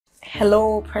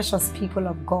Hello, precious people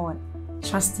of God.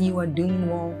 Trust you are doing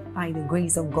well by the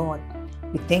grace of God.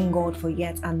 We thank God for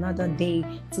yet another day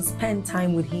to spend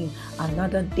time with Him,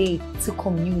 another day to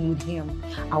commune with Him.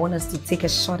 I want us to take a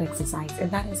short exercise, and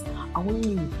that is, I want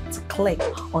you to click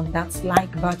on that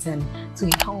like button to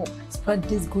help spread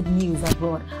this good news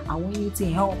abroad. I want you to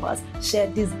help us share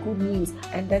this good news,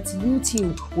 and that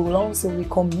YouTube will also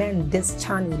recommend this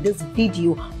channel, this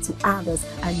video to others,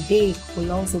 and they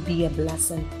will also be a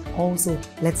blessing. Also,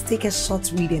 let's take a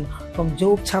short reading from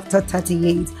Job chapter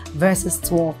 38 verses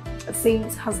 12. It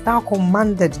says, "Hast thou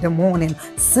commanded the morning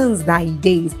since thy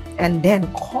days, and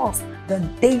then caused the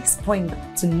day spring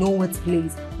to know its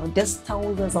place?" Now this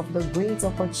tells us of the great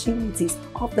opportunities,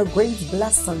 of the great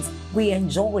blessings we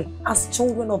enjoy as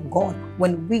children of God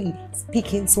when we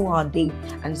speak into our day.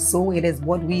 And so it is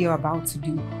what we are about to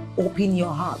do. Open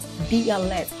your heart, be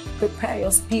alert, prepare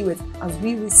your spirit as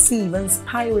we receive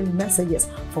inspiring messages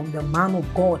from the man of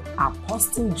God,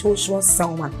 Apostle Joshua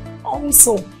Selman.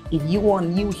 Also, if you are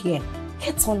new here,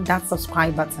 hit on that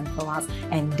subscribe button for us,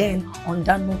 and then on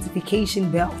that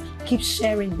notification bell. Keep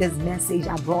sharing this message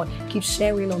abroad. Keep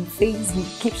sharing on Facebook.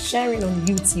 Keep sharing on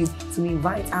YouTube to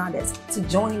invite others to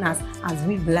join us as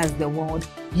we bless the world.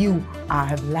 You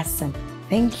are a blessing.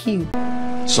 Thank you.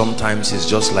 Sometimes it's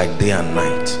just like day and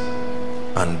night,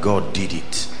 and God did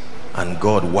it, and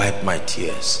God wiped my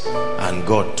tears, and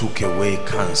God took away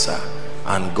cancer,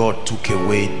 and God took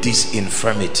away this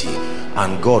infirmity,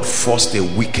 and God forced a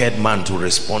wicked man to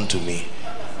respond to me,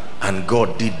 and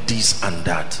God did this and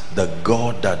that. The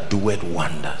God that doeth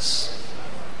wonders.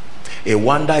 A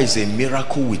wonder is a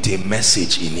miracle with a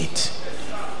message in it.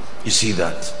 You see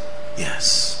that?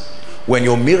 Yes. When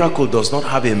your miracle does not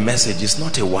have a message, it's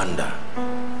not a wonder.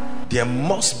 There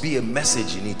must be a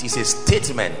message in it. It's a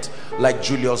statement. Like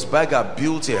Julius Berger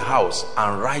built a house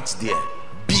and writes there,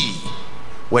 B.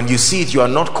 When you see it, you are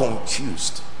not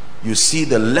confused. You see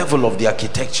the level of the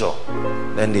architecture,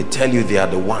 then they tell you they are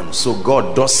the ones. So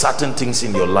God does certain things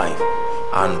in your life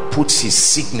and puts His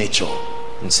signature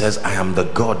and says, I am the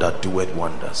God that doeth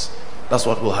wonders. That's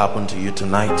what will happen to you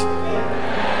tonight,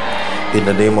 in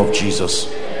the name of Jesus.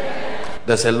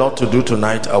 There's a lot to do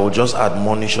tonight. I will just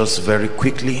admonish us very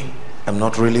quickly. I'm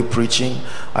not really preaching.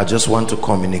 I just want to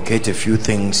communicate a few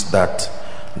things that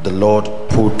the Lord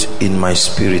put in my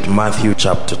spirit. Matthew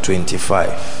chapter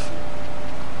 25.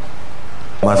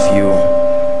 Matthew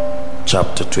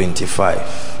chapter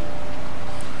 25.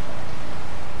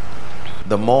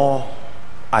 The more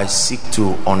I seek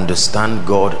to understand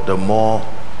God, the more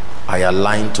I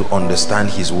align to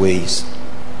understand His ways.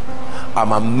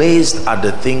 I'm amazed at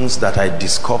the things that I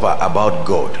discover about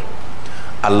God,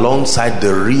 alongside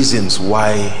the reasons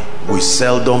why we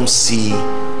seldom see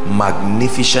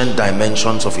magnificent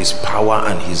dimensions of His power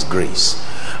and His grace.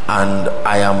 And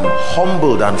I am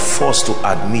humbled and forced to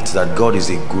admit that God is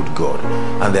a good God,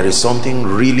 and there is something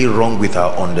really wrong with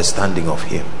our understanding of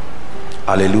Him.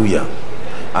 Hallelujah.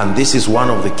 And this is one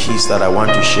of the keys that I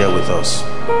want to share with us.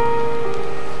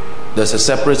 There's a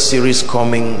separate series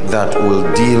coming that will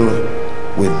deal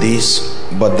with this,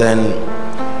 but then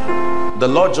the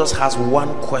Lord just has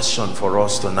one question for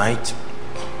us tonight,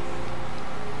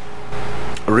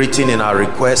 written in our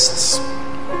requests,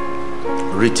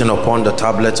 written upon the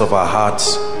tablets of our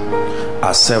hearts,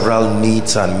 are several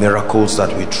needs and miracles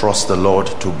that we trust the Lord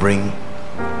to bring.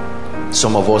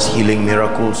 Some of us healing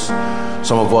miracles,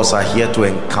 some of us are here to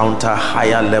encounter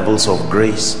higher levels of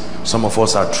grace, some of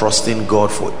us are trusting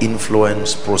God for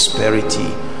influence,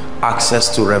 prosperity,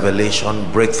 access to revelation,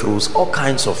 breakthroughs, all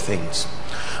kinds of things.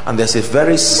 And there's a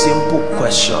very simple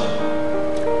question: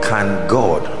 can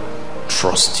God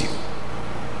trust you?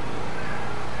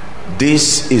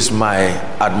 This is my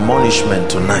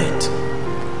admonishment tonight.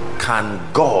 Can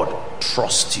God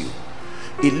trust you?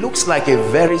 It looks like a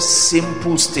very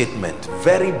simple statement,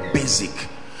 very basic,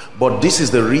 but this is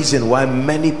the reason why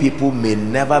many people may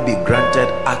never be granted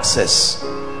access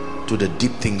to the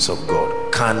deep things of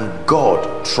God. Can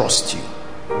God trust you?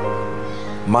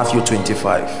 Matthew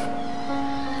 25.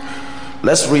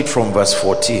 Let's read from verse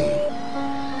 14.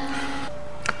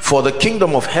 For the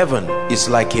kingdom of heaven is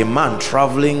like a man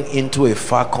traveling into a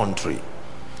far country,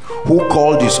 who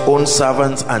called his own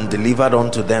servants and delivered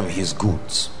unto them his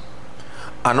goods.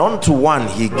 And unto one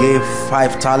he gave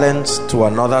 5 talents, to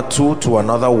another 2, to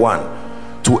another 1,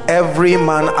 to every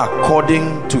man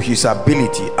according to his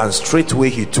ability, and straightway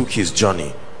he took his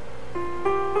journey.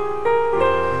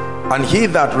 And he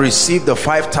that received the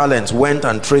 5 talents went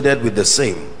and traded with the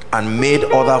same, and made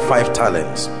other 5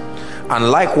 talents. And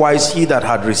likewise he that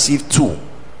had received 2,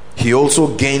 he also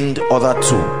gained other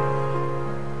 2.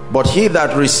 But he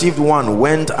that received one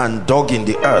went and dug in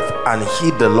the earth and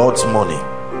hid the Lord's money.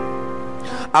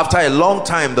 After a long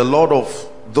time, the Lord of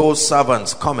those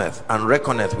servants cometh and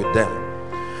reckoneth with them.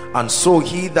 And so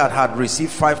he that had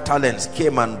received 5 talents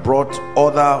came and brought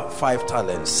other 5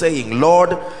 talents, saying,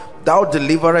 Lord, thou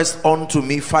deliverest unto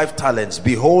me 5 talents.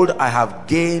 Behold, I have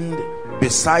gained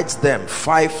besides them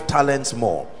 5 talents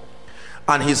more.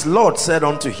 And his Lord said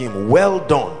unto him, Well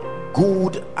done,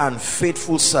 good and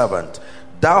faithful servant.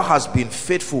 Thou hast been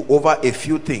faithful over a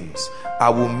few things. I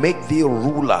will make thee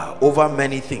ruler over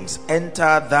many things.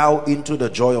 Enter thou into the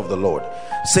joy of the Lord.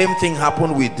 Same thing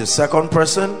happened with the second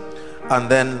person. And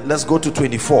then let's go to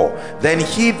 24. Then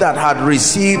he that had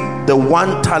received the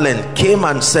 1 talent came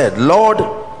and said, Lord,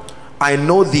 I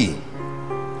know thee,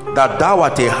 that thou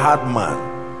art a hard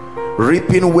man,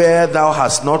 reaping where thou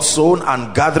hast not sown,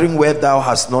 and gathering where thou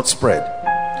hast not spread.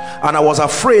 And I was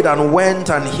afraid, and went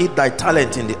and hid thy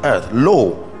talent in the earth.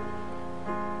 Lo,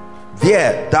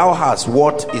 there thou hast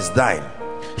what is thine.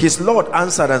 His Lord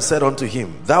answered and said unto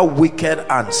him, Thou wicked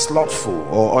and slothful,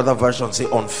 or other versions say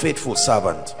unfaithful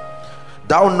servant.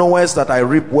 Thou knowest that I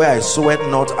reap where I sowed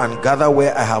not, and gather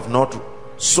where I have not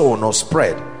sown or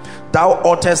spread. Thou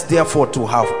oughtest therefore to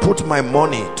have put my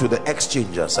money to the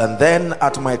exchangers, and then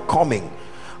at my coming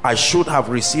I should have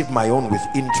received my own with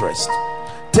interest.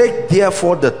 Take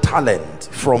therefore the talent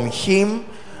from him,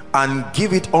 and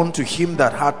give it unto him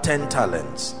that had 10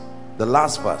 talents. The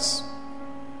last verse.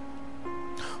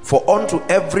 For unto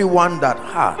everyone that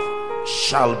hath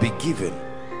shall be given,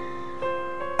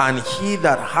 and he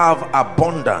that have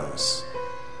abundance,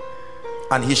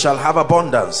 and he shall have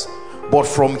abundance. But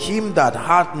from him that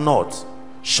hath not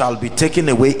shall be taken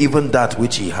away even that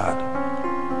which he had.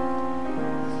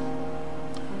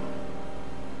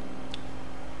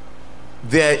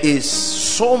 There is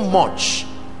so much,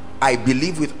 I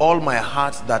believe with all my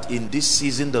heart, that in this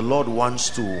season the Lord wants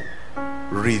to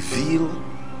reveal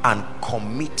and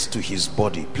commit to his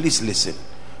body. Please listen.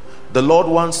 The Lord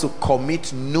wants to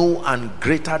commit new and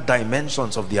greater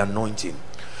dimensions of the anointing.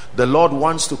 The Lord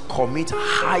wants to commit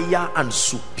higher and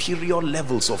superior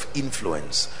levels of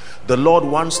influence. The Lord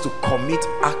wants to commit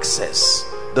access.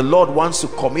 The Lord wants to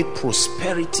commit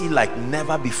prosperity like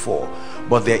never before.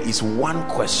 But there is one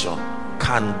question: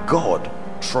 can God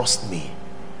trust me?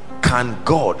 Can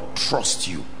God trust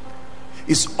you?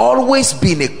 It's always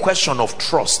been a question of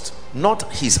trust,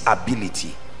 not his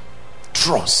ability.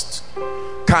 Trust.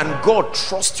 Can God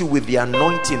trust you with the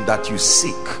anointing that you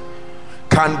seek?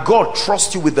 Can God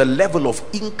trust you with the level of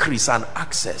increase and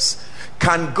access?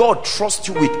 Can God trust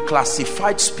you with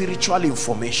classified spiritual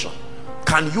information?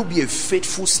 Can you be a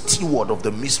faithful steward of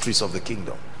the mysteries of the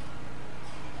kingdom?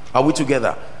 Are we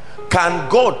together? Can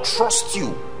God trust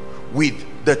you with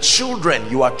the children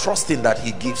you are trusting that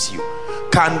he gives you?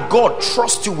 Can God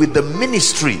trust you with the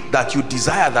ministry that you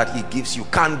desire that he gives you?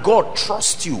 Can God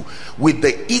trust you with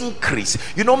the increase?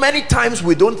 You know, many times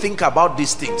we don't think about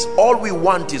these things. All we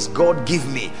want is, God, give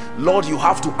me. Lord, you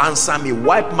have to answer me.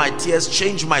 Wipe my tears,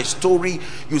 change my story.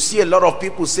 You see a lot of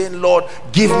people saying, Lord,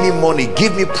 give me money,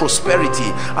 give me prosperity.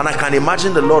 And I can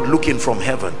imagine the Lord looking from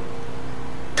heaven.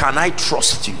 Can I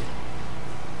trust you?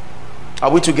 Are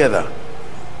we together?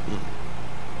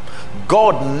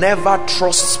 God never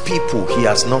trusts people he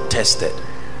has not tested.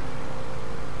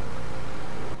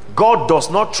 God does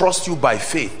not trust you by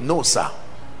faith. No, sir.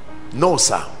 No,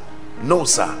 sir. No,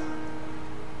 sir.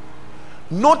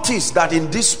 Notice that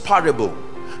in this parable,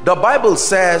 the Bible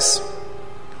says,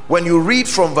 when you read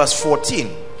from verse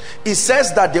 14, it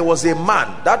says that there was a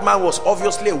man. That man was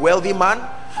obviously a wealthy man,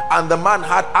 and the man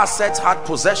had assets, had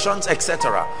possessions,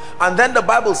 etc. And then the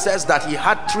Bible says that he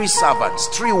had 3 servants,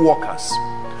 3 workers.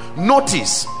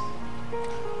 Notice,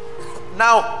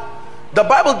 now the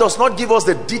Bible does not give us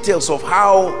the details of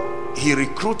how he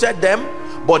recruited them,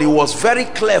 but it was very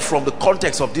clear from the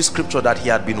context of this scripture that he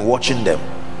had been watching them.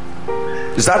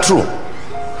 Is that true?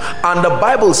 And the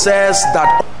Bible says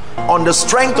that on the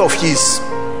strength of his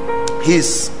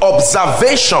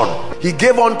observation, he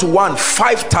gave unto one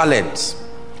 5 talents,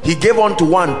 he gave unto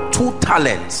one 2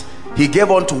 talents, he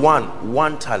gave unto one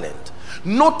 1 talent.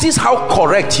 Notice how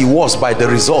correct he was by the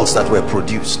results that were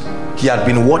produced. He had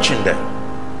been watching them.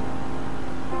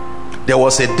 There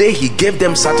was a day he gave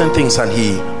them certain things and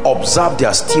he observed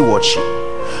their stewardship,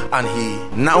 and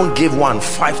he now gave one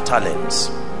 5 talents,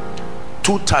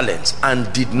 2 talents,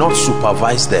 and did not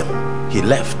supervise them. He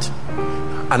left.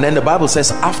 And then the Bible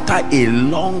says after a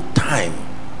long time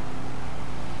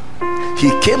he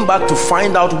came back to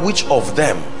find out which of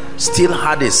them still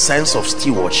had a sense of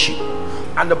stewardship.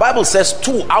 And the Bible says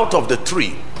 2 out of the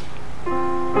 3,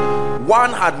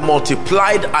 one had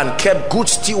multiplied and kept good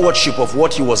stewardship of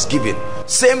what he was given.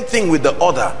 Same thing with the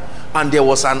other. And there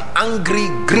was an angry,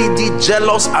 greedy,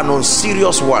 jealous and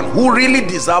unserious one who really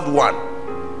deserved one.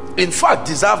 In fact,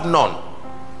 deserved none.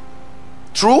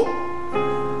 True?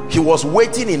 He was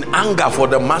waiting in anger for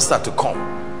the master to come.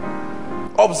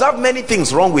 Observe many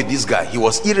things wrong with this guy. He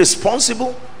was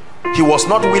irresponsible. He was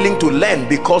not willing to learn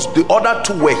because the other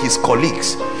two were his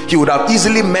colleagues. He would have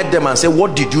easily met them and said,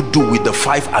 what did you do with the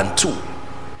 5 and 2?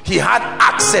 He had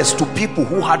access to people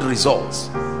who had results.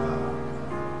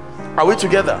 Are we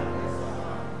together?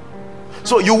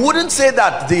 So you wouldn't say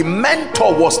that the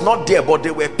mentor was not there, but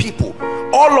there were people.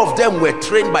 All of them were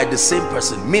trained by the same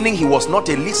person, meaning he was not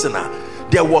a listener.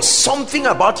 There was something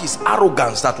about his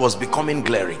arrogance that was becoming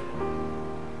glaring.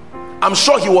 I'm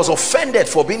sure he was offended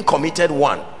for being committed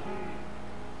one.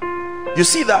 You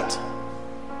see that?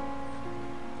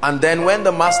 And then when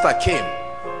the master came,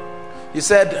 he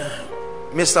said,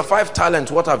 Mr. 5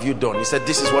 talents, what have you done? He said,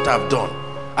 this is what I've done.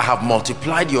 I have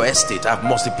multiplied your estate. I've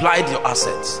multiplied your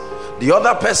assets. The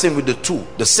other person with the 2,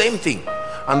 the same thing.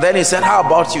 And then he said, how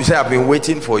about you? He said, I've been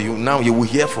waiting for you. Now you will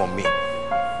hear from me.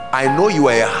 I know you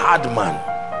are a hard man.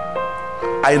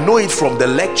 I know it from the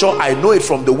lecture. I know it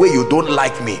from the way you don't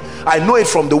like me. I know it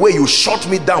from the way you shut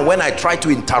me down when I try to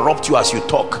interrupt you as you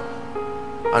talk.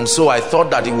 And so I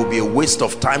thought that it would be a waste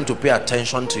of time to pay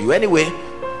attention to you. Anyway,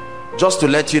 just to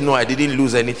let you know I didn't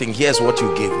lose anything, here's what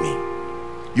you gave me.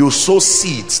 You sow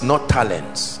seeds, not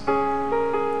talents.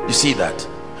 You see that?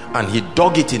 And he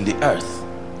dug it in the earth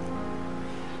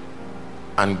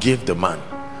and gave the man.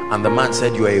 And the man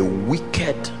said, you are a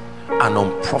wicked and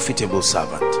unprofitable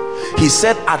servant. He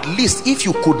said, at least if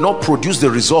you could not produce the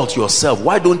result yourself,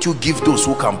 why don't you give those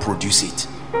who can produce it?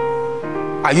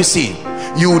 Are you seeing?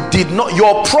 You did not,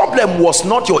 your problem was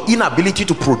not your inability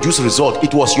to produce result,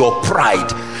 it was your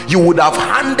pride. You would have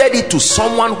handed it to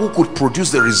someone who could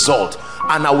produce the result,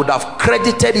 and I would have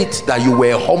credited it that you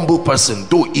were a humble person,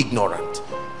 though ignorant.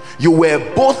 You were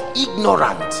both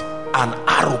ignorant and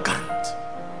arrogant.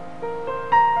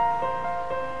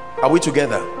 Are we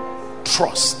together?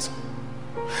 Trust.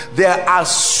 There are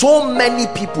so many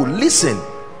people, listen,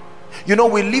 you know,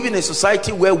 we live in a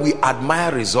society where we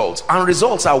admire results, and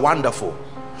results are wonderful.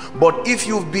 But if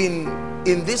you've been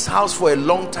in this house for a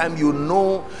long time, you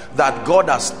know that God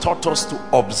has taught us to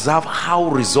observe how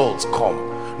results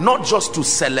come, not just to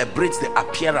celebrate the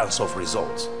appearance of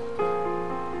results.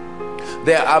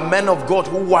 There are men of God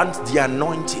who want the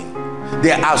anointing.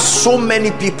 There are so many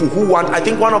people who want, I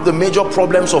think one of the major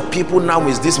problems of people now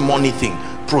is this money thing,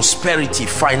 prosperity,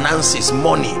 finances,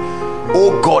 money.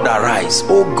 Oh God, arise.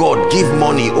 Oh God, give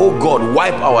money. Oh God,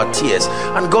 wipe our tears.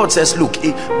 And God says, look,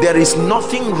 there is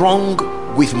nothing wrong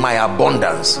with my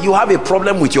abundance. You have a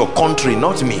problem with your country,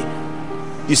 not me.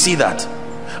 You see that?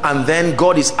 And then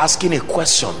God is asking a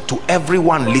question to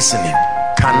everyone listening.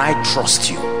 Can I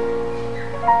trust you?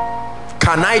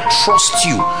 Can I trust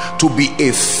you to be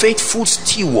a faithful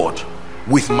steward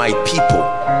with my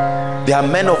people? There are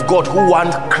men of God who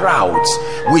want crowds.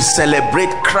 We celebrate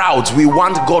crowds. We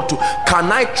want God to,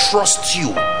 can I trust you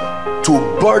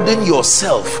to burden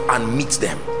yourself and meet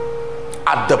them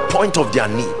at the point of their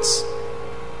needs?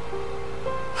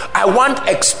 I want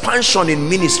expansion in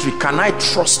ministry. Can I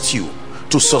trust you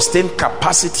to sustain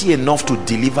capacity enough to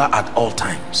deliver at all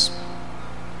times?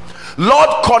 Lord,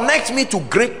 connect me to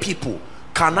great people.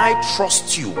 Can I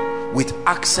trust you with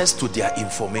access to their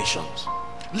information?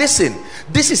 Listen,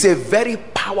 this is a very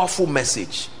powerful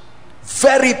message.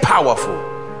 Very powerful.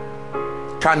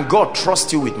 Can God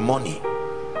trust you with money?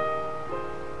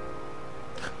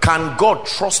 Can God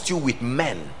trust you with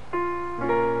men?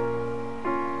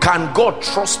 Can God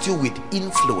trust you with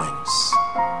influence?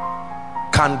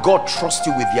 Can God trust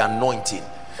you with the anointing?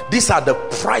 These are the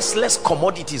priceless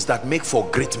commodities that make for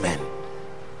great men.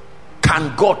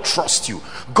 Can God trust you?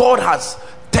 God has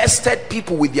tested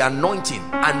people with the anointing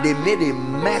and they made a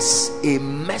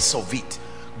mess of it.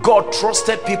 God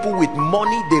trusted people with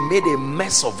money, they made a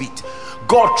mess of it.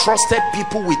 God trusted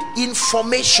people with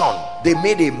information, they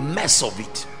made a mess of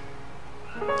it.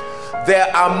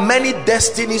 There are many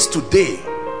destinies today,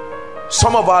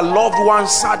 some of our loved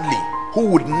ones sadly, who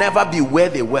would never be where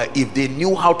they were if they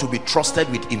knew how to be trusted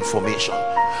with information.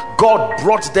 God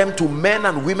brought them to men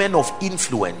and women of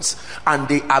influence, and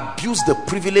they abused the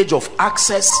privilege of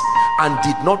access and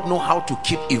did not know how to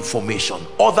keep information.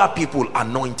 Other people,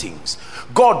 anointings.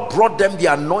 God brought them the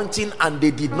anointing and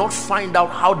they did not find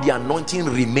out how the anointing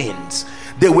remains.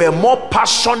 They were more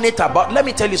passionate about, let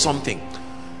me tell you something.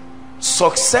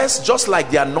 Success, just like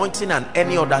the anointing and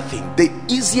any other thing, the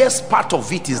easiest part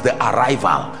of it is the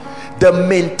arrival. The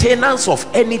maintenance of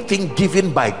anything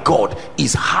given by God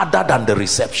is harder than the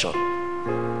reception.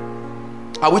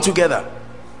 Are we together?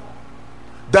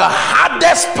 The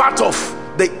hardest part of,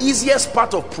 the easiest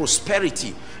part of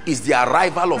prosperity is the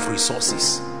arrival of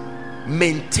resources.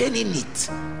 Maintaining it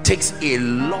takes a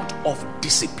lot of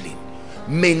discipline.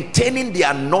 Maintaining the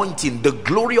anointing, the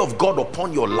glory of God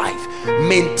upon your life,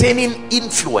 maintaining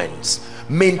influence,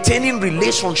 maintaining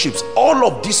relationships, all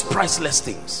of these priceless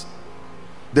things.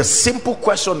 The simple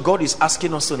question God is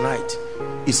asking us tonight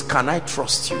is, can I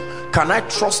trust you? Can I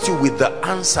trust you with the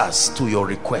answers to your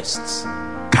requests?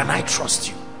 Can I trust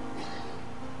you?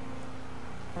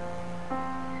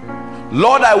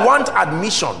 Lord, I want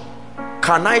admission.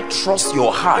 Can I trust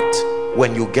your heart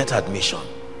when you get admission?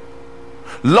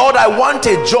 Lord, I want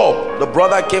a job. The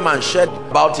brother came and shared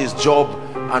about his job,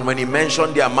 and when he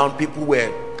mentioned the amount, people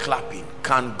were clapping.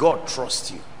 Can God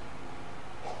trust you?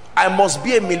 I must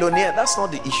be a millionaire. That's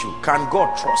not the issue. Can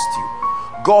God trust you?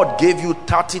 God gave you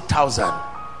 30,000.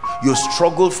 You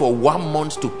struggled for 1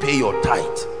 month to pay your tithe,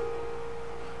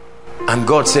 and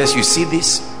God says, you see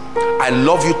this? I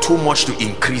love you too much to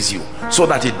increase you so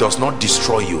that it does not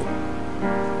destroy you.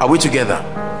 Are we together?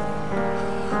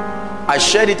 I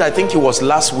shared it, I think it was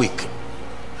last week,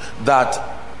 that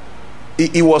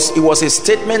it was a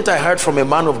statement I heard from a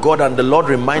man of God, and the Lord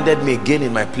reminded me again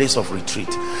in my place of retreat,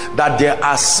 that there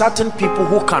are certain people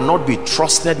who cannot be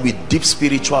trusted with deep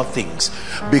spiritual things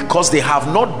because they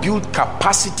have not built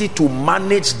capacity to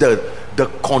manage the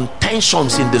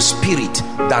contentions in the spirit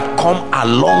that come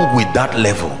along with that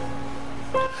level.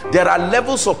 There are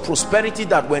levels of prosperity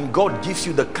that when God gives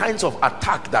you, the kinds of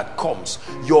attack that comes,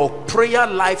 your prayer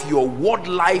life, your word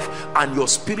life, and your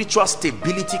spiritual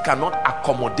stability cannot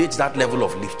accommodate that level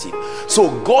of lifting. So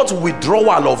God's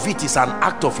withdrawal of it is an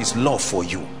act of his love for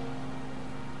you.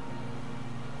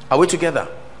 Are we together?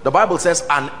 The Bible says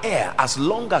an heir, as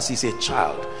long as he's a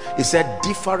child, it said,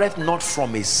 differeth not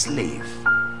from a slave.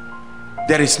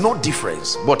 There is no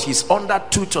difference, but he's under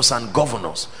tutors and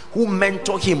governors who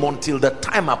mentor him until the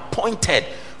time appointed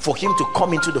for him to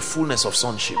come into the fullness of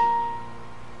sonship.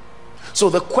 So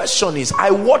the question is,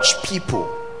 I watch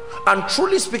people, and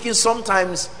truly speaking,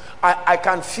 sometimes I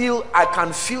can feel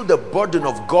the burden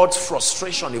of God's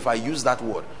frustration, if I use that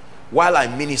word, while I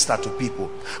minister to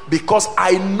people, because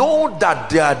I know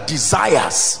that their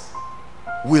desires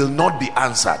will not be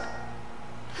answered.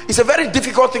 It's a very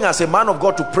difficult thing as a man of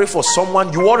God to pray for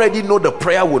someone you already know the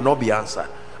prayer will not be answered,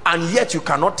 and yet you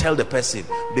cannot tell the person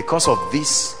because of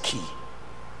this key,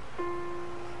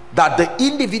 that the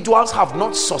individuals have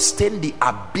not sustained the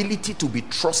ability to be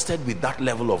trusted with that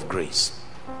level of grace.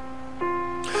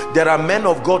 There are men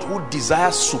of God who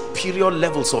desire superior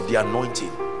levels of the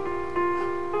anointing.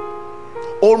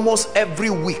 Almost every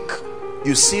week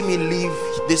you see me leave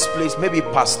this place maybe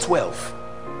past 12.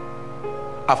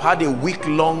 I've had a week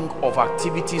long of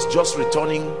activities, just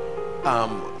returning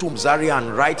to Zaria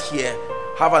and right here,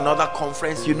 have another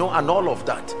conference, you know, and all of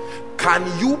that. Can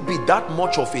you be that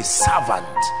much of a servant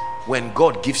when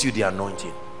God gives you the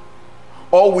anointing?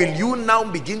 Or will you now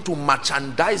begin to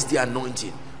merchandise the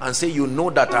anointing and say, you know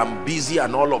that I'm busy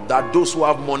and all of that? Those who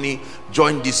have money,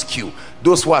 join this queue.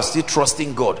 Those who are still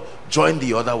trusting God, join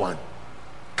the other one.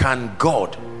 Can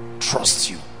God trust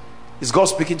you? Is God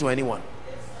speaking to anyone?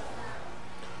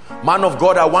 Man of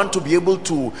God, I want to be able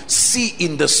to see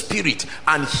in the spirit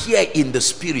and hear in the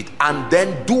spirit, and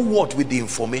then do what with the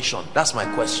information? That's my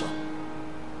question.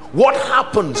 What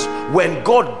happens when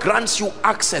God grants you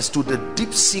access to the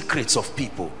deep secrets of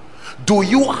people? Do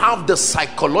you have the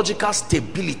psychological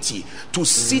stability to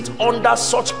sit under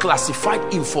such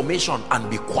classified information and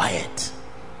be quiet?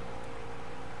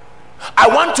 I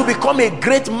want to become a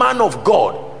great man of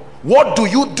God. What do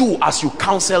you do as you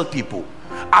counsel people?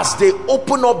 As they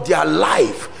open up their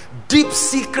life, deep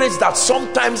secrets that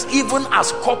sometimes even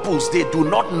as couples they do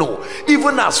not know,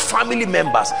 even as family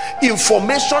members,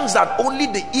 informations that only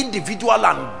the individual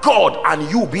and God and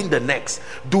you being the next.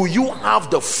 Do you have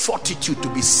the fortitude to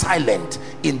be silent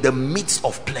in the midst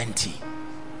of plenty?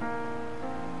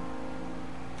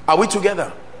 Are we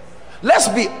together? Let's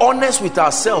be honest with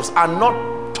ourselves and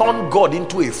not turn God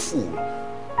into a fool.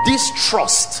 This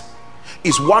trust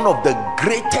is one of the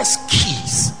greatest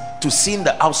keys to seeing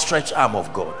the outstretched arm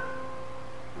of God.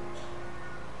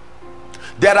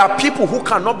 There are people who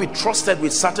cannot be trusted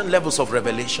with certain levels of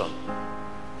revelation.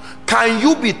 Can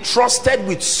you be trusted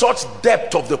with such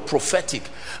depth of the prophetic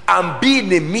and be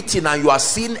in a meeting and you are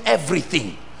seeing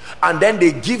everything, and then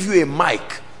they give you a mic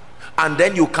and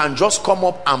then you can just come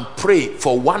up and pray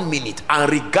for 1 minute,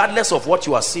 and regardless of what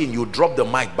you are seeing, you drop the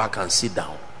mic back and sit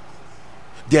down?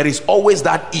 There is always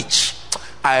that itch.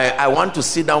 I want to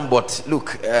sit down, but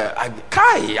look,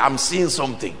 I'm seeing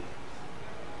something.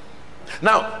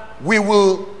 Now, we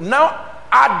will now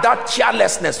add that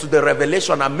carelessness to the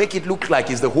revelation and make it look like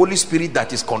it's the Holy Spirit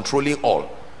that is controlling all.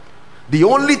 The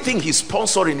only thing he's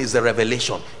sponsoring is the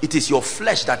revelation. It is your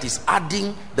flesh that is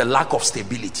adding the lack of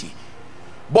stability.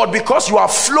 But because you are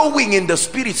flowing in the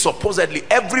Spirit, supposedly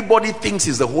everybody thinks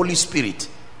it's the Holy Spirit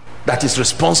that is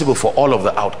responsible for all of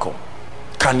the outcome.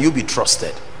 Can you be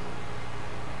trusted?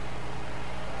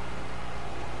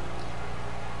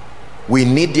 We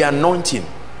need the anointing,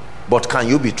 but can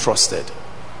you be trusted?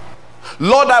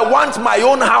 Lord, I want my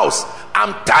own house.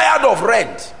 I'm tired of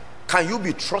rent. Can you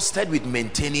be trusted with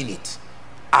maintaining it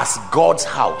as God's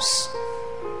house?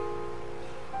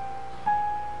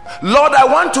 Lord, I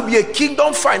want to be a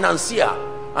kingdom financier.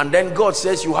 And then God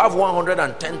says, you have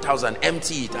 110,000,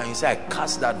 empty it. And you say, I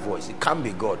cast that voice. It can't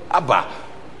be God. Abba,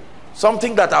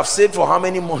 something that I've said for how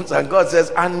many months, and God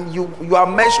says, and you are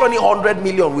mentioning 100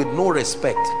 million with no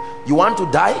respect. You want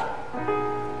to die?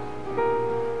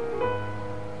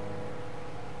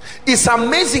 It's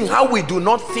amazing how we do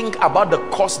not think about the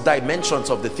cost dimensions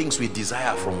of the things we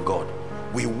desire from God.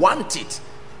 We want it.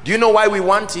 Do you know why we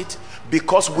want it?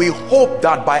 Because we hope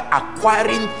that by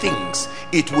acquiring things,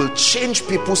 it will change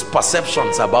people's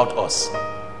perceptions about us.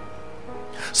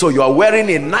 So you are wearing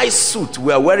a nice suit,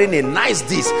 we are wearing a nice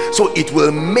this, so it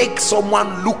will make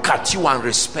someone look at you and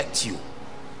respect you.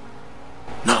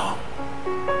 No.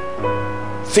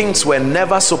 Things were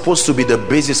never supposed to be the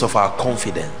basis of our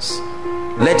confidence.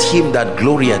 Let him that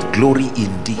glorieth glory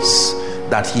in this,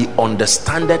 that he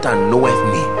understandeth and knoweth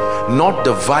me. Not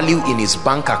the value in his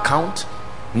bank account,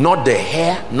 not the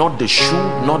hair, not the shoe,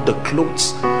 not the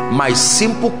clothes. My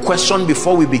simple question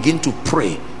before we begin to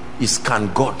pray is,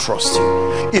 can God trust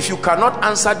you? If you cannot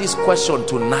answer this question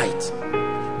tonight,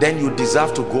 then you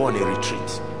deserve to go on a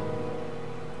retreat.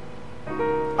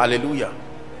 Hallelujah.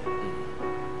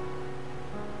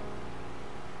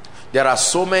 There are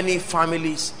so many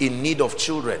families in need of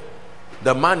children.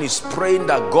 The man is praying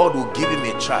that God will give him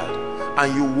a child,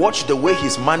 and you watch the way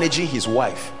he's managing his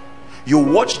wife. You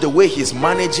watch the way he's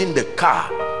managing the car.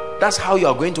 That's how you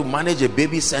are going to manage a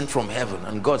baby sent from heaven.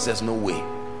 And God says, no way.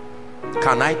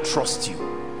 Can I trust you?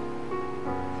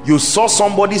 You saw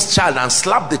somebody's child and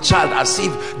slapped the child as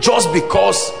if, just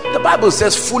because the Bible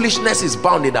says foolishness is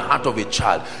bound in the heart of a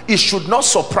child. It should not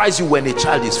surprise you when a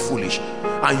child is foolish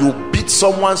and you beat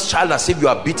someone's child as if you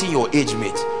are beating your age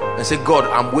mate and say, God,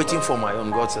 I'm waiting for my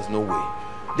own. God says, no way.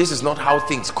 This is not how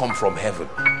things come from heaven.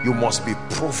 You must be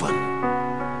proven.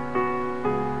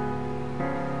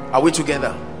 Are we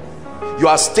together? You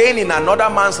are staying in another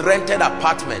man's rented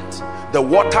apartment. The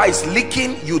water is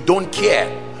leaking. You don't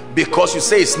care because you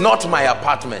say it's not my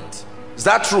apartment. Is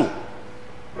that true?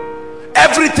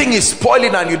 Everything is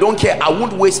spoiling and you don't care. I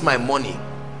won't waste my money.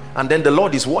 And then the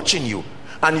Lord is watching you,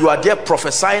 and you are there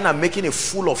prophesying and making a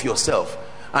fool of yourself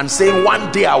and saying,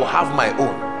 one day I will have my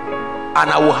own and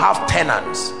I will have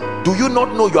tenants. Do you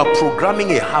not know you are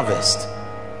programming a harvest?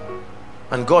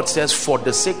 And God says, for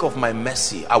the sake of my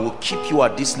mercy, I will keep you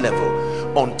at this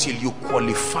level until you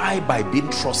qualify by being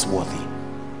trustworthy.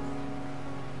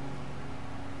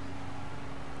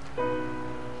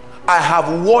 I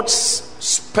have watched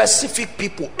specific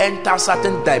people enter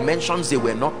certain dimensions they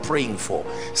were not praying for,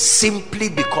 simply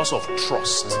because of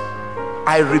trust.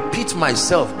 I repeat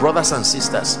myself, brothers and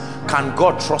sisters, can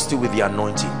God trust you with the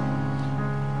anointing?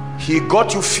 He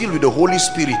got you filled with the Holy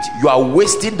Spirit. You are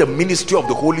wasting the ministry of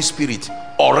the Holy Spirit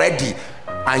already,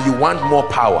 and you want more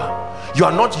power. You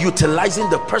are not utilizing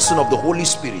the person of the Holy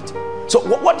Spirit. So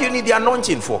what do you need the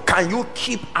anointing for? Can you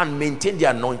keep and maintain the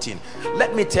anointing?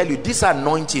 Let me tell you, this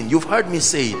anointing, you've heard me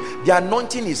say it, the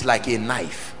anointing is like a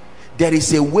knife. There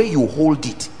is a way you hold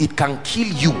it. It can kill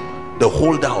you, the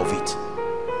holder of it.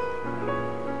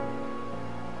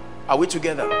 Are we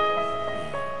together?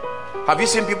 Have you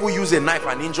seen people use a knife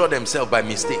and injure themselves by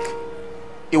mistake?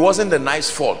 It wasn't the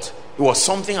knife's fault. It was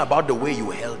something about the way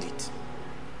you held it.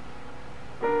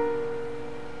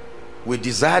 We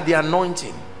desire the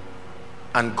anointing,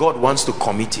 and God wants to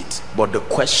commit it. But the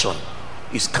question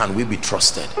is, can we be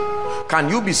trusted? Can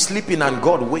you be sleeping and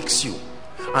God wakes you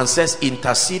and says,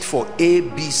 intercede for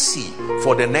ABC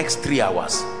for the next 3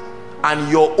 hours,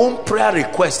 and your own prayer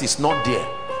request is not there?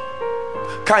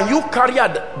 Can you carry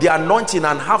the anointing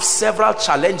and have several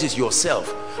challenges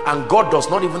yourself, and God does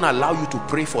not even allow you to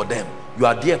pray for them? You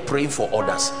are there praying for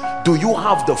others. Do you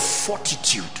have the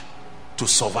fortitude to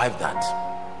survive that?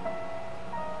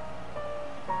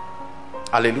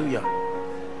 Hallelujah.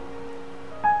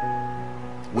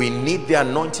 We need the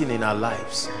anointing in our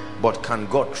lives, but can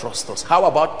God trust us? How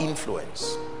about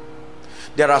influence?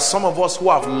 There are some of us who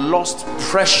have lost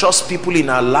precious people in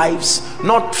our lives,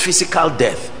 not physical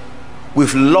death.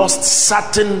 We've lost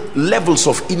certain levels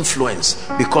of influence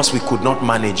because we could not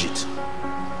manage it.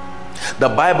 The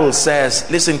Bible says,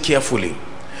 listen carefully,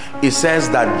 it says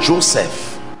that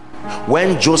Joseph,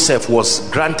 when Joseph was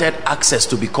granted access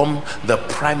to become the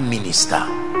prime minister,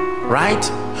 right?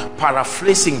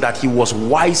 Paraphrasing that, he was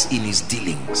wise in his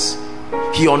dealings.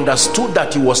 He understood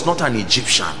that he was not an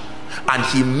Egyptian, and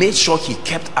he made sure he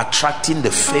kept attracting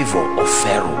the favor of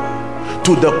Pharaoh,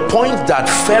 to the point that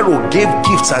Pharaoh gave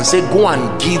gifts and said, go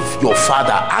and give your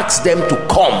father, ask them to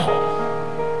come.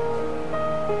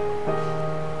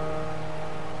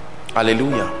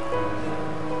 Hallelujah.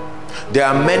 There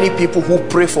are many people who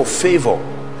pray for favor.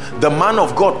 The man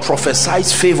of God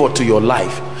prophesies favor to your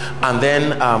life, and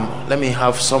then let me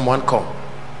have someone come.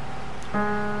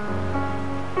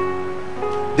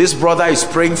 This brother is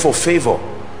praying for favor.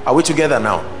 Are we together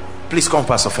now? Please come,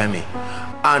 Pastor Femi.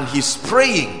 And he's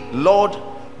praying, Lord,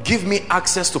 give me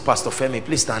access to Pastor Femi.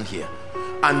 Please stand here.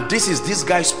 And this is this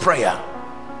guy's prayer,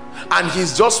 and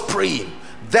he's just praying.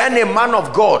 Then a man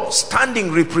of God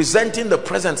standing representing the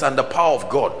presence and the power of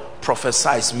God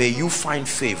prophesies, may you find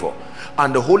favor.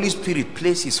 And the Holy Spirit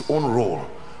plays his own role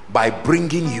by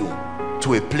bringing you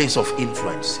to a place of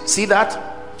influence. See that?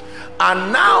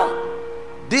 And now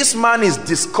this man is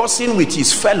discussing with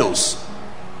his fellows,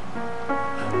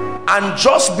 and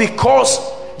just because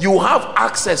you have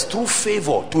access through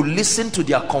favor to listen to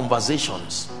their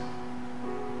conversations,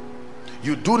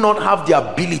 you do not have the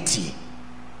ability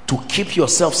to keep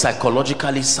yourself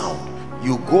psychologically sound.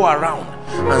 You go around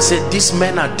and say, these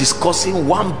men are discussing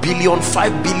 1 billion,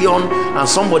 5 billion, and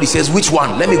somebody says, which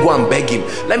one? Let me go and beg him.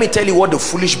 Let me tell you what the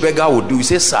foolish beggar would do. He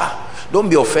says, sir, don't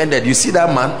be offended. You see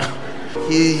that man?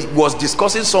 He was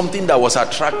discussing something that was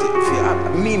attractive.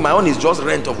 Me, my own is just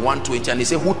rent of 120. And he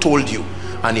said, who told you?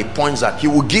 And he points at, he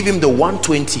will give him the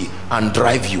 120 and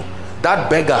drive you. That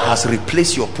beggar has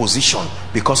replaced your position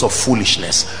because of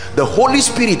foolishness. The Holy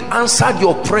Spirit answered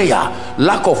your prayer.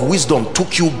 Lack of wisdom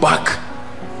took you back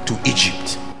to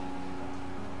Egypt.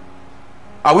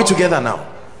 Are we together now?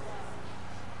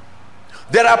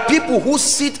 There are people who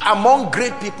sit among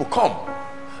great people, come,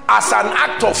 as an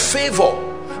act of favor,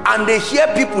 and they hear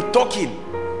people talking,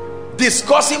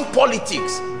 discussing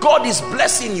politics. God is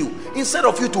blessing you. Instead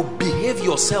of you to behave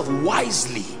yourself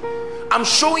wisely, I'm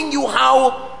showing you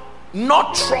how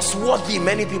not trustworthy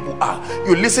many people are.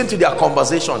 You listen to their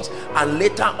conversations, and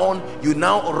later on you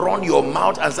now run your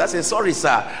mouth and say, sorry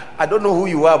sir, I don't know who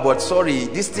you are, but sorry,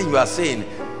 this thing you are saying,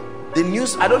 the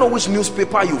news, I don't know which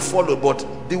newspaper you follow, but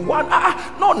the one,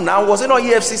 not now, was it not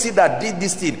EFCC that did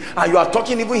this thing? And you are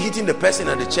talking, even hitting the person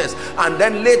on the chest, and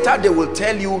then later they will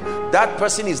tell you that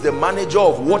person is the manager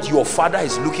of what your father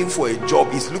is looking for a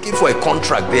job, he's looking for a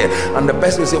contract there, and the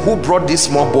person will say, who brought this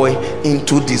small boy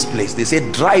into this place? They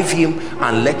say, drive him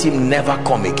and let him never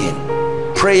come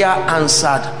again. Prayer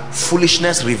answered,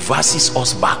 foolishness reverses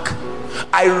us back.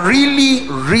 I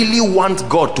really want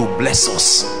God to bless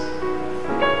us.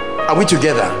 Are we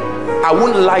together? I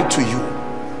won't lie to you.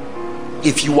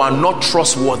 If you are not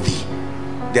trustworthy,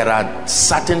 there are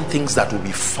certain things that will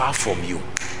be far from you.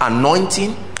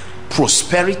 Anointing,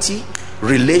 prosperity,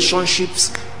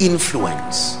 relationships,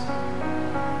 influence.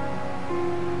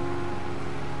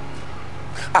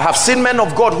 I have seen men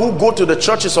of God who go to the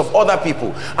churches of other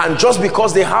people, and just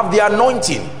because they have the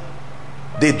anointing,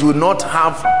 they do not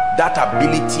have that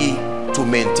ability to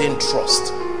maintain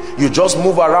trust. You just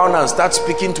move around and start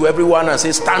speaking to everyone and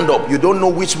say, stand up. You don't know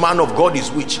which man of God is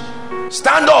which.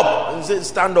 Stand up. And say,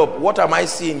 stand up. What am I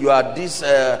seeing? You are this,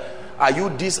 are you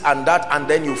this and that? And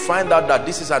then you find out that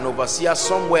this is an overseer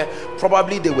somewhere.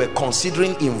 Probably they were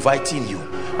considering inviting you,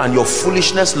 and your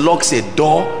foolishness locks a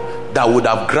door that would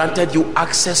have granted you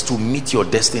access to meet your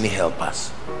destiny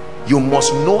helpers. You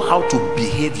must know how to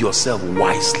behave yourself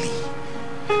wisely.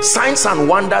 Signs and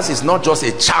wonders is not just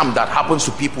a charm that happens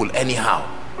to people anyhow.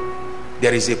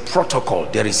 There is a protocol,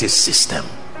 there is a system.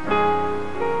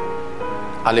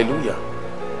 Hallelujah.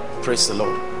 Praise the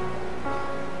Lord.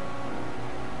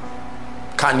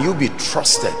 Can you be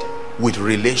trusted with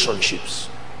relationships?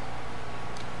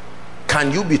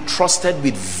 Can you be trusted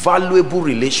with valuable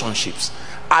relationships,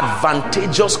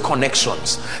 advantageous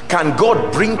connections? Can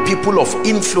God bring people of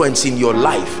influence in your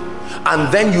life,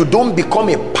 and then you don't become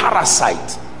a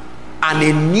parasite and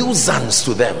a nuisance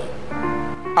to them?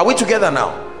 Are we together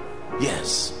now?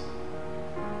 Yes.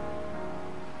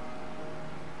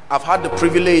 I've had the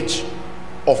privilege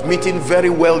of meeting very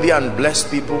wealthy and blessed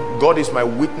people. God is my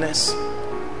witness.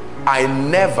 I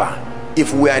never,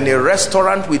 if we are in a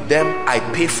restaurant with them, I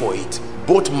pay for it,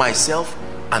 both myself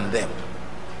and them.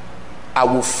 I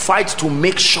will fight to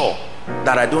make sure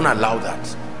that I don't allow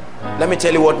that. Let me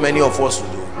tell you what many of us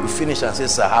will do. We finish and say,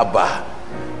 Sahaba,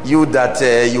 you that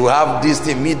you have this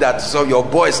thing, me that, so your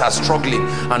boys are struggling,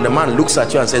 and the man looks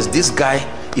at you and says, this guy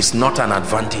is not an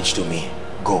advantage to me.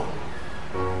 Go.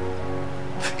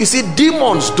 You see,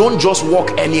 demons don't just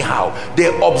walk anyhow. They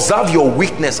observe your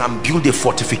weakness and build a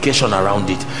fortification around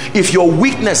it. If your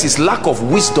weakness is lack of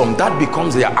wisdom, that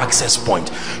becomes their access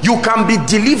point. You can be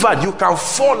delivered, you can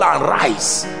fall and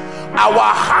rise. Our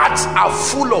hearts are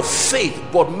full of faith,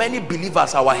 but many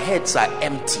believers, our heads are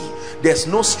empty. There's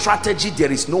no strategy,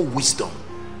 there is no wisdom.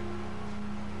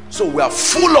 So we are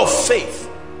full of faith,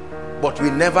 but we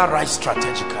never rise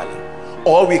strategically,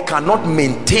 or we cannot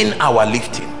maintain our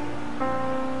lifting.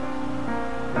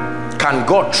 Can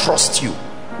God trust you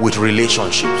with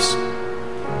relationships?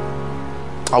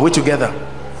 Are we together?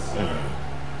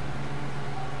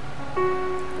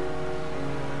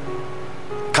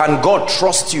 Can God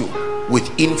trust you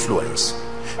with influence?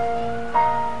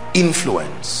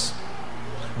 Influence.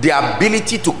 The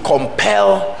ability to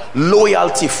compel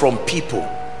loyalty from people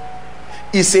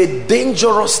is a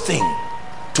dangerous thing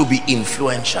to be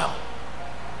influential.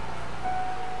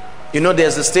 You know,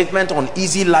 there's a statement on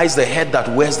easy lies the head that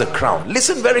wears the crown.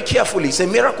 Listen very carefully. It's a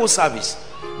miracle service.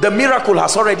 The miracle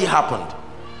has already happened.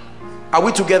 Are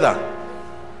we together?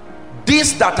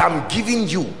 This that I'm giving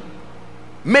you,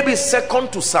 maybe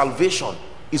second to salvation,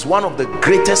 is one of the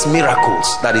greatest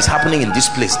miracles that is happening in this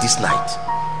place this night.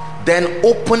 Then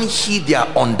open ye their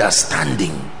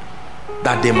understanding,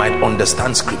 that they might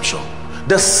understand scripture.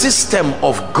 The system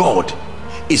of God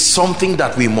is something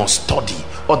that we must study.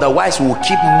 Otherwise we will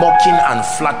keep mocking and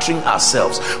flattering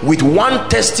ourselves with one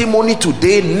testimony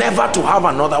today, never to have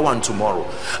another one tomorrow.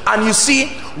 And you see,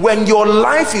 when your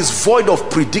life is void of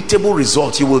predictable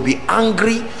results, you will be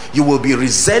angry, you will be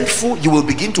resentful, you will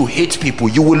begin to hate people.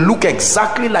 You will look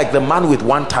exactly like the man with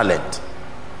one talent.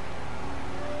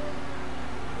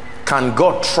 Can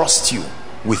God trust you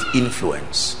with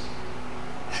influence?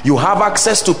 You have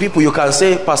access to people. You can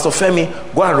say, Pastor Femi,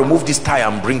 go and remove this tie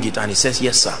and bring it, and he says,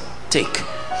 yes sir, take.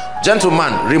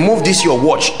 Gentleman, remove this your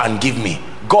watch and give me.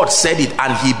 God said it,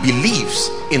 and he believes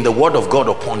in the word of God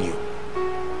upon you.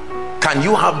 Can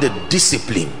you have the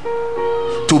discipline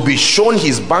to be shown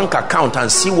his bank account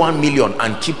and see 1 million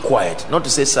and keep quiet? Not to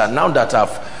say, sir, now that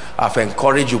I've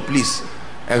encouraged you, please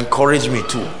encourage me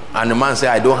too. And the man say,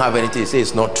 I don't have anything. He say,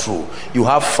 it's not true. You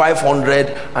have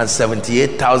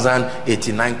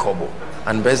 578,089 kobo.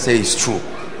 And Ben say, it's true.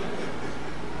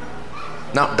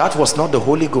 Now that was not the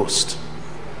Holy Ghost.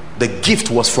 The gift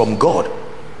was from God.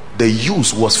 The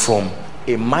use was from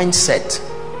a mindset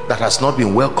that has not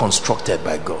been well constructed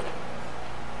by God.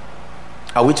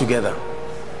 Are we together?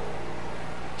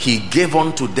 He gave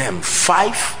unto them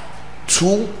 5,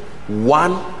 2,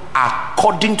 1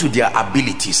 according to their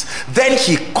abilities. Then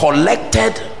he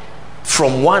collected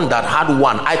from one that had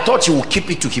 1. I thought he would keep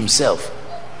it to himself.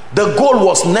 The goal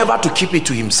was never to keep it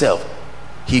to himself.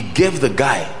 He gave the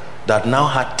guy that now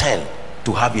had 10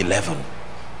 to have 11.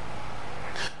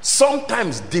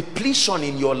 Sometimes depletion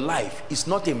in your life is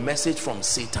not a message from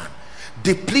Satan.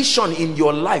 Depletion in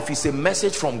your life is a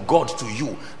message from God to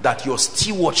you that your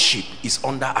stewardship is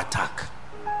under attack.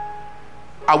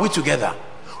 Are we together?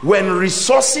 When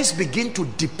resources begin to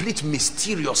deplete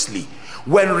mysteriously,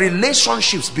 when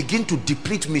relationships begin to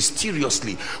deplete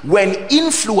mysteriously, when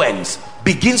influence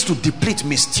begins to deplete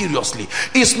mysteriously,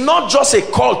 it's not just a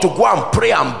call to go and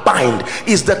pray and bind.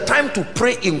 It's the time to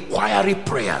pray inquiry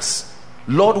prayers.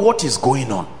 Lord, what is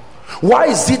going on? Why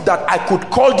is it that I could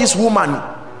call this woman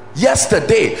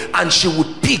yesterday and she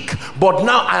would pick, but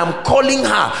now I am calling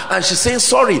her and she's saying,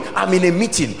 sorry, I'm in a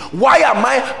meeting? Why am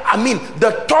I mean,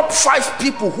 the top 5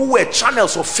 people who were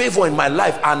channels of favor in my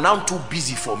life are now too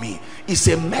busy for me. It's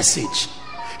a message.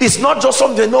 It's not just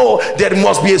something, no, there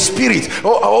must be a spirit.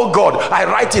 Oh God, I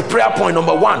write it, prayer point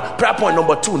number 1, prayer point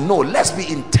number 2. No, let's be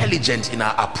intelligent in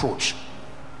our approach.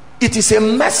 It is a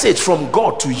message from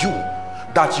God to you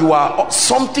that you are,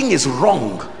 something is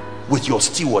wrong with your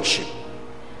stewardship.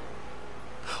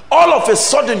 All of a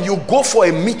sudden you go for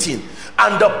a meeting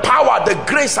and the power, the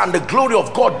grace and the glory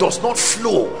of God does not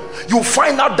flow. You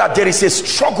find out that there is a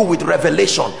struggle with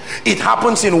revelation. It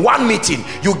happens in one meeting,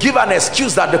 you give an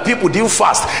excuse that the people didn't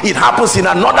fast. It happens in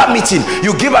another meeting,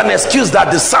 you give an excuse that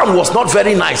the sound was not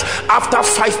very nice. After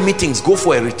 5 meetings, go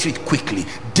for a retreat quickly.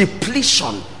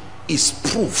 Depletion is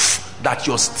proof that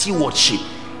your stewardship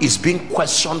is being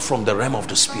questioned from the realm of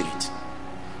the spirit,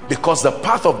 because the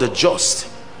path of the just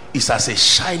is as a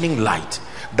shining light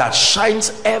that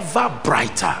shines ever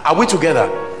brighter. Are we together?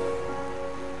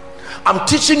 I'm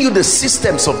teaching you the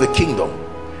systems of the kingdom.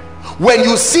 When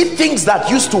you see things that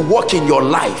used to work in your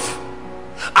life,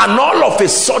 and all of a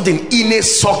sudden in a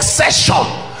succession,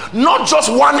 not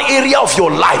just one area of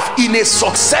your life, in a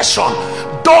succession,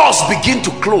 doors begin to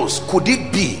close. Could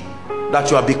it be that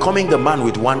you are becoming the man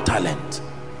with one talent?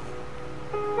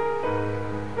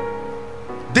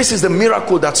 This is the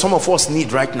miracle that some of us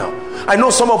need right now. I know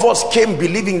some of us came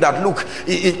believing that, look,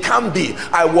 it can be.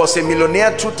 I was a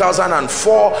millionaire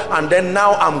 2004, and then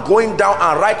now I'm going down,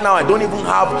 and right now I don't even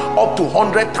have up to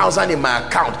 100,000 in my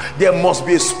account. There must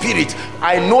be a spirit.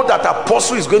 I know that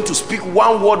Apostle is going to speak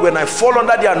one word. When I fall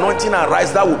under the anointing and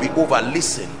rise, that will be over.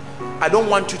 Listen, I don't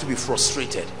want you to be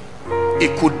frustrated.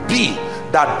 It could be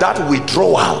that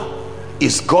withdrawal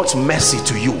is God's mercy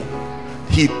to you.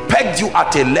 He pegged you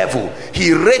at a level.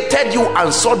 He rated you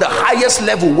and saw the highest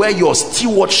level where your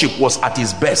stewardship was at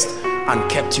its best and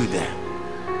kept you there.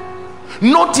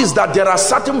 Notice that there are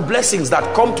certain blessings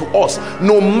that come to us,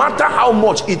 no matter how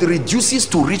much, it reduces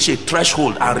to reach a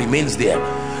threshold and remains there.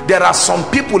 There are some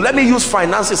people, let me use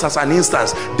finances as an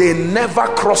instance, they never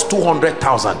cross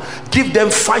 200,000. Give them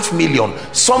 5 million,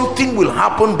 something will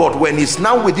happen, but when it's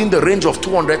now within the range of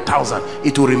 200,000,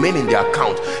 it will remain in their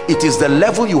account. It is the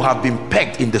level you have been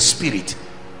pegged in the spirit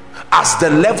as the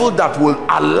level that will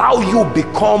allow you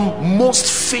become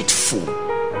most faithful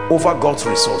over God's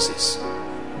resources.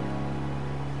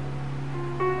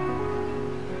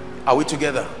 Are we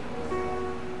together?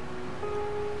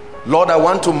 Lord, I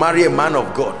want to marry a man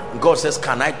of God. God says,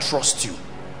 can I trust you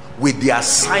with the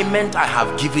assignment I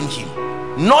have given him?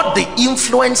 Not the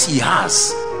influence he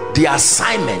has, the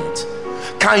assignment.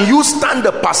 Can you stand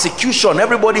the persecution?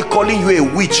 Everybody calling you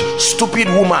a witch, stupid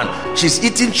woman, she's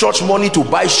eating church money to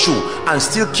buy shoe, and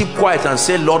still keep quiet and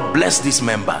say, Lord, bless these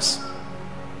members?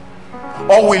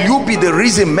 Or will you be the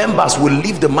reason members will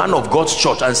leave the man of God's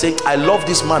church and say, I love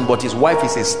this man, but his wife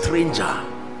is a stranger?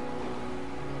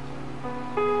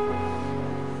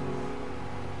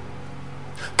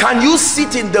 Can you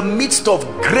sit in the midst of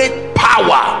great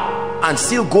power and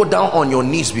still go down on your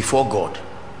knees before God?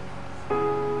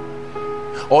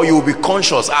 Or you will be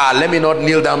conscious, let me not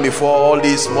kneel down before all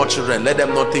these small children, let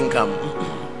them not think I'm...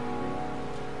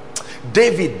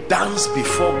 David danced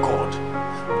before God,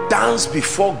 danced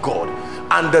before God,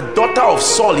 and the daughter of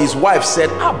Saul, his wife,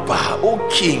 said, Abba, O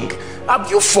king,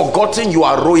 have you forgotten you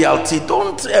are royalty?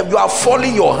 You are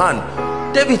falling your hand.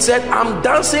 David said, I'm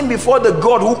dancing before the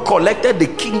God who collected the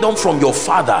kingdom from your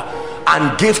father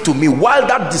and gave to me. While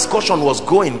that discussion was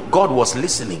going, God was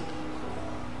listening,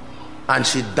 and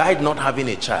she died not having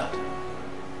a child.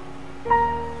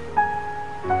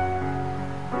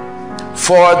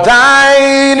 For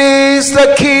thine is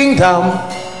the kingdom,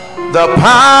 the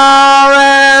power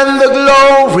and the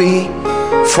glory,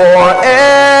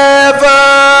 forever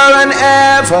and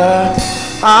ever.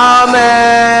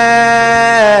 Amen.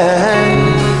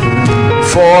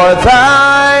 For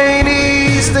thine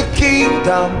is the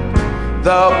kingdom,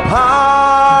 the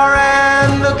power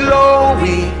and the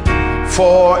glory,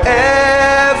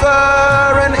 forever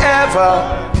and ever.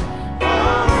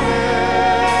 Amen.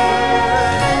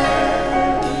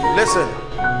 Listen,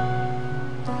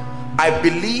 I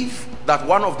believe that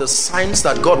one of the signs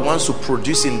that God wants to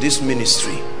produce in this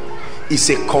ministry is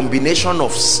a combination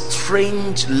of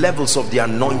strange levels of the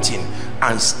anointing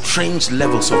and strange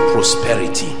levels of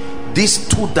prosperity. These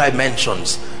two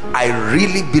dimensions, I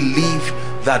really believe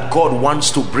that God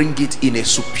wants to bring it in a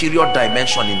superior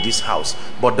dimension in this house.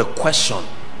 But the question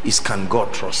is, can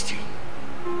God trust you?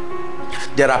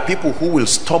 There are people who will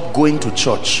stop going to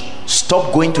church,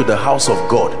 stop going to the house of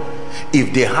God,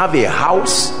 if they have a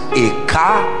house, a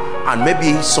car, and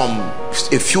maybe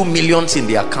a few millions in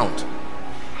the account.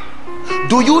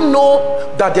 Do you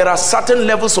know that there are certain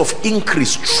levels of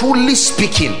increase, truly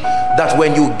speaking, that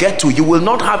when you get to, you will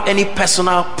not have any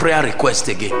personal prayer request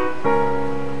again?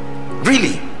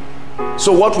 Really?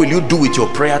 So what will you do with your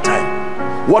prayer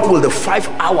time? What will the 5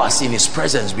 hours in his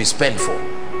presence be spent for?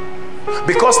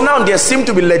 Because now there seem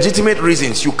to be legitimate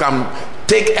reasons. You can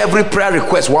take every prayer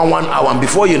request one hour, and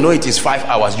before you know it is 5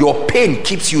 hours. Your pain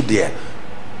keeps you there.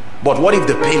 But what if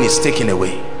the pain is taken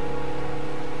away?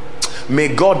 May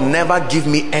God never give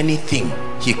me anything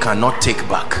he cannot take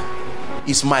back.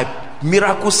 It's my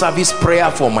miracle service prayer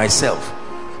for myself.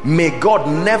 May God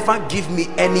never give me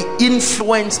any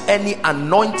influence, any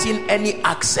anointing, any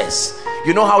access.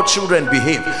 You know how children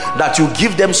behave, that you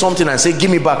give them something and say, give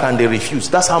me back, and they refuse.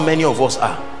 That's how many of us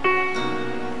are.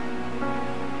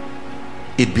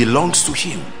 It belongs to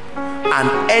him, and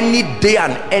any day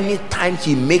and any time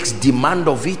he makes demand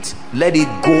of it, let it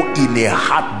go in a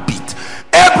heartbeat.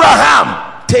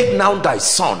 Abraham, take now thy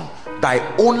son, thy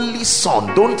only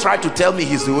son. Don't try to tell me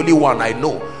he's the only one. I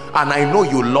know. and I know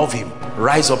you love him,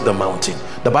 rise up the mountain.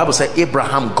 The Bible said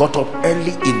Abraham got up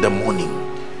early in the morning,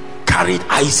 carried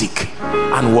Isaac,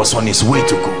 and was on his way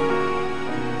to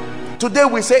go. Today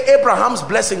we say Abraham's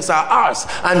blessings are ours,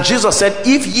 and Jesus said,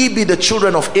 if ye be the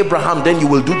children of Abraham, then you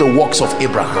will do the works of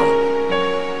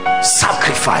Abraham.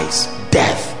 Sacrifice,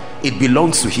 death, it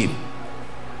belongs to him.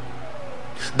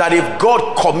 That if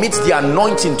God commits the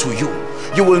anointing to you,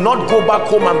 you will not go back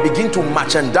home and begin to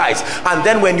merchandise, and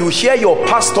then when you hear your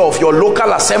pastor of your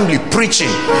local assembly preaching,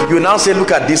 you now say,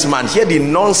 look at this man, hear the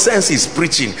nonsense he's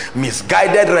preaching,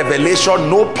 misguided revelation,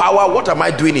 no power. What am I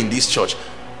doing in this church?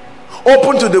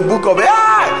 Open to the book of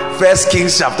 1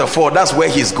 Kings chapter 4. That's where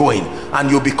he's going,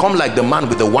 and you become like the man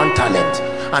with the 1 talent,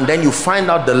 and then you find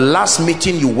out the last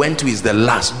meeting you went to is the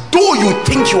last. Though you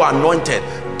think you are anointed,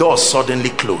 doors suddenly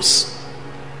close.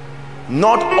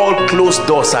 Not all closed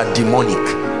doors are demonic.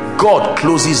 God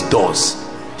closes doors.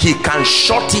 He can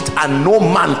shut it and no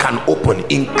man can open,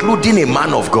 including a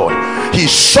man of God. He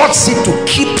shuts it to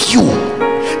keep you.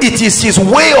 It is his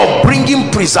way of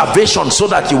bringing preservation so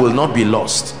that you will not be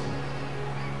lost.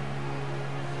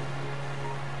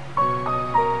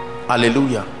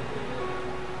 Hallelujah.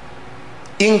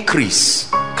 Increase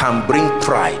can bring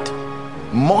pride.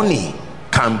 Money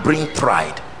can bring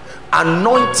pride.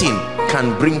 Anointing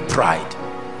can bring pride.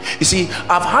 You see,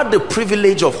 I've had the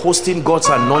privilege of hosting God's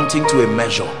anointing to a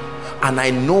measure, and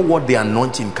I know what the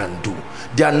anointing can do.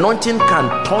 The anointing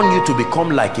can turn you to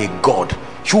become like a god.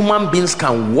 Human beings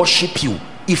can worship you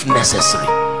if necessary.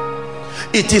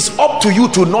 It is up to you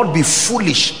to not be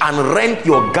foolish and rent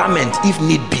your garment if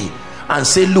need be, and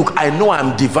say, look, I know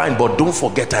I'm divine, but don't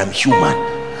forget I'm human.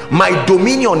 My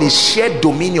dominion is shared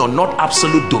dominion, not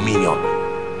absolute dominion.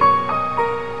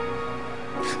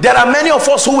 There are many of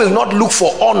us who will not look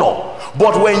for honor,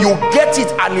 but when you get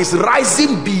it and it's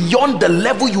rising beyond the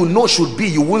level you know should be,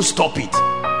 you won't stop it.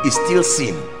 It's still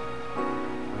sin.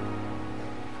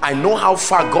 I know how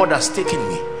far God has taken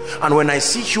me, and when I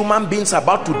see human beings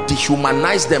about to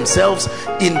dehumanize themselves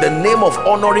in the name of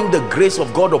honoring the grace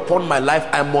of God upon my life,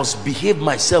 I must behave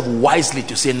myself wisely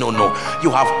to say, no,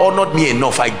 you have honored me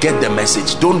enough. I get the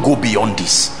message. Don't go beyond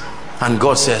this. And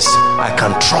God says, I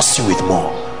can trust you with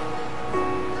more.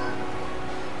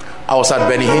 I was at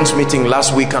Benny Hinn's meeting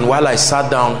last week, and while I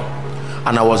sat down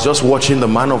and I was just watching the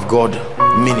man of God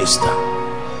minister,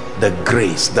 the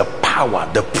grace, the power,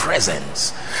 the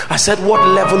presence, I said, what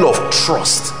level of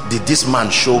trust did this man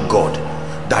show God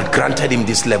that granted him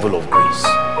this level of grace?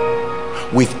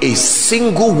 With a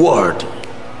single word,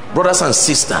 brothers and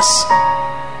sisters,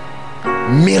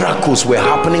 miracles were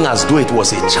happening as though it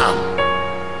was a charm.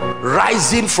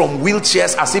 Rising from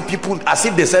wheelchairs as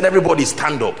if they said, everybody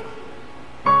stand up.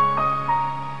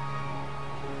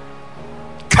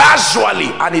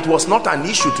 Casually, and it was not an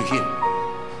issue to him.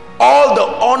 All the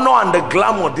honor and the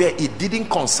glamour there, it didn't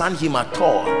concern him at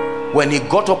all. When he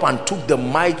got up and took the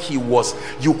mic, you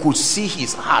could see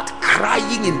his heart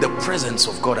crying in the presence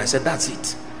of God. I said, that's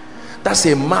it. That's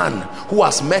a man who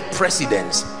has met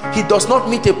presidents. He does not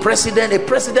meet a president. A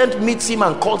president meets him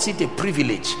and calls it a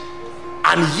privilege,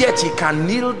 and yet he can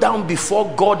kneel down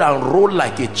before God and roll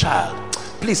like a child.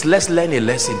 Please, let's learn a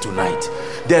lesson tonight.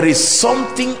 There is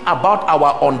something about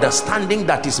our understanding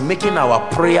that is making our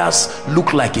prayers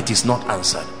look like it is not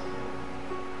answered.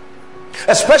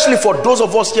 Especially for those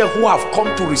of us here who have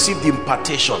come to receive the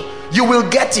impartation. You will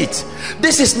get it.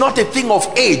 This is not a thing of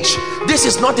age. This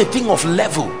is not a thing of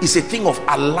level. It's a thing of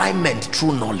alignment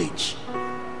through knowledge.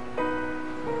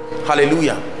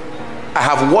 Hallelujah. I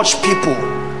have watched people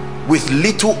with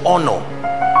little honor,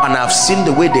 and I've seen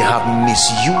the way they have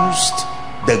misused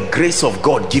the grace of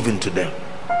God given to them.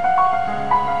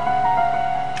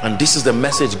 And this is the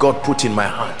message God put in my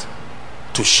heart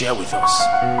to share with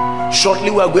us. Shortly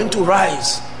we are going to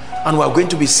rise, and we are going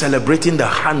to be celebrating the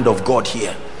hand of God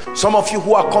here. Some of you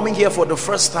who are coming here for the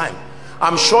first time,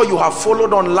 I'm sure you have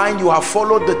followed online, you have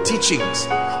followed the teachings,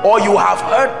 or you have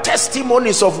heard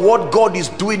testimonies of what God is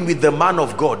doing with the man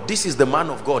of God. This is the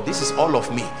man of God. This is all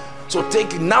of me. So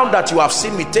now that you have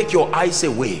seen me, take your eyes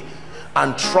away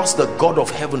and trust the God of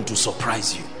heaven to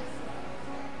surprise you.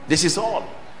 This is all.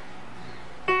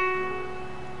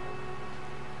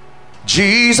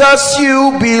 Jesus,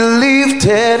 you be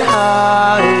lifted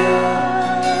higher,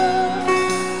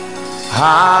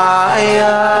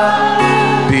 higher,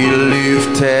 be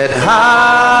lifted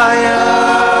higher.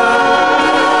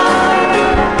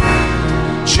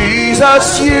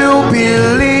 Jesus, you be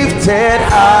lifted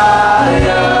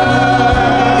higher,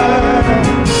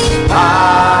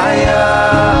 higher,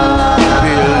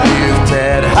 be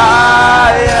lifted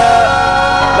higher.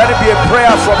 Let it be a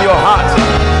prayer from your heart.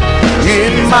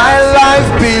 In my life,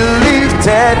 be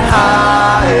lifted lifted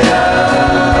higher,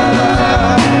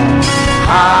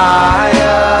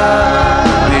 higher,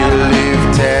 be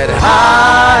lifted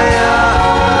higher.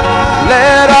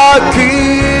 Let our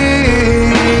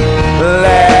King,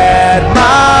 let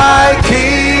my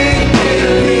King be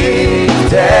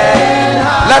lifted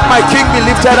high. Let my King be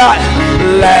lifted high.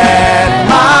 Let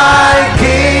my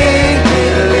King be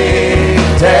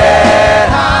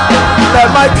lifted high. Let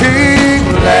my King,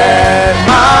 let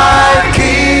my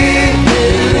King be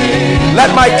lifted.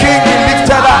 Let my King be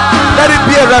lifted up. Let it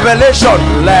be a revelation.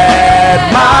 Let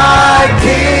my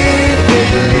King be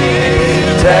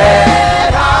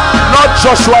lifted up. Not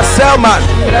Joshua Selman,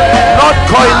 not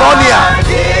koinonia,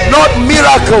 not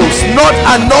miracles, not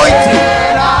anointing.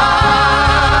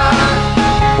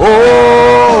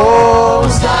 Oh,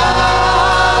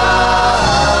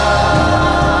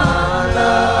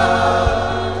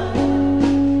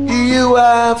 you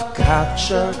have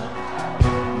captured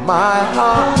my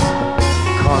heart,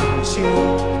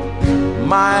 consume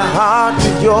my heart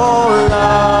with your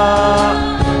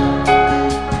love.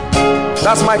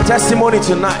 That's my testimony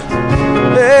tonight.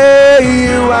 Hey,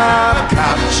 you have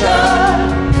captured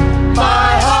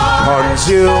my heart,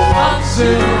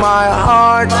 consume my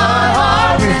heart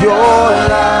with your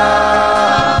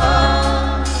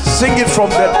love. Sing it from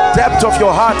the depth of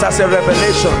your heart as a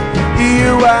revelation.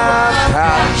 You have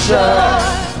captured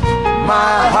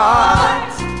my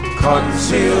heart,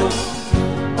 consume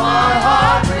my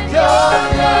heart with your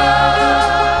love.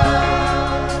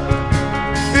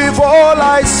 If all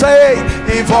I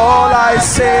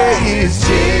say is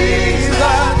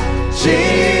Jesus,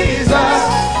 Jesus,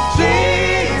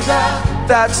 Jesus,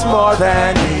 that's more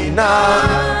than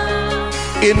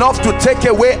enough to take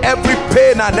away every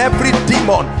pain and every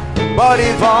demon. But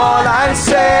if all I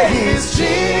say is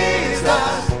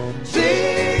Jesus,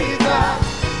 Jesus,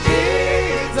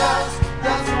 Jesus,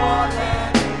 that's more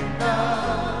than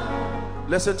enough.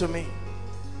 Listen to me.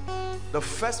 The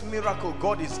first miracle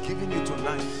God is giving you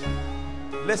tonight,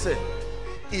 listen,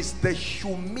 is the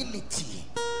humility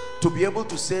to be able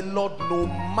to say, Lord, no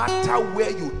matter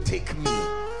where you take me,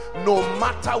 no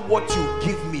matter what you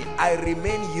give me, I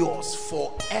remain yours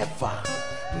forever.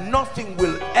 Nothing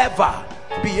will ever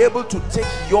be able to take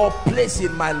your place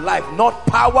in my life. Not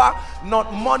power,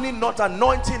 not money, not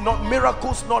anointing, not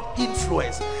miracles, not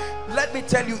influence. Let me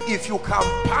tell you, if you can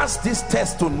pass this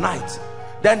test tonight,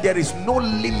 then there is no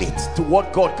limit to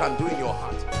what God can do in your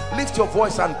heart. Lift your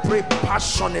voice and pray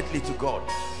passionately to God.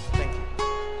 Thank you.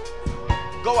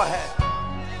 Go ahead.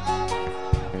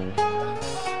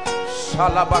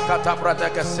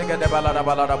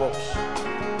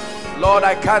 Lord,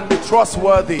 I can be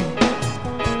trustworthy.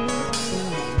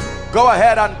 Go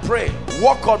ahead and pray.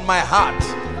 Walk on my heart.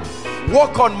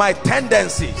 Walk on my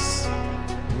tendencies.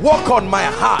 Walk on my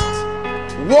heart.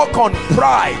 Walk on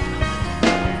pride.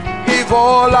 If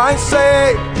all I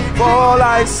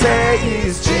say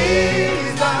is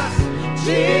Jesus,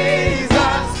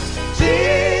 Jesus,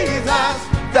 Jesus,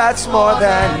 that's more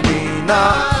than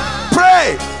enough.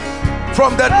 Pray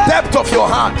from the depth of your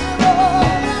heart.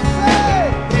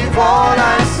 If all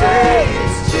I say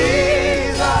is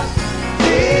Jesus,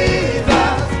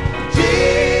 Jesus,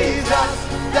 Jesus,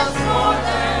 that's more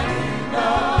than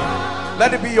enough. Let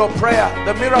it be your prayer.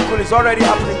 The miracle is already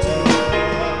happening to you.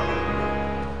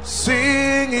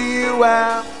 Sing, you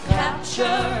have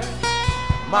captured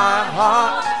my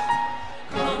heart,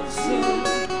 consume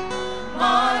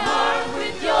my heart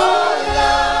with your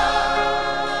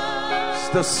love. It's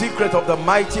the secret of the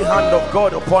mighty hand of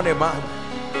God upon a man.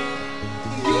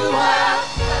 You have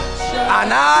captured.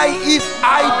 And if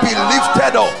I be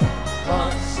lifted up,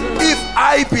 if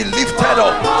I be lifted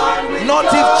up, not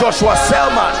if Joshua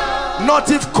Selman, not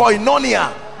if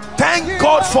koinonia, thank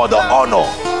God for the honor.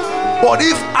 But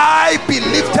if I be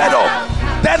lifted up,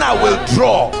 then I will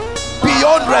draw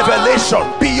beyond revelation,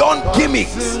 beyond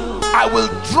gimmicks. I will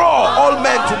draw all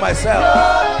men to myself.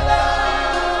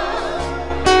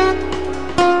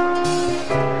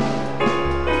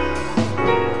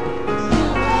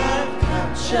 You have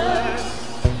captured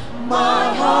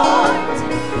my heart,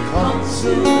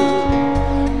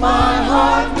 consume my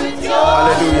heart with your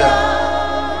Hallelujah.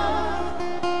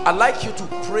 Love. I'd like you to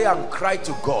pray and cry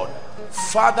to God,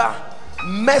 Father,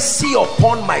 mercy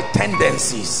upon my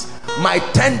tendencies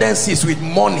with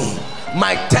money,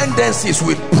 my tendencies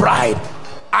with pride.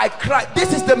 I cry.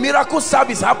 This is the miracle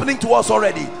service happening to us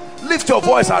already. Lift your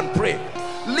voice and pray.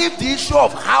 Leave the issue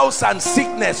of house and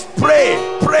sickness. Pray,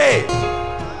 pray.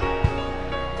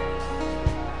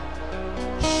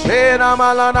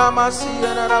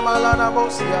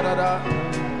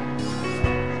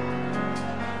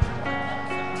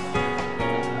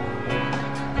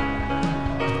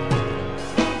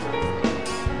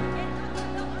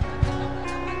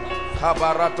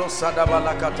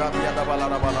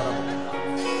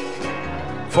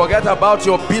 Forget about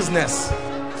your business.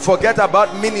 Forget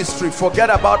about ministry.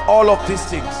 Forget about all of these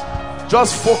things.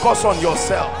 Just focus on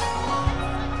yourself.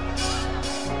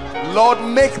 Lord,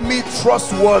 make me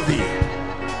trustworthy.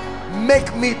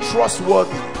 Make me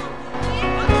trustworthy.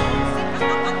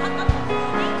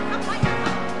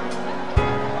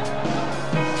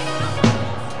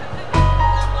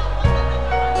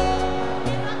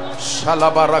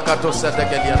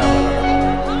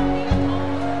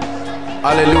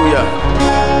 Hallelujah.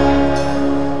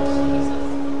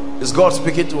 Is God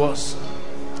speaking to us?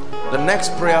 The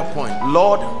next prayer point: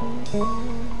 Lord,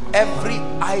 every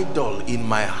idol in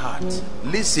my heart.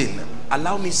 Listen,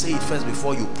 allow me say it first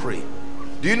before you pray.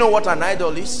 Do you know what an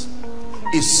idol is?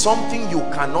 It's something you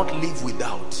cannot live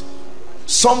without.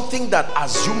 Something that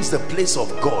assumes the place of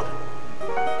God.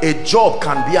 A job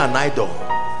can be an idol.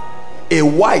 A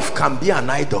wife can be an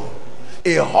idol.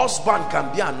 A husband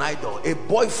can be an idol. A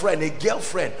boyfriend, a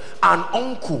girlfriend, an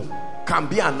uncle can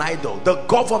be an idol. The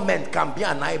government can be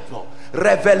an idol.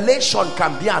 Revelation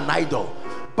can be an idol.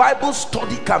 Bible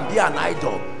study can be an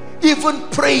idol. Even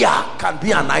prayer can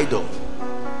be an idol.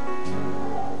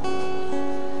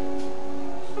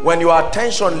 When your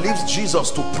attention leaves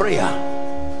Jesus to prayer,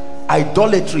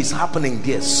 idolatry is happening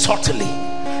there subtly.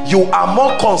 You are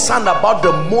more concerned about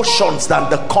the motions than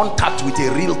the contact with a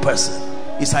real person.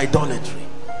 It's idolatry.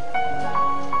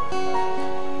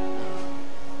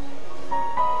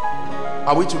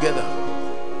 Are we together?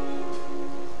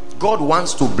 God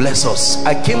wants to bless us.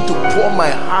 I came to pour my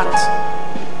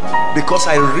heart because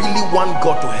I really want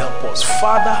God to help us.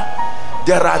 Father,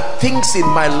 there are things in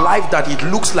my life that it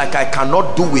looks like I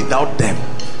cannot do without them.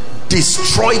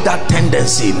 Destroy that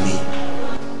tendency in me.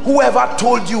 Whoever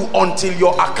told you until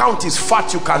your account is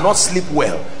fat you cannot sleep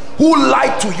well? Who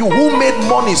lied to you? Who made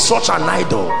money such an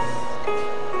idol?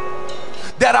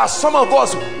 There are some of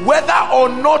us, whether or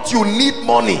not you need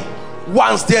money,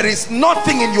 once there is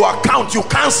nothing in your account, you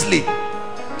can't sleep.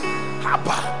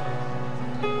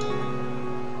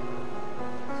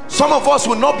 Some of us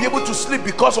will not be able to sleep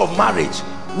because of marriage.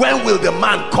 When will the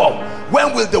man come?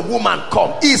 When will the woman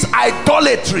come? It's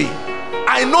idolatry.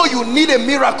 I know you need a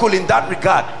miracle in that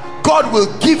regard. God will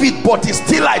give it, but it's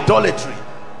still idolatry.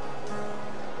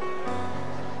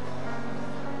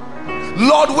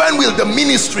 Lord, when will the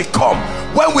ministry come?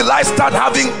 When will I start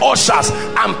having ushers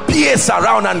and PAs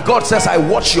around? And God says, I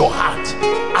watch your heart.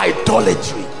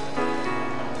 Idolatry.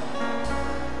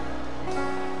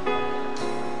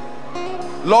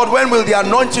 Lord, when will the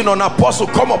anointing on apostle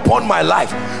come upon my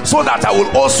life so that I will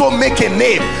also make a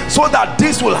name, so that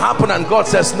this will happen? And God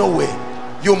says, no way.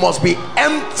 You must be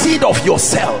emptied of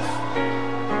yourself.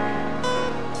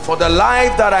 For the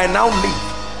life that I now live,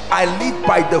 I live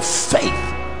by the faith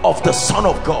of the Son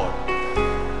of God.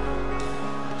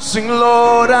 Sing,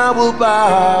 Lord, I will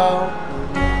bow.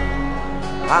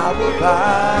 I will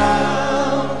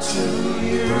bow to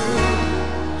you,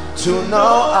 to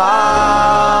no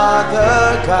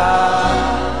other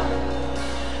God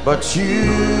but you,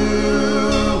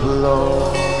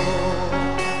 Lord.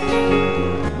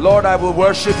 Lord, I will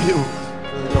worship you.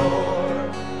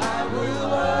 Lord, I will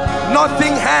worship.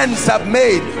 Nothing hands have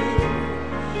made.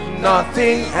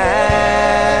 Nothing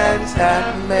hands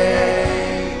have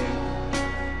made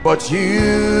but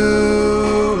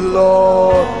you,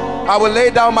 Lord. I will lay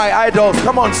down my idols.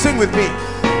 Come on, sing with me.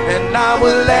 And I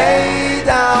will lay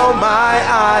down my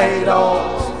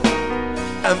idols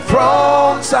and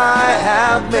thrones I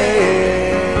have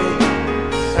made,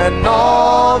 and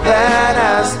all that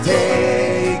has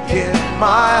taken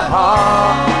my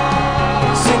heart.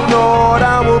 Sing, Lord,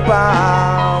 I will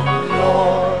bow.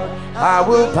 Lord, I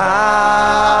will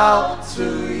bow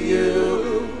to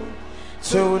you,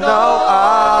 to no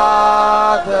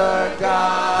other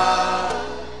God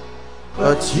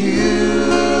but you,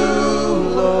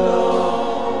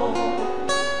 Lord.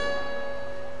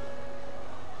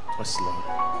 Yes, Lord.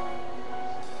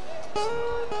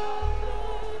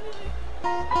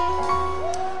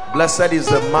 Blessed is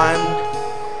the man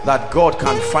that God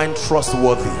can find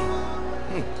trustworthy.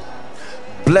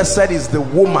 Blessed is the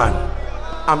woman.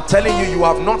 I'm telling you, you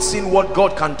have not seen what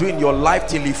God can do in your life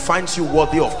till he finds you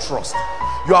worthy of trust.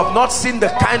 You have not seen the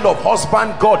kind of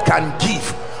husband God can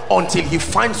give until he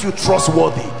finds you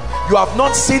trustworthy. You have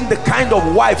not seen the kind of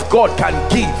wife God can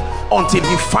give until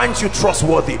he finds you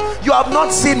trustworthy. You have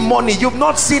not seen money. You've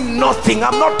not seen nothing.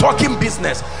 I'm not talking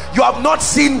business. You have not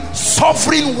seen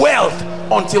sovereign wealth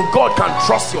until God can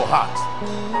trust your heart.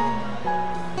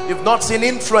 You've not seen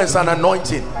influence and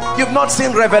anointing. You've not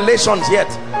seen revelations yet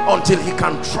until he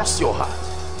can trust your heart.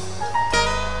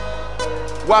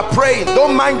 We're praying.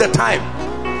 Don't mind the time.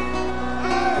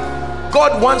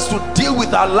 God wants to deal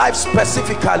with our life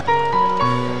specifically.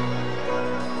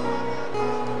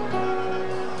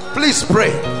 Please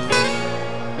pray.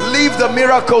 Leave the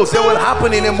miracles. They will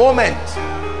happen in a moment.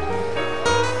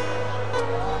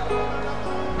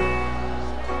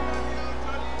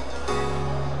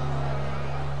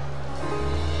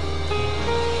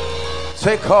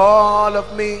 Take all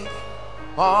of me,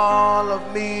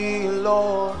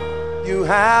 Lord. You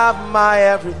have my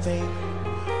everything.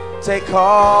 Take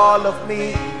all of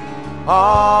me,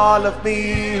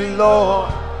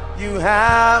 Lord. You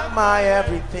have my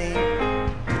everything.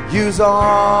 Use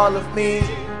all of me,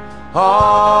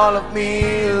 Lord.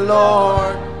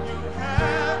 You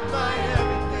have my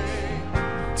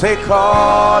everything. Take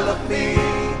all of me,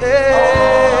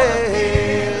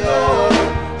 Lord.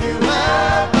 You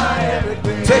have my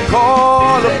everything. Take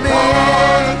all of me,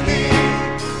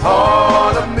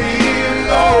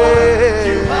 Lord.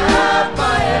 You have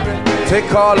my everything.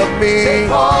 Take all of me,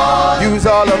 use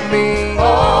all of me,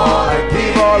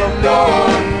 give all of me.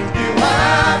 You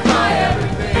have my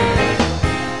everything.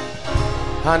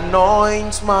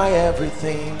 Anoint my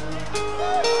everything.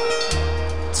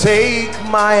 Take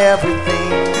my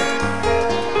everything.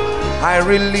 I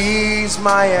release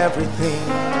my everything.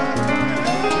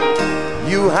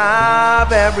 You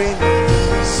have everything.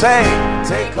 Say,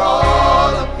 take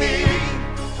all of me,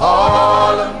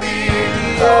 Lord.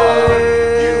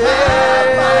 You have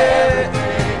my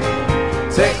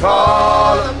everything. Take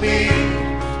all of me,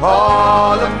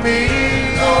 Lord.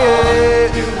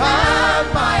 You have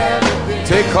my everything.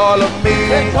 Take all of me,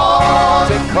 take all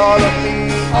of me,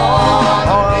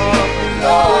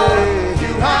 Lord.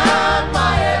 You have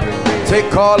my everything.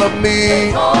 Take all of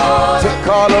me, take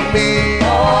all of me,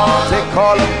 take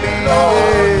all of me.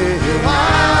 You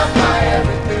have my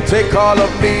everything. Take all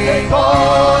of me, take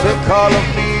all of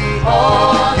me,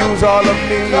 use all of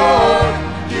me, Lord.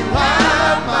 You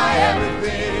have my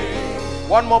everything.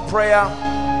 One more prayer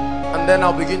and then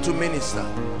I'll begin to minister.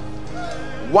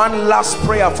 One last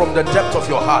prayer from the depth of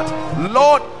your heart.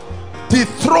 Lord,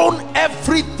 dethrone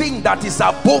everything that is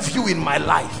above you in my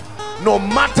life, no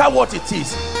matter what it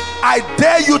is. I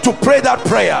dare you to pray that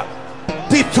prayer.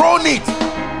 Dethrone it.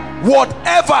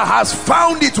 Whatever has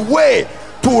found its way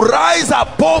to rise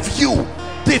above you,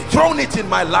 dethrone it in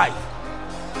my life.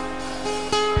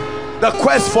 The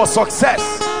quest for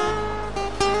success,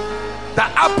 the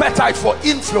appetite for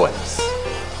influence,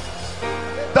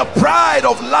 the pride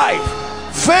of life,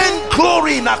 vain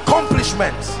glory in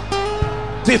accomplishments,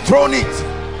 dethrone it.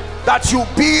 That you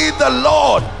be the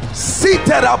Lord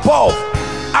seated above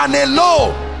and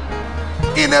alone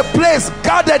in a place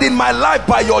guarded in my life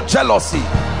by your jealousy.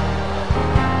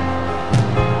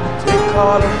 Take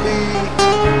all of me,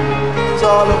 use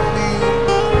all of me.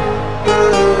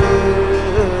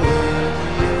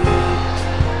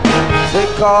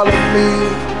 Take all of me,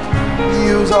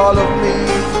 use all of me.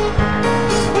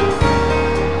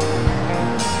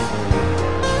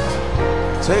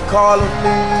 Take all of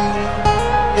me.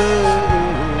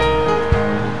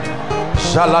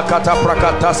 Shalakata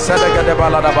prakata sedega de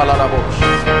balada balada bosh.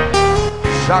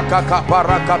 Shakaka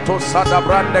parakato sada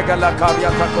brandega la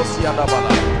kariata kosia da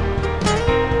balada.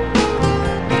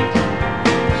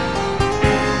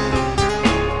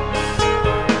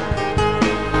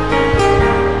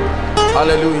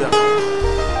 Hallelujah.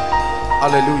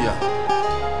 Hallelujah.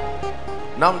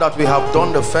 Now that we have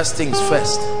done the first things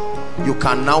first, you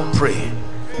can now pray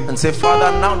and say,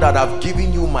 Father, now that I've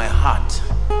given you my heart,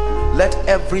 let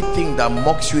everything that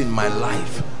mocks you in my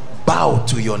life bow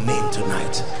to your name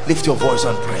tonight. Lift your voice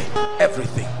and pray.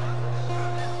 Everything.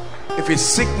 If it's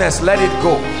sickness, let it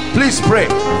go. Please pray.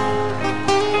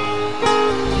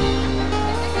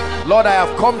 Lord, I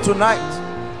have come tonight.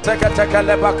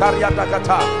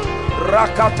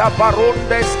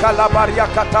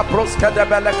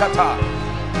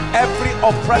 Every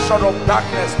oppression of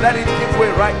darkness, let it give way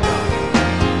right now.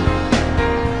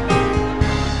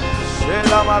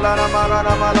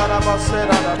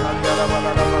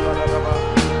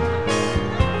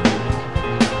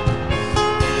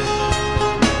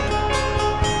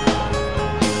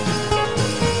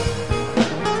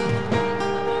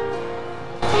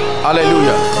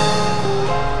 Hallelujah.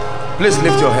 Please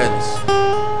lift your hands.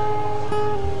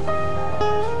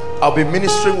 I'll be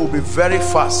ministering, will be very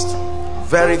fast.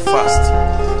 Very fast.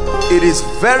 It is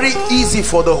very easy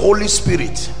for the Holy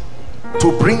Spirit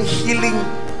to bring healing,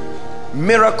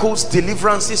 miracles,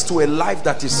 deliverances to a life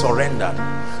that is surrendered.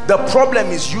 The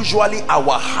problem is usually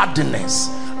our hardness.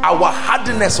 Our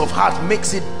hardness of heart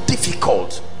makes it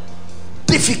difficult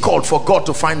for God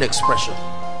to find expression.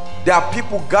 There are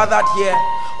people gathered here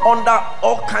under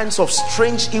all kinds of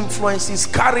strange influences,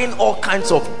 carrying all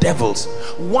kinds of devils.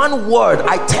 One word,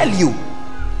 I tell you,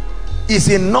 is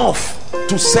enough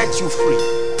to set you free,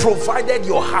 provided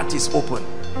your heart is open.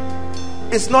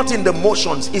 It's not in the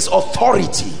motions, it's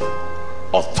authority.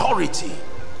 Authority.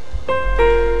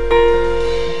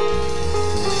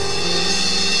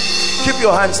 Keep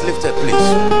your hands lifted, please.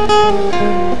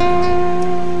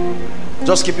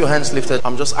 Just keep your hands lifted.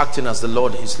 I'm just acting as the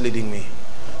Lord is leading me.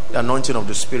 The anointing of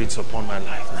the Spirit is upon my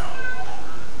life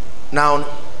now.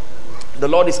 The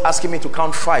Lord is asking me to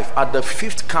count 5. At the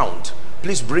 5th count,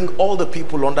 please bring all the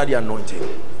people under the anointing.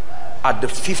 At the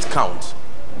 5th count.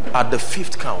 At the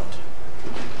 5th count.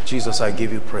 Jesus, I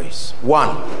give you praise.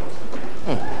 1,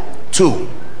 2,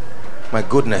 my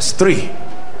goodness, 3,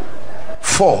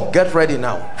 4, get ready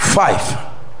now, 5.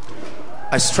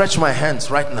 I stretch my hands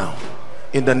right now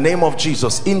in the name of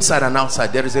Jesus, inside and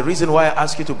outside. There is a reason why I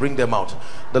ask you to bring them out.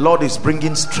 The Lord is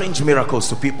bringing strange miracles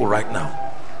to people right now.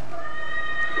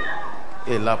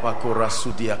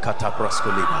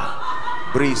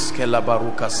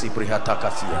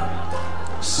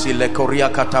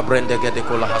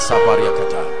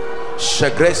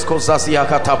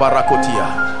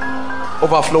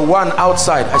 Overflow 1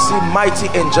 outside. I see mighty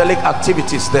angelic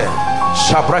activities there.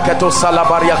 Shabraketo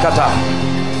salabariakata.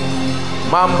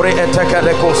 Mambre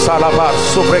etekedeko salabar.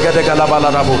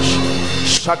 Subregedegalabalarabush.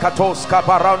 Shakatos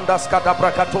kabarandas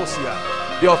kadabrakatosia.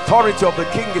 The authority of the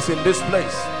King is in this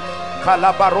place.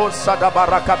 Kalabaros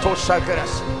sadabarakato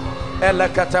shagres.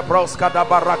 Elekatebros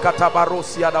kadabarakata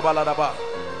barusia dabaladaba.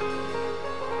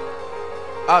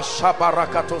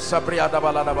 Ashabarakato sabria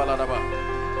dabaladaba.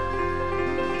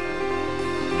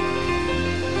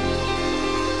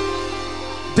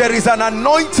 There is an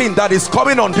anointing that is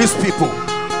coming on these people,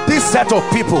 this set of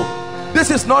people.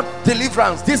 This is not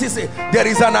deliverance. There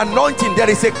is an anointing. There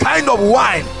is a kind of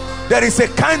wine. There is a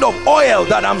kind of oil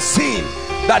that I'm seeing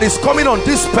that is coming on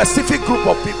this specific group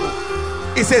of people.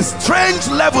 It's a strange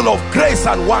level of grace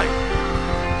and wine.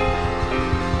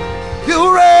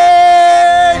 You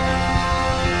reign,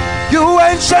 you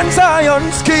ancient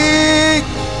Zion's King.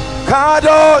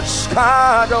 Kadosh,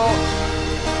 Kadosh.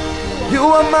 You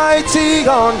are mighty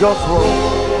on your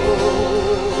throne.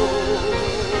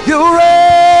 You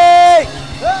reign,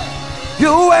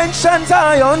 you ancient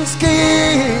Zion's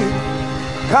King.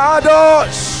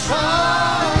 Kadosh,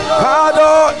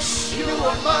 Kadosh,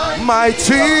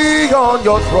 mighty on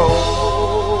your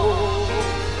throne.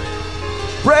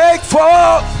 Break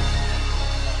forth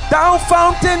down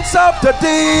fountains of the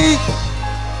deep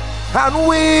and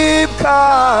weep,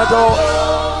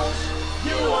 Kadosh.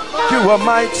 You are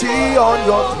mighty on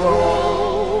your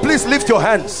throne. Please lift your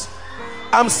hands.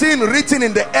 I'm seeing written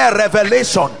in the air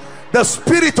revelation, the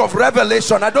spirit of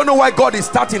revelation. I don't know why God is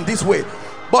starting this way,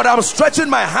 but I'm stretching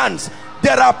my hands.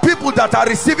 There are people that are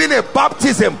receiving a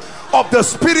baptism of the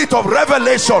spirit of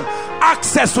revelation,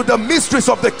 access to the mysteries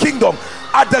of the kingdom.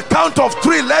 At the count of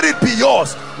 3, let it be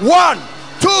yours. 1,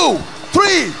 2,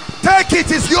 3. Take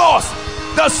it, is yours.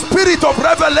 The spirit of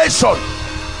revelation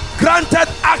granted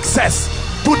access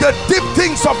to the deep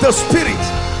things of the spirit.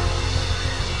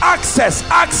 Access,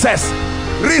 access.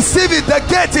 Receive it. The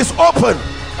gate is open.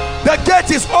 The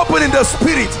gate is open in the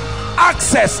spirit.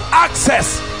 Access,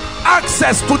 access,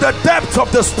 access to the depths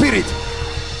of the spirit.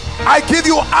 I give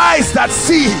you eyes that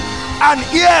see and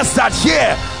ears that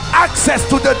hear. Access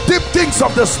to the deep things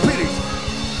of the spirit.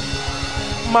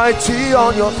 Mighty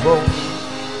on your throne.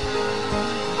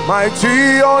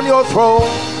 Mighty on your throne.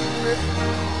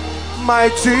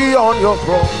 Mighty on your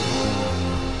throne.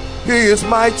 He is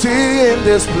mighty in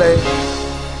this place.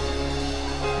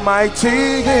 Mighty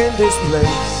in this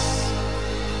place.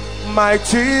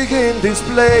 Mighty in this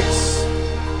place.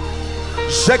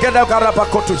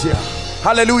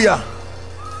 Hallelujah.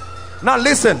 Now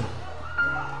listen.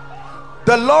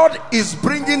 The Lord is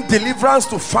bringing deliverance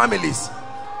to families.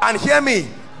 And hear me,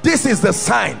 this is the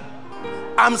sign.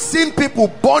 I'm seeing people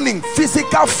burning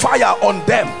physical fire on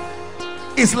them.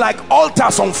 It's like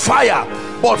altars on fire,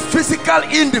 but physical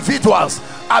individuals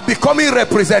are becoming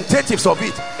representatives of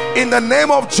it. In the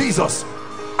name of Jesus,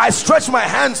 I stretch my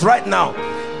hands right now.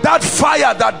 That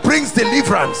fire that brings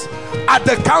deliverance, at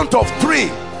the count of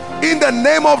 3, in the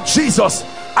name of Jesus,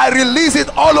 I release it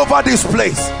all over this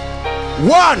place.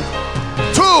 1,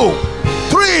 2,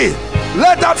 3.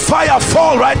 Let that fire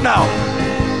fall right now.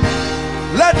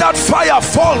 Let that fire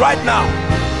fall right now.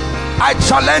 I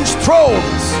challenge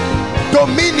thrones,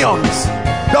 dominions,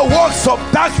 the works of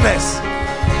darkness.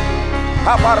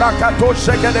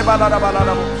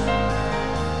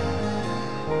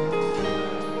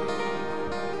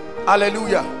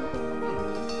 Hallelujah.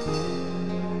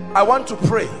 I want to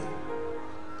pray.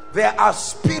 There are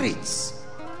spirits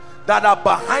that are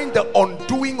behind the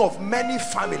undoing of many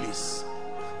families.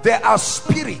 There are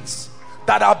spirits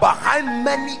that are behind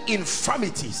many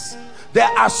infirmities. There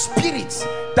are spirits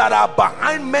that are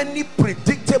behind many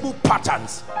predictable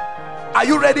patterns. Are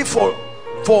you ready for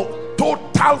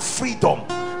total freedom?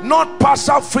 Not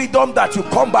partial freedom that you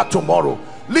come back tomorrow.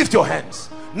 Lift your hands.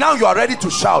 Now you are ready to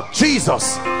shout,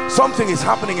 Jesus, something is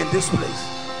happening in this place.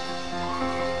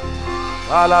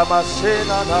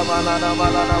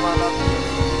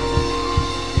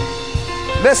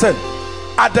 Listen,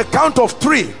 at the count of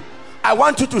 3, I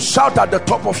want you to shout at the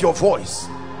top of your voice.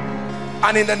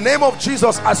 And in the name of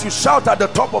Jesus, as you shout at the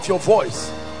top of your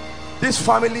voice, this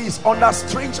family is under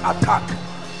strange attack.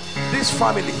 This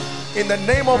family, in the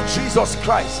name of Jesus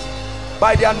Christ,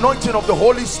 by the anointing of the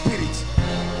Holy Spirit,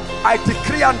 I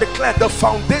decree and declare the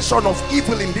foundation of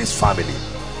evil in this family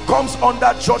comes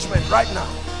under judgment right now.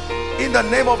 In the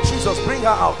name of Jesus, bring her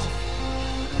out.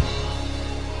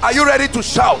 Are you ready to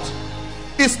shout?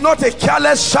 It's not a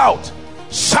careless shout.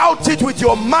 Shout it with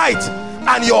your might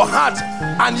and your heart,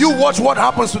 and you watch what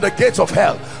happens to the gates of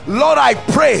hell. Lord, I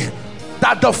pray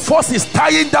that the force is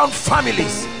tying down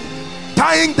families,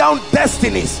 tying down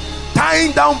destinies,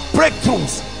 tying down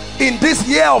breakthroughs in this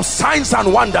year of signs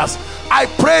and wonders. I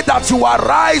pray that you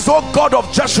arise, O God of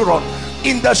Jeshurun,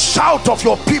 in the shout of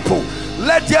your people.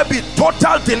 Let there be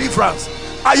total deliverance.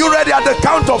 Are you ready? At the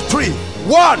count of 3?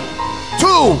 1,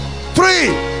 2,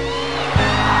 3.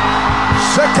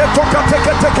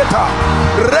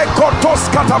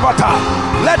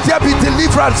 Let there be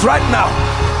deliverance right now.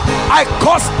 I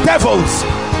curse devils,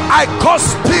 I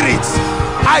curse spirits,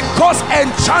 I curse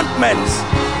enchantments,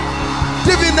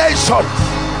 divinations,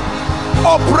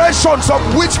 operations of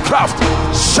witchcraft,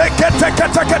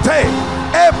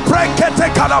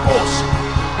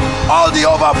 all the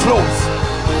overflows,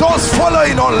 those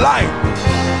following online.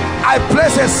 I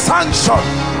place a sanction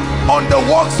on the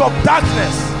works of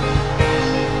darkness.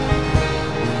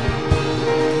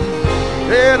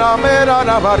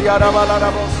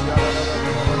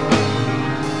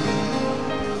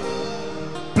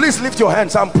 Please lift your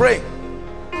hands and pray.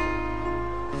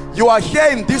 You are here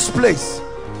in this place,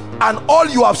 and all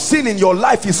you have seen in your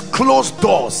life is closed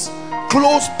doors,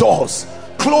 closed doors,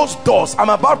 closed doors. I'm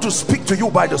about to speak to you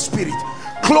by the Spirit.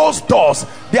 Closed doors.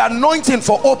 The anointing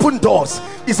for open doors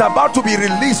is about to be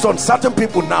released on certain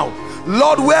people now.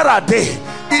 Lord, where are they?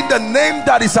 In the name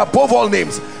that is above all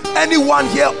names. Anyone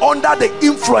here under the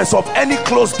influence of any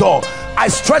closed door, I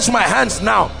stretch my hands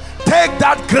now. Take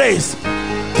that grace,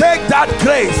 take that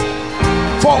grace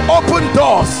for open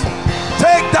doors.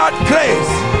 Take that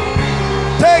grace,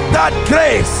 take that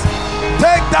grace,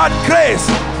 take that grace.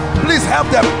 Please help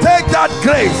them. Take that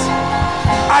grace.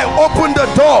 I open the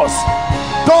doors,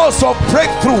 doors of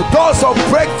breakthrough, doors of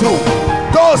breakthrough,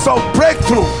 doors of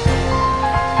breakthrough.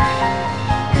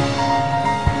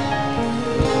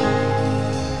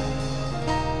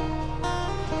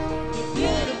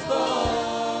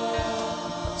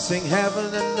 Sing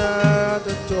heaven and earth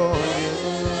adore you.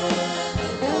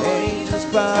 Angels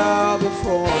bow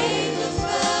before you.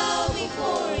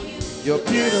 You're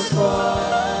beautiful.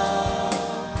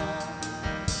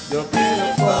 You're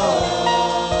beautiful.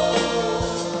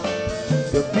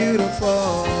 You're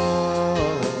beautiful.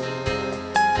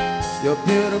 You're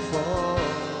beautiful.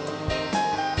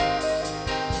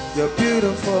 You're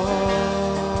beautiful.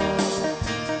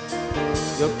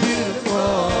 You're beautiful.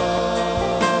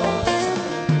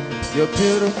 You're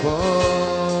beautiful.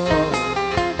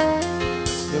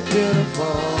 You're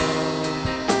beautiful.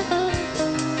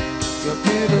 You're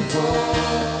beautiful.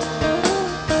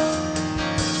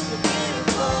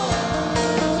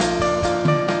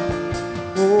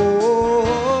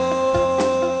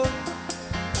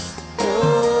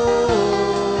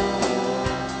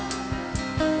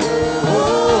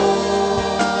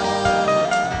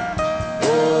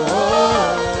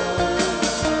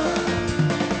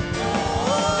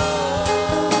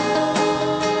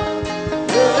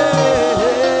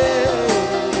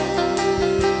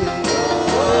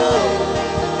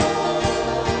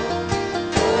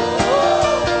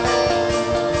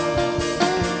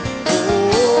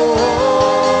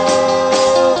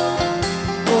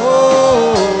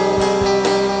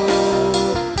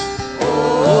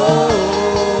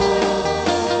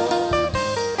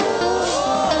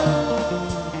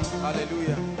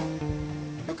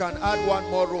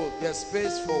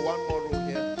 Space for one more row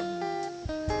here.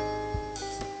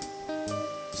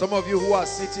 Some of you who are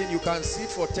sitting, you can sit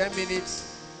for 10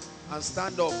 minutes and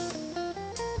stand up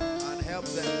and help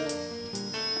them.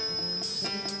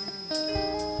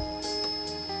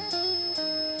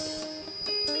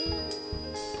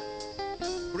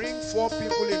 4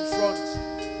 people in front.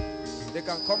 They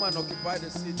can come and occupy the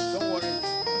seats. Don't worry.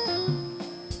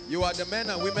 You are the men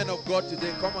and women of God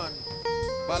today. Come and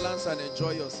balance and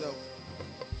enjoy yourself.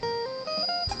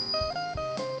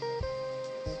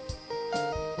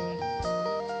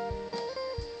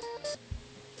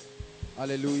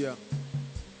 Hallelujah.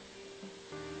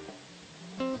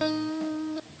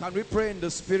 Can we pray in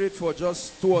the spirit for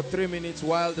just 2 or 3 minutes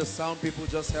while the sound people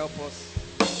just help us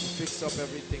fix up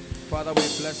everything? Father, we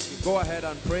bless you. Go ahead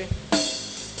and pray.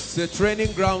 It's a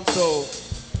training ground, so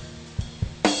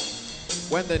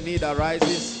when the need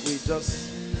arises, we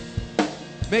just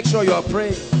make sure you are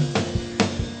praying.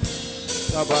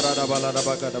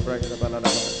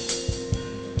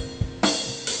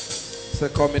 It's a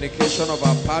communication of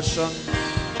our passion,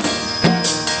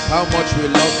 how much we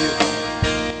love you.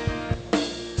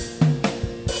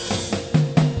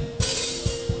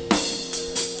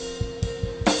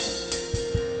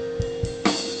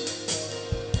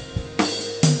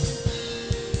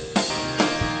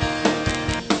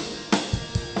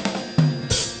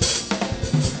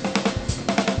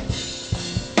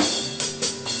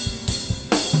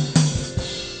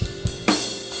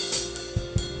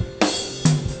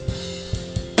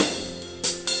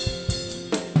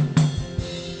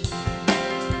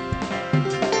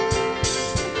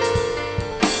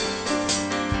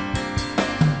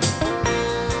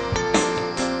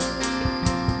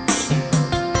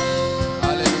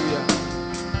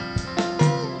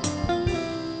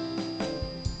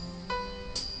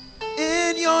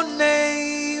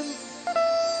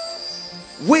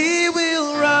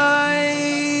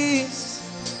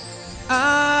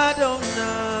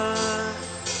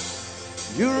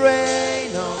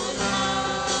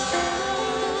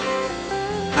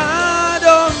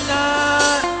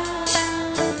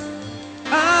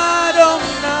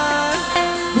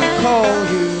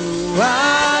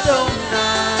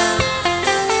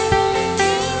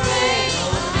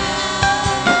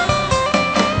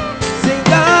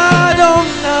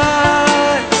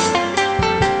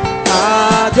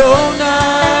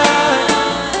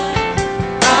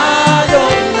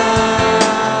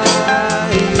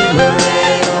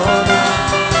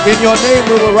 In your name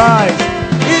we will rise.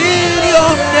 In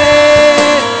your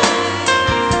name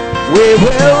we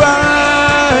will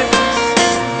rise.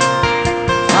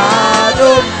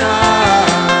 Adonai.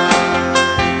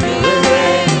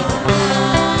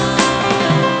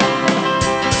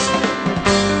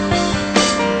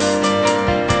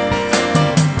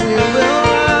 We will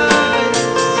rise.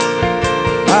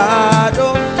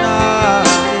 Adonai.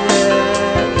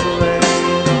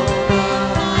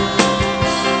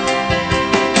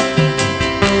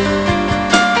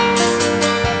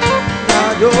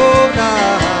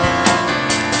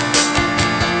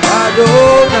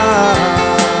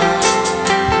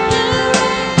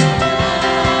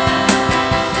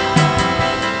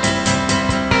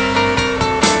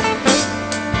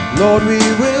 Lord, we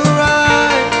will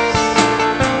rise.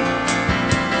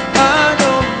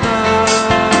 Adonai,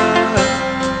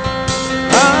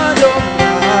 Adonai.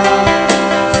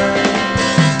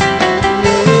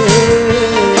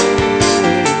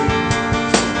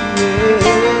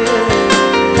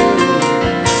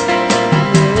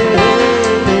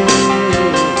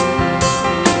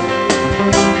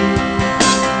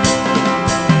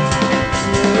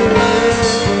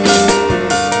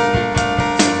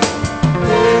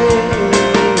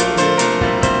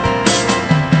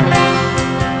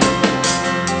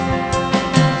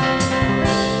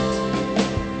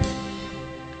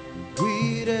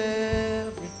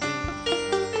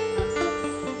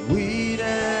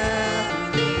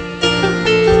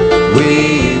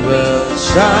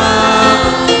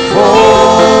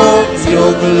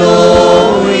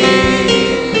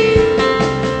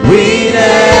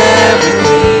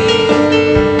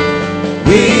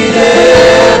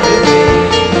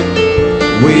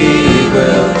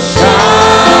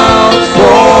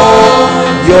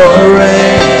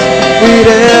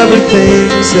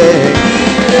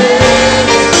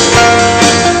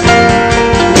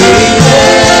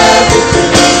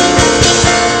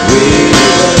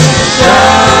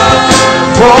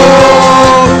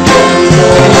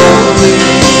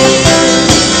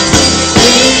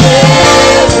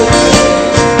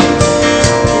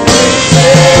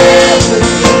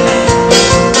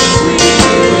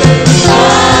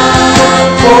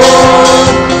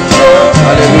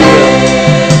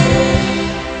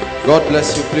 God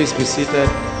bless you. Please be seated.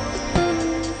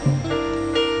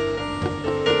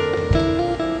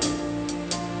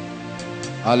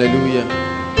 Hallelujah.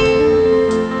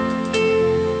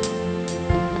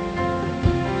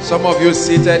 Some of you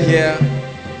seated here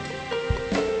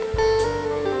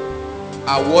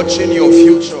are watching your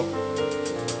future.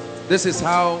 This is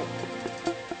how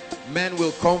men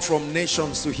will come from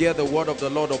nations to hear the word of the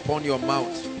Lord upon your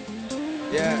mouth.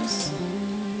 Yes.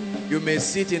 You may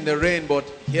sit in the rain, but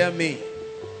hear me.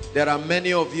 There are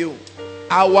many of you,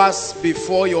 hours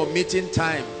before your meeting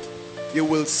time, you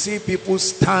will see people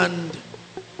stand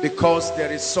because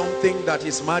there is something that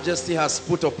His Majesty has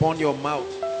put upon your mouth.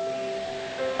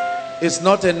 It's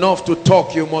not enough to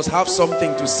talk. You must have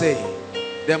something to say.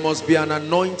 There must be an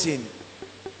anointing.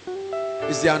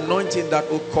 It's the anointing that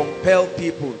will compel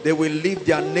people. They will leave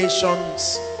their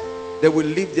nations. They will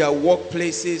leave their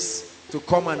workplaces to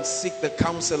come and seek the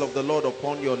counsel of the Lord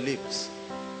upon your lips.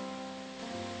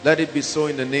 Let it be so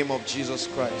in the name of Jesus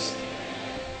Christ.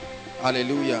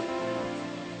 Hallelujah.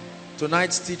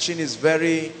 Tonight's teaching is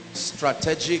very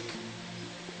strategic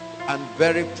and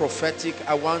very prophetic.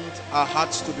 I want our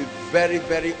hearts to be very,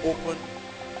 very open.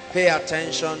 Pay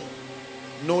attention.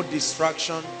 No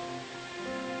distraction.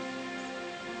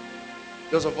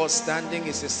 Those of us standing,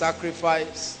 is a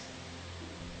sacrifice.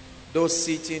 Those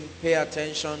sitting, pay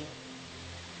attention.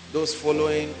 Those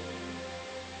following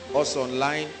us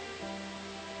online,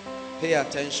 pay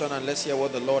attention and let's hear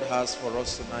what the Lord has for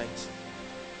us tonight.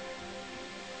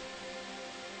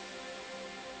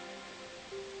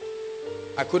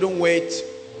 I couldn't wait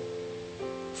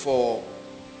for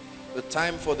the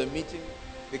time for the meeting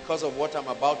because of what I'm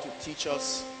about to teach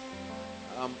us.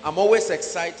 I'm always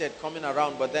excited coming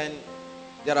around, but then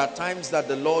there are times that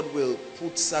the Lord will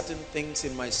put certain things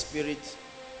in my spirit,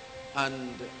 and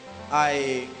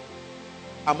I'm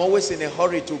always in a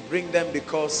hurry to bring them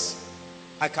because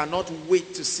I cannot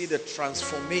wait to see the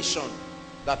transformation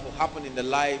that will happen in the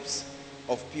lives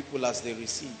of people as they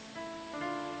receive.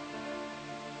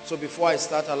 So before I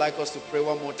start, I'd like us to pray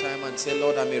one more time and say,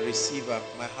 Lord, I'm a receiver.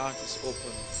 My heart is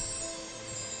open.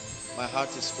 My heart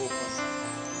is open.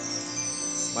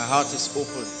 My heart is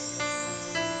open.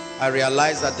 I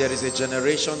realize that there is a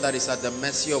generation that is at the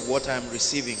mercy of what I am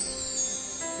receiving.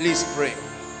 Please pray.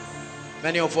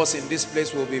 Many of us in this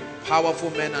place will be powerful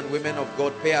men and women of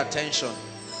God. Pay attention.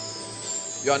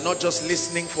 You are not just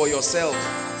listening for yourself.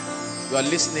 You are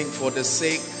listening for the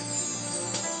sake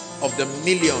of the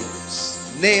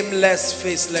millions, nameless,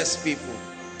 faceless people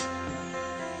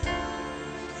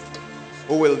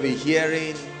who will be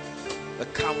hearing the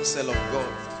counsel of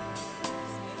God.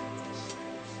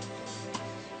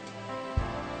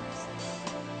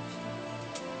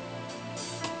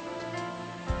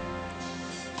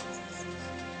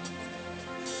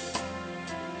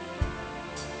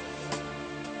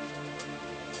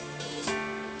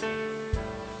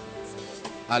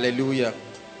 Hallelujah.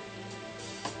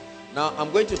 Now,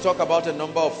 I'm going to talk about a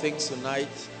number of things tonight.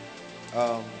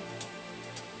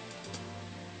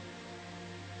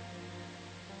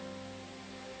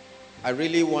 I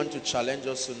really want to challenge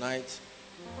us tonight.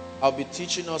 I'll be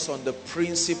teaching us on the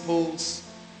principles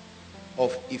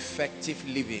of effective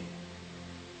living.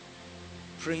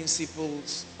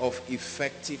 Principles of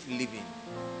effective living.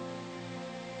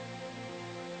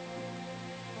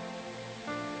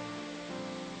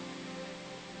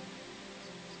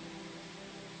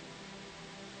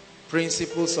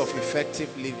 Principles of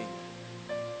effective living.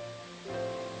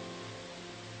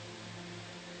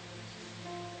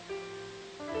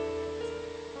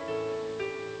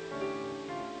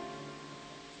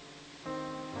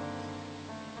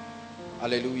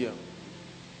 Hallelujah.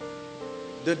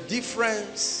 The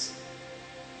difference.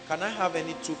 Can I have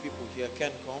any two people here?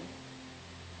 Can come?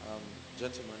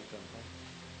 Gentlemen can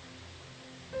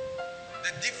come.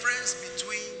 The difference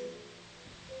between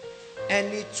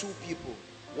any two people.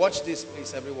 Watch this,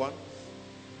 please, everyone.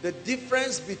 The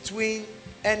difference between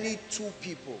any two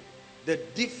people, the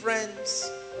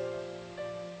difference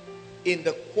in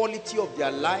the quality of their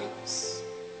lives,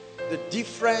 the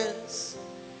difference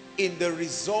in the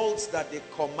results that they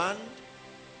command,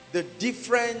 the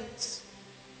difference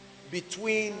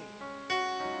between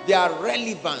their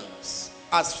relevance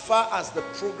as far as the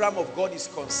program of God is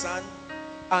concerned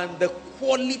and the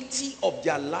quality of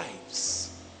their lives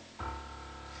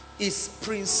is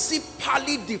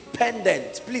principally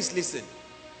dependent, please listen,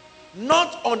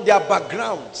 not on their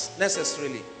backgrounds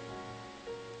necessarily,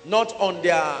 not on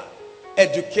their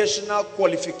educational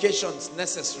qualifications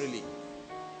necessarily,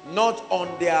 not on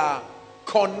their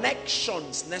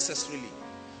connections necessarily.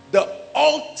 The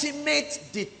ultimate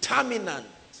determinant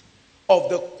of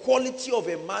the quality of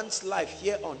a man's life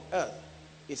here on earth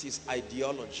is his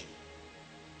ideology.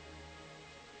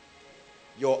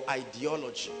 Your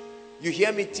ideology. You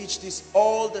hear me teach this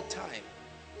all the time.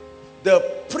 The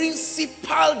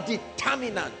principal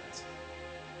determinant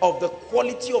of the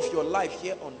quality of your life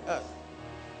here on earth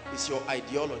is your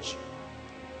ideology.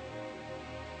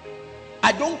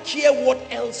 I don't care what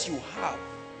else you have.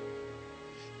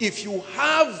 If you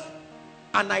have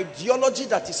an ideology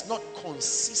that is not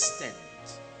consistent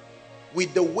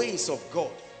with the ways of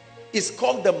God, it's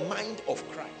called the mind of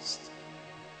Christ.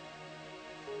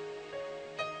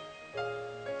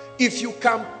 If you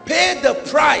can pay the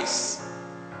price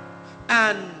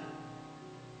and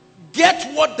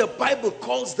get what the Bible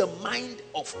calls the mind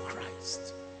of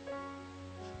Christ,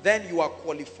 then you are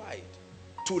qualified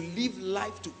to live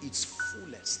life to its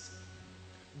fullest,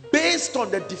 based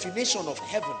on the definition of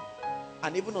heaven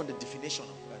and even on the definition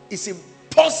of earth. It's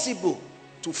impossible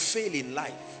to fail in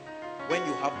life when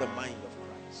you have the mind of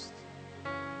Christ.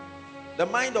 The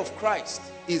mind of Christ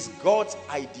is God's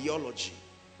ideology,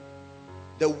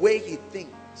 the way he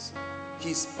thinks,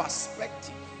 his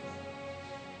perspective,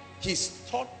 his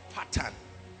thought pattern.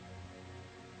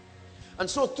 And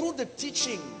so through the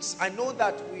teachings, I know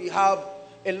that we have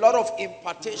a lot of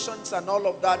impartations and all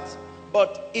of that,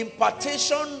 but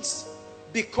impartations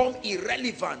become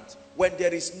irrelevant when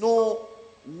there is no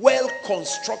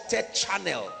well-constructed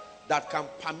channel that can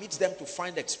permit them to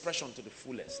find expression to the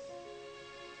fullest.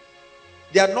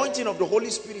 The anointing of the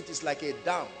Holy Spirit is like a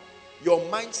dam. Your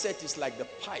mindset is like the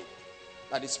pipe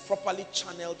that is properly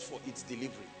channeled for its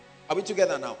delivery. Are we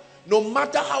together now? No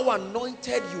matter how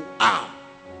anointed you are,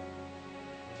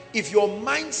 if your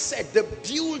mindset, the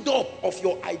build-up of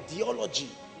your ideology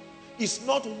is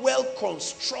not well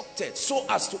constructed so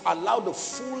as to allow the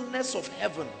fullness of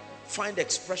heaven find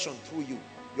expression through you,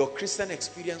 your Christian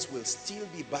experience will still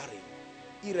be barren,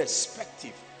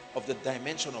 irrespective of the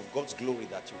dimension of God's glory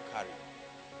that you carry.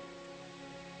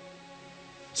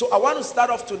 So I want to start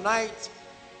off tonight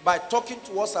by talking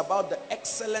to us about the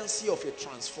excellency of a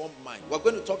transformed mind. We're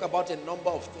going to talk about a number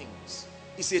of things.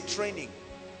 It's a training.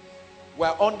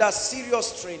 We're under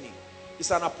serious training.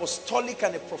 It's an apostolic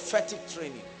and a prophetic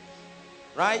training.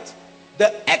 Right?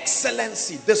 The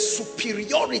excellency, the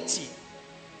superiority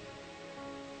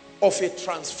of a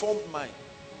transformed mind.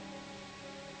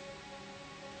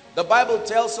 The Bible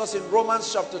tells us in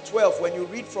Romans chapter 12, when you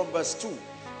read from verse 2,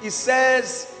 it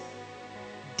says,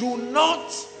 do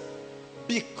not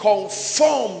be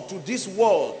conformed to this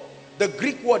world. The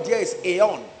Greek word here is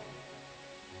aeon.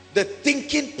 The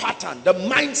thinking pattern, the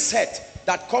mindset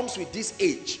that comes with this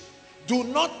age. Do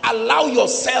not allow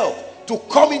yourself to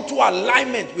come into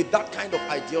alignment with that kind of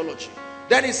ideology.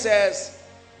 Then it says,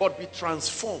 but be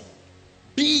transformed.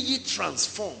 Be ye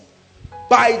transformed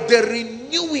by the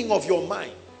renewing of your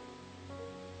mind.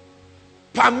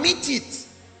 Permit it.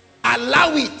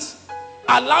 Allow it.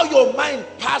 Allow your mind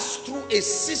pass through a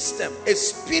system, a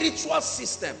spiritual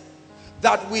system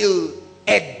that will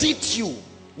edit you,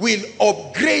 will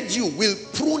upgrade you, will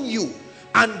prune you,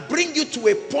 and bring you to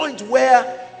a point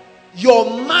where your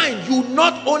mind, you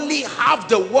not only have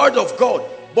the word of God,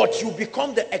 but you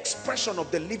become the expression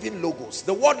of the living logos.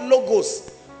 The word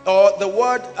logos, or the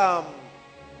word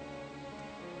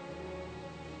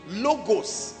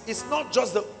logos, is not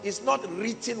just it's not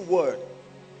written word.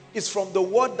 It's from the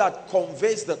word that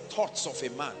conveys the thoughts of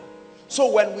a man.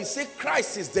 So when we say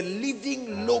Christ is the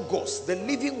living logos, the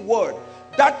living word,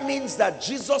 that means that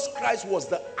Jesus Christ was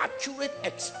the accurate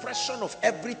expression of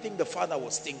everything the Father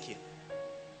was thinking.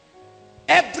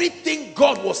 Everything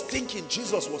God was thinking,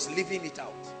 Jesus was living it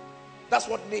out. That's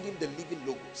what made him the living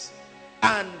logos.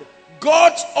 And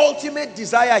God's ultimate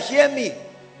desire, hear me,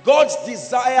 God's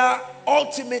desire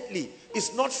ultimately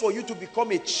is not for you to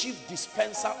become a chief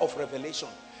dispenser of revelation.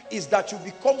 Is that you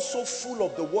become so full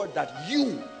of the word that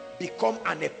you become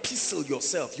an epistle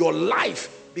yourself. Your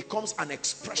life becomes an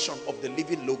expression of the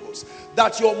living logos.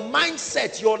 That your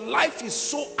mindset, your life is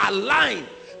so aligned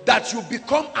that you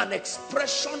become an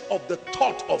expression of the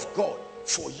thought of God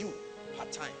for you per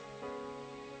time.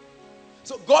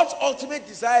 So God's ultimate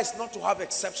desire is not to have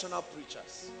exceptional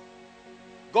preachers.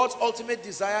 God's ultimate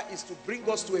desire is to bring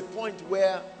us to a point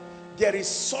where there is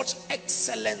such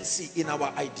excellency in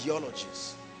our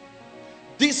ideologies.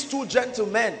 These two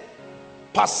gentlemen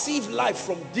perceive life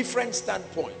from different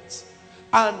standpoints.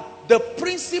 And the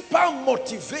principal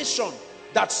motivation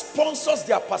that sponsors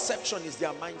their perception is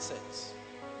their mindsets.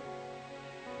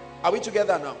 Are we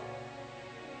together now?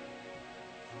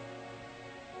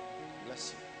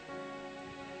 Bless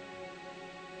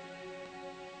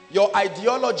you. Your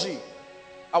ideology.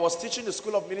 I was teaching the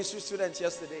School of Ministry students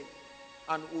yesterday,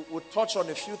 and we'll touch on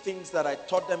a few things that I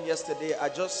taught them yesterday. I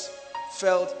just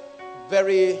felt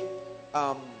very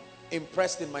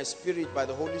impressed in my spirit by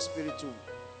the Holy Spirit to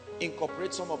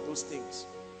incorporate some of those things.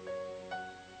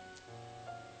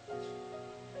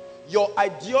 Your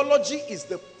ideology is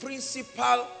the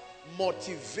principal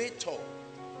motivator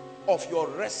of your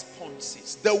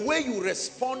responses. The way you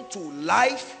respond to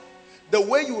life, the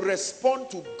way you respond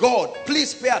to God,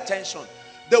 please pay attention.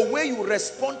 The way you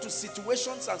respond to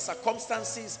situations and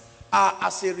circumstances are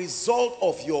as a result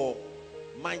of your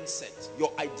mindset,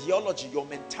 your ideology, your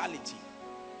mentality.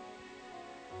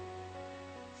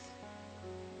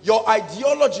 Your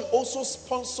ideology also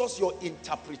sponsors your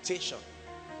interpretation.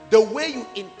 The way you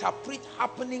interpret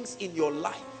happenings in your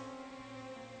life,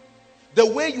 the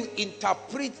way you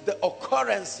interpret the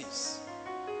occurrences,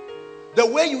 the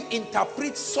way you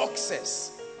interpret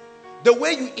success, the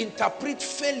way you interpret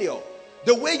failure,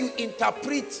 the way you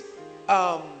interpret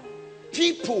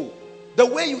people, the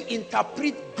way you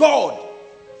interpret God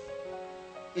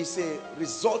is a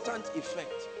resultant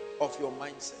effect of your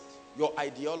mindset, your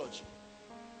ideology.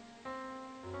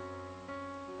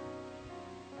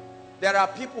 There are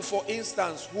people, for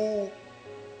instance, who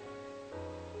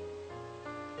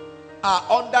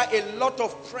are under a lot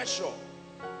of pressure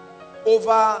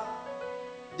over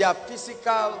their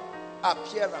physical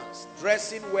appearance,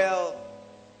 dressing well,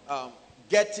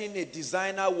 getting a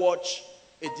designer watch,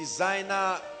 a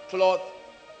designer cloth,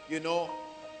 you know.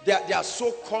 They are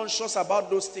so conscious about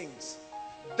those things.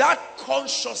 That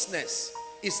consciousness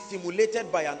is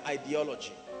stimulated by an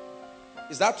ideology.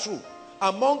 Is that true?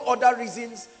 Among other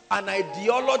reasons, an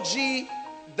ideology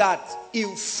that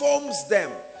informs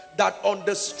them that on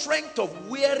the strength of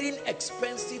wearing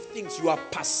expensive things, you are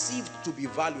perceived to be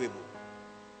valuable.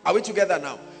 Are we together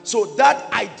now? So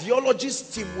that ideology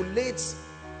stimulates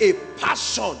a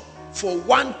passion for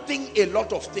wanting a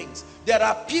lot of things. There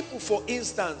are people, for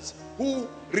instance, who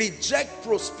reject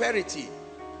prosperity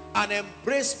and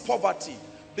embrace poverty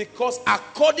because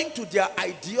according to their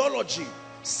ideology,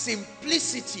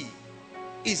 simplicity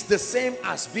is the same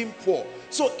as being poor.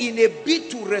 So in a bid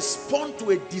to respond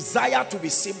to a desire to be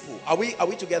simple, are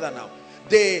we together now?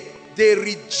 They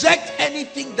reject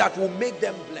anything that will make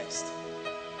them blessed.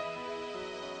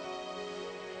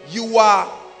 You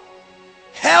are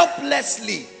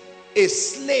helplessly a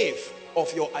slave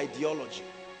of your ideology.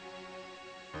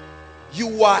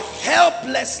 You are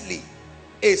helplessly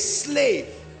a slave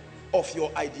of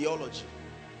your ideology.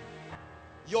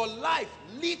 Your life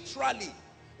literally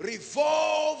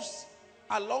revolves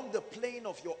along the plane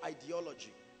of your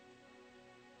ideology.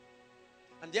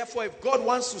 And therefore, if God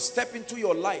wants to step into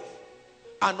your life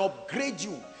and upgrade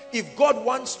you, if God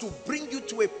wants to bring you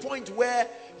to a point where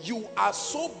you are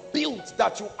so built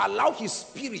that you allow his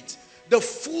spirit, the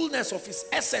fullness of his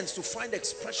essence, to find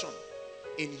expression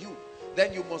in you,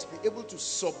 then you must be able to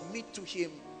submit to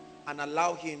him and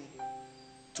allow him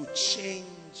to change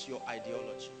your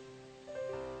ideology.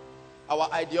 Our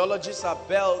ideologies are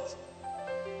built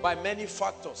by many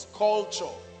factors. Culture,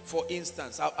 for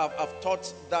instance. I've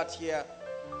taught that here.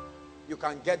 You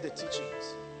can get the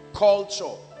teachings.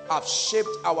 Culture have shaped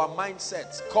our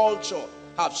mindsets. Culture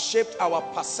have shaped our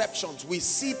perceptions. We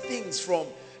see things from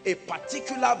a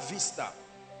particular vista.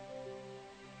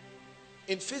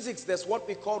 In physics, there's what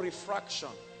we call refraction,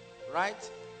 right?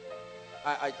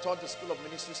 I taught the School of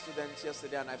Ministry students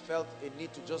yesterday, and I felt a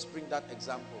need to just bring that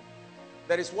example.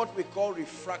 There is what we call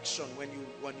refraction. When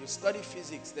you study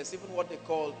physics, there's even what they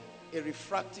call a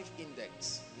refractive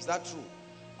index. Is that true?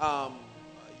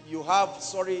 You have,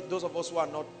 sorry, those of us who are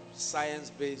not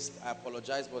science-based, I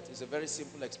apologize, but it's a very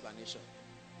simple explanation.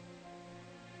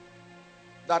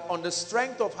 That on the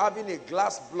strength of having a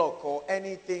glass block or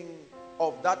anything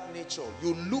of that nature,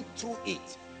 you look through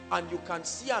it and you can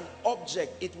see an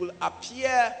object. It will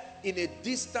appear in a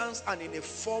distance and in a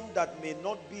form that may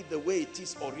not be the way it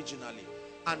is originally.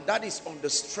 And that is on the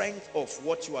strength of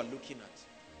what you are looking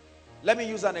at. Let me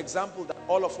use an example that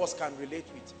all of us can relate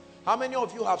with. How many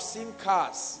of you have seen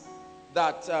cars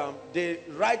that they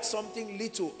write something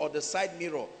little on the side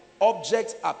mirror?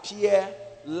 Objects appear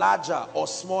larger or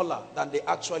smaller than they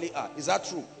actually are. Is that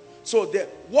true? So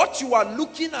what you are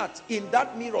looking at in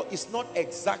that mirror is not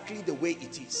exactly the way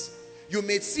it is. You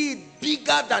may see it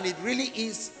bigger than it really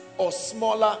is or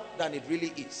smaller than it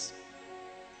really is.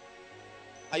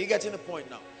 Are you getting the point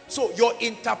now? So your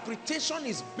interpretation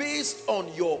is based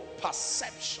on your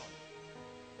perception.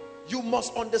 You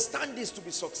must understand this to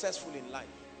be successful in life.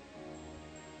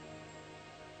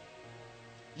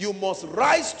 You must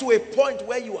rise to a point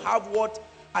where you have what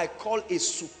I call a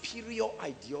superior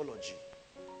ideology.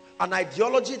 An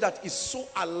ideology that is so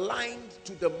aligned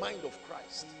to the mind of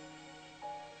Christ.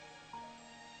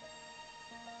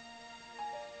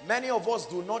 Many of us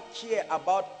do not care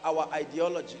about our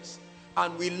ideologies.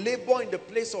 And we labor in the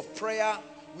place of prayer.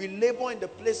 We labor in the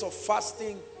place of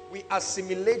fasting. We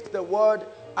assimilate the word.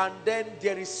 and then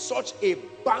there is such a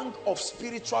bank of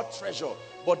spiritual treasure,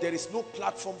 but there is no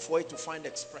platform for it to find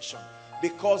expression,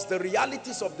 because the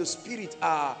realities of the spirit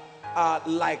are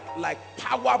like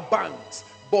power banks,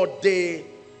 but they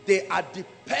are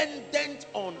dependent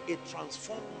on a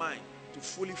transformed mind to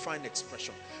fully find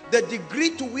expression. The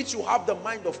degree to which you have the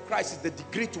mind of Christ is the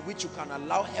degree to which you can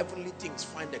allow heavenly things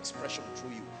find expression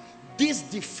through you. This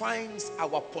defines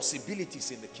our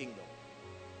possibilities in the kingdom.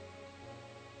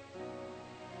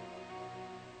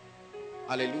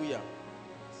 Hallelujah.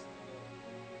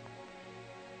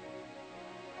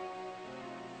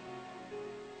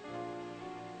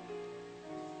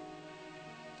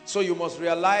 So you must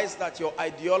realize that your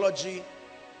ideology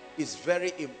is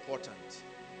very important.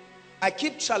 I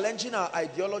keep challenging our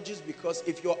ideologies, because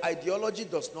if your ideology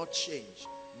does not change,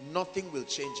 nothing will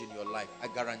change in your life. I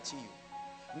guarantee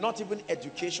you. Not even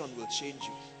education will change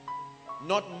you.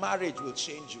 Not marriage will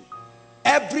change you.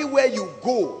 Everywhere you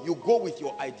go with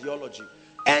your ideology.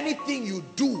 Anything you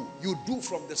do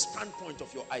from the standpoint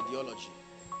of your ideology.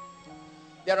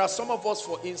 There are some of us,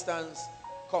 for instance,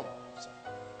 come.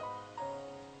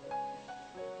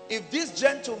 If this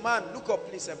gentleman, look up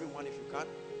please everyone if you can.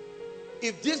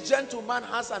 If this gentleman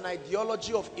has an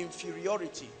ideology of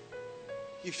inferiority,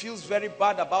 he feels very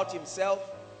bad about himself.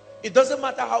 It doesn't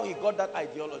matter how he got that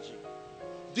ideology.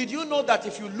 Did you know that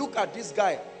if you look at this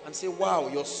guy and say, wow,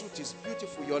 your suit is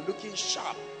beautiful, you're looking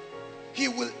sharp, he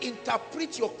will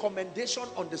interpret your commendation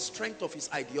on the strength of his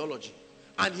ideology,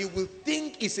 and he will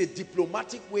think it's a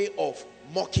diplomatic way of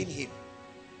mocking him.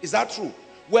 Is that true?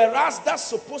 Whereas that's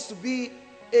supposed to be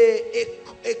a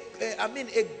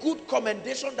good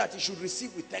commendation that he should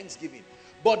receive with thanksgiving.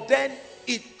 But then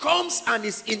it comes and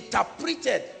is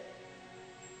interpreted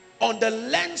on the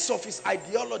lens of his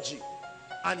ideology,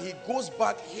 and he goes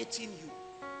back hating you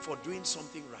for doing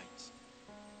something right.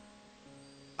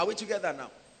 Are we together now?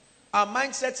 Our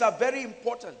mindsets are very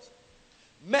important.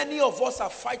 Many of us are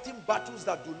fighting battles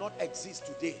that do not exist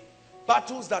today.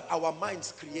 Battles that our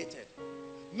minds created.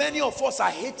 Many of us are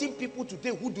hating people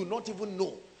today who do not even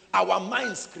know. Our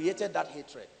minds created that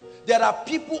hatred. There are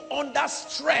people under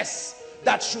stress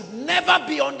that should never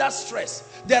be under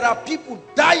stress. There are people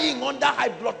dying under high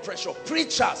blood pressure.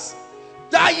 Preachers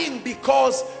dying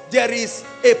because there is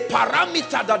a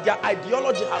parameter that their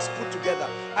ideology has put together.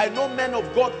 I know men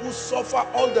of God who suffer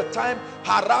all the time,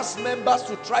 harass members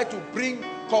to try to bring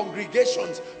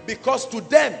congregations, because to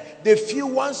them they feel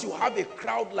once you have a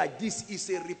crowd like this, is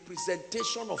a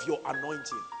representation of your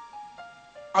anointing.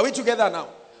 Are we together now?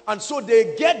 And so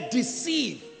they get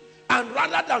deceived, and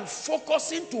rather than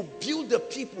focusing to build the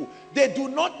people, they do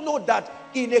not know that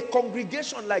in a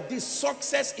congregation like this,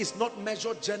 success is not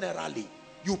measured generally.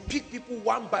 You pick people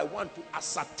one by one to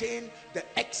ascertain the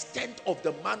extent of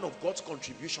the man of God's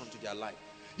contribution to their life.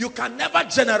 You can never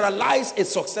generalize a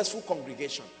successful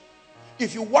congregation.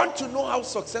 If you want to know how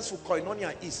successful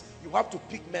Koinonia is, you have to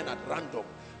pick men at random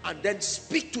and then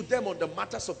speak to them on the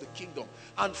matters of the kingdom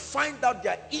and find out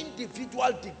their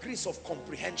individual degrees of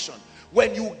comprehension.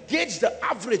 When you gauge the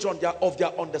average of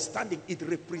their understanding, it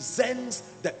represents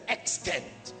the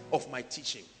extent of my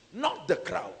teaching, not the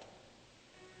crowd.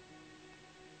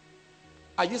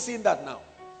 Are you seeing that now?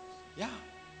 Yeah.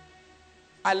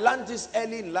 I learned this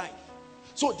early in life.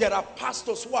 So there are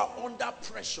pastors who are under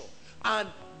pressure, and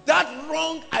that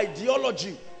wrong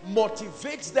ideology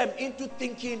motivates them into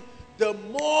thinking, the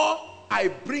more I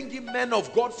bring in men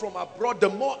of God from abroad, the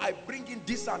more I bring in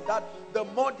this and that, the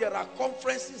more there are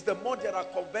conferences, the more there are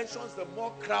conventions, the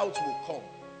more crowds will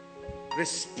come.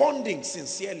 Responding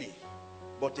sincerely,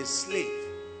 but a slave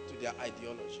to their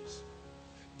ideologies.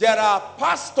 There are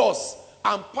pastors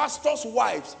and pastors'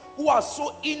 wives who are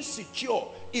so insecure.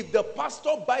 If the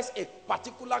pastor buys a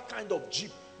particular kind of jeep,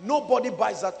 nobody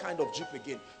buys that kind of jeep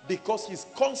again, because his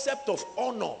concept of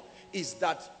honor is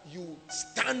that you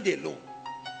stand alone.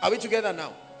 Are we together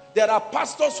now? There are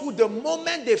pastors who, the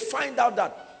moment they find out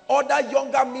that other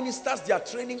younger ministers they are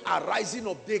training are rising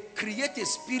up, they create a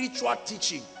spiritual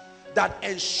teaching that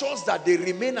ensures that they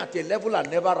remain at a level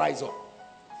and never rise up.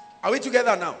 Are we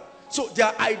together now? So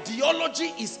their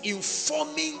ideology is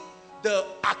informing the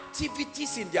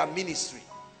activities in their ministry.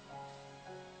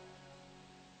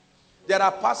 There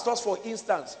are pastors, for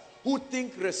instance, who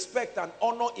think respect and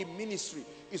honor in ministry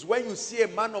is when you see a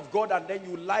man of God and then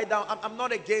you lie down. I'm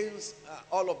not against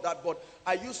all of that, but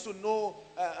I used to know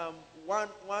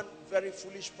one very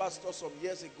foolish pastor some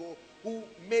years ago who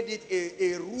made it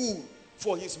a rule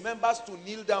for his members to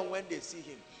kneel down when they see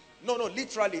him. No,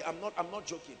 literally, I'm not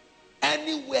joking.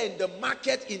 Anywhere in the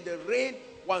market, in the rain,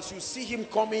 once you see him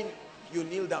coming, you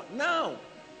kneel down.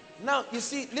 Now, you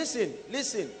see,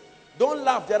 listen. Don't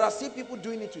laugh. There are still people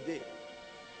doing it today.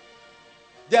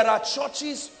 There are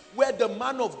churches where the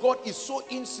man of God is so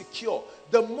insecure.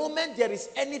 The moment there is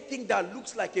anything that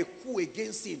looks like a coup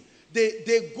against him,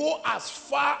 they go as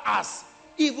far as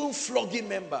even flogging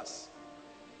members.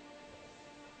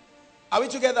 Are we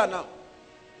together now?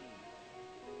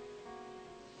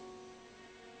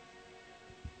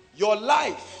 Your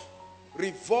life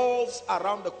revolves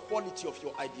around the quality of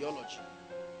your ideology.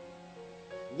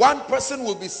 One person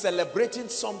will be celebrating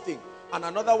something and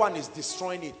another one is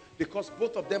destroying it, because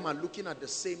both of them are looking at the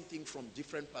same thing from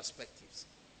different perspectives.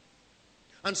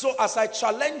 And so as I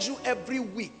challenge you every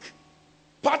week,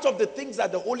 part of the things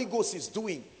that the Holy Ghost is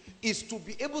doing is to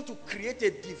be able to create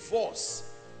a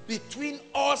divorce between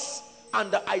us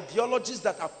and the ideologies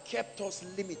that have kept us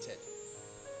limited.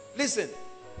 Listen,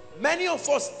 many of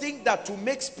us think that to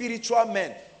make spiritual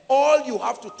men, all you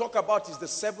have to talk about is the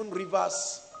 7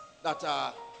 rivers that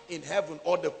are in heaven,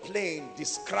 or the plain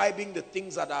describing the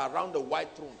things that are around the white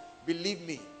throne. Believe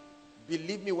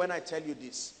me when I tell you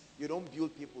this, you don't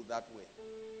build people that way.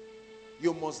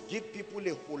 You must give people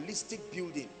a holistic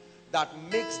building that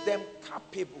makes them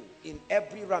capable in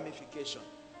every ramification.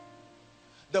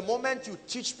 The moment you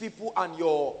teach people and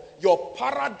your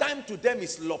paradigm to them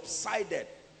is lopsided,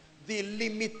 the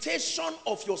limitation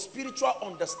of your spiritual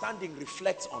understanding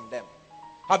reflects on them.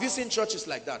 Have you seen churches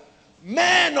like that?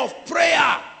 Men of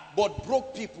prayer, but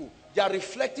broke people. They are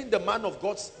reflecting the man of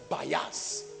God's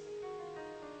bias.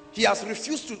 He has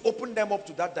refused to open them up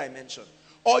to that dimension.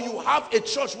 Or you have a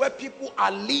church where people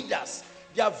are leaders,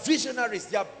 they are visionaries,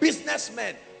 they are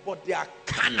businessmen, but they are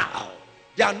carnal.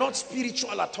 They are not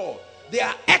spiritual at all. They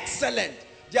are excellent,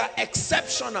 they are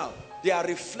exceptional. They are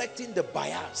reflecting the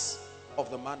bias of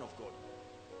the man of God.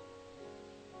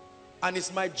 And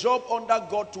it's my job under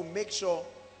God to make sure.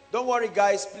 Don't worry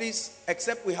guys, please,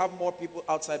 except we have more people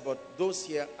outside, but those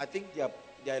here, I think they are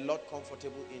a lot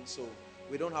comfortable in, so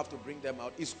we don't have to bring them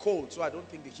out. It's cold, so I don't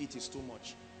think the heat is too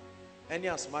much. Any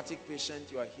asthmatic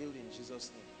patient, you are healed in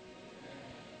Jesus' name.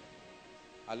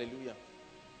 Hallelujah.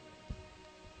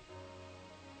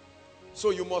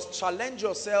 So you must challenge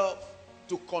yourself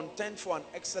to contend for an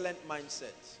excellent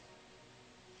mindset.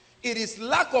 It is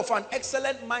lack of an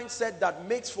excellent mindset that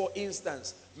makes, for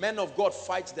instance, men of God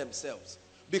fight themselves.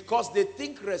 Because they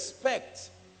think respect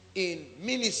in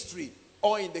ministry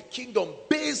or in the kingdom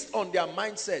based on their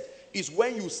mindset is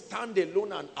when you stand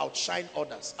alone and outshine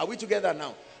others. Are we together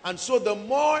now? And so the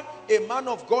more a man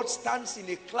of God stands in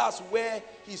a class where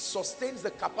he sustains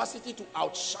the capacity to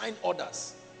outshine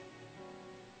others,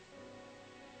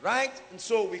 right? And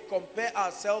so we compare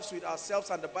ourselves with ourselves,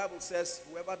 and the Bible says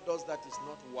whoever does that is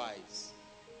not wise.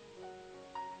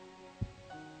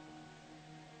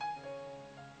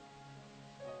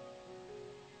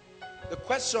 The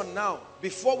question now,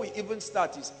 before we even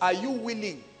start, is, are you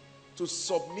willing to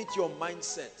submit your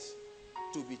mindset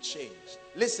to be changed?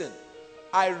 Listen,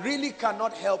 I really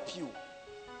cannot help you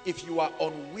if you are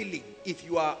unwilling, if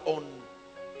you are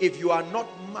not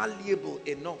malleable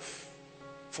enough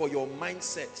for your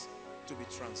mindset to be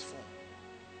transformed.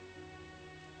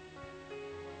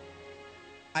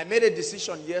 I made a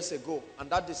decision years ago, and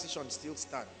that decision still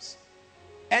stands.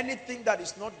 Anything that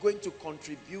is not going to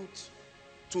contribute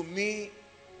to me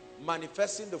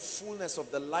manifesting the fullness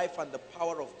of the life and the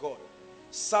power of God,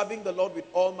 serving the Lord with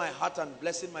all my heart and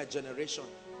blessing my generation,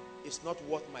 is not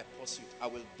worth my pursuit. I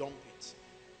will dump it.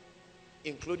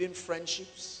 Including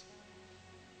friendships,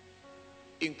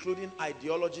 including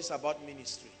ideologies about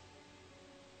ministry.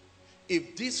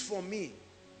 If this for me,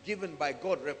 given by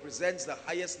God, represents the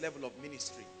highest level of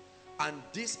ministry, and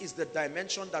this is the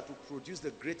dimension that will produce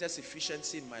the greatest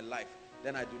efficiency in my life,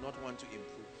 then I do not want to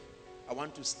improve. I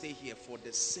want to stay here for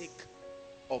the sake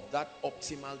of that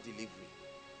optimal delivery.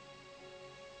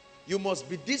 You must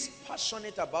be this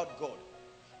passionate about God,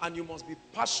 and you must be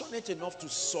passionate enough to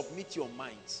submit your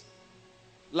minds.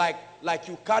 Like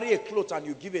you carry a cloth and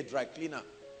you give a dry cleaner.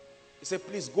 You say,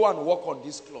 please go and work on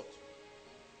this cloth.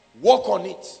 Work on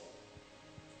it.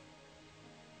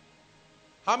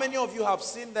 How many of you have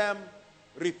seen them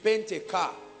repaint a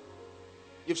car?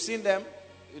 You've seen them,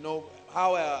 you know,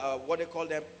 how, what they call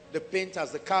them? The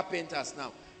painters, the car painters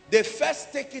now. They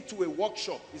first take it to a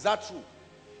workshop. Is that true?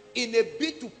 In a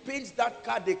bid to paint that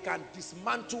car, they can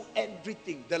dismantle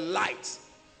everything. The lights.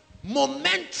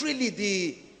 Momentarily,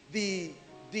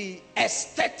 the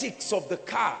aesthetics of the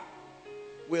car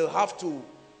will have to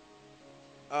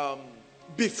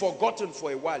be forgotten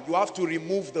for a while. You have to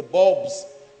remove the bulbs,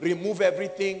 remove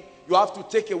everything. You have to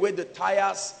take away the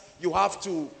tires. You have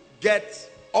to get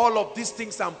all of these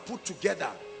things and put together.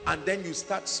 And then you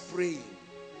start spraying.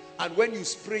 And when you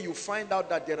spray, you find out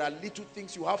that there are little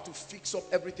things you have to fix up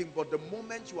everything. But the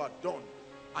moment you are done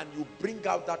and you bring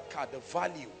out that car, the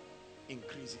value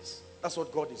increases. That's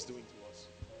what God is doing to us.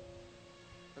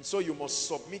 And so you must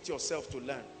submit yourself to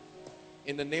learn.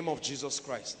 In the name of Jesus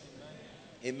Christ.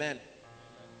 Amen.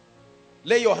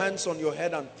 Lay your hands on your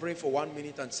head and pray for 1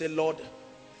 minute and say, Lord,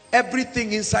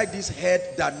 everything inside this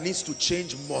head that needs to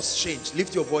change must change.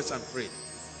 Lift your voice and pray.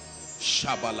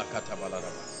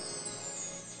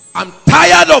 I'm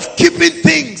tired of keeping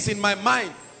things in my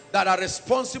mind that are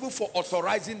responsible for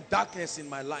authorizing darkness in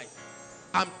my life.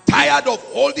 I'm tired of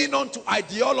holding on to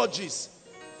ideologies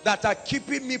that are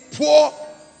keeping me poor,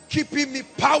 keeping me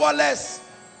powerless,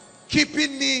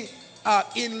 keeping me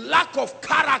in lack of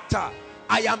character.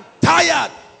 I am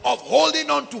tired of holding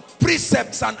on to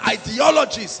precepts and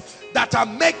ideologies that are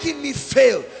making me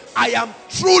fail. I am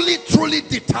truly, truly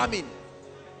determined.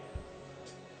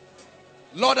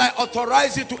 Lord, I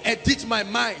authorize you to edit my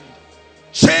mind.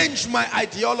 Change my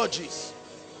ideologies.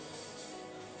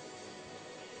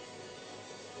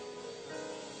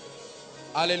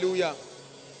 Hallelujah.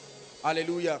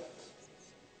 Hallelujah.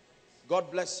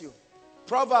 God bless you.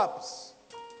 Proverbs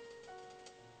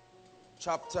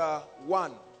chapter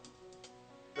 1.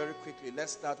 Very quickly,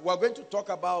 let's start. We're going to talk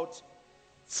about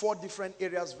 4 different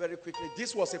areas very quickly.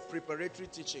 This was a preparatory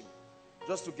teaching,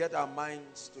 just to get our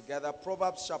minds together.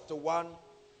 Proverbs chapter 1,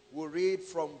 we'll read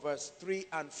from verse 3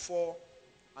 and 4,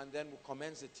 and then we'll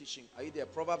commence the teaching. Are you there?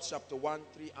 Proverbs chapter 1,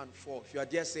 3 and 4. If you are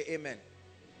there, say amen.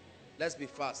 Let's be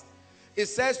fast. It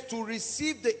says, to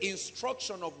receive the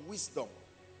instruction of wisdom,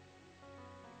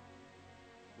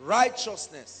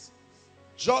 righteousness,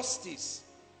 justice,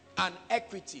 and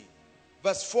equity.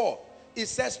 Verse 4, it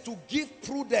says to give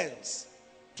prudence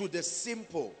to the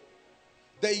simple,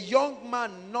 the young man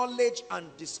knowledge and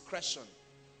discretion.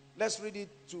 Let's read it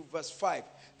to verse 5.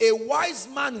 A wise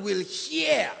man will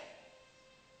hear,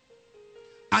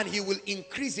 and he will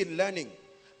increase in learning,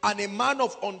 and a man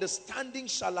of understanding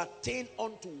shall attain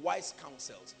unto wise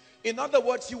counsels. In other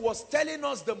words, he was telling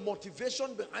us the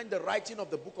motivation behind the writing of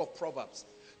the book of Proverbs.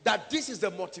 That this is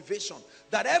the motivation.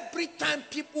 That every time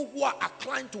people who are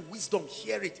inclined to wisdom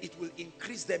hear it, it will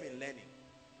increase them in learning.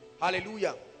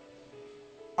 Hallelujah.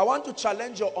 I want to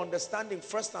challenge your understanding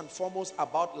first and foremost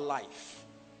about life.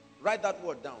 Write that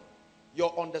word down.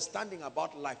 Your understanding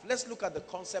about life. Let's look at the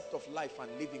concept of life and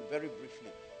living very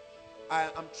briefly. I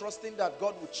am trusting that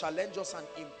God will challenge us and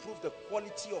improve the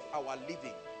quality of our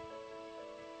living.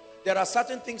 There are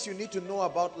certain things you need to know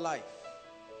about life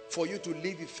for you to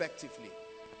live effectively.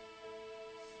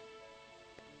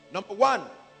 Number 1,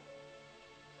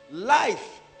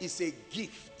 life is a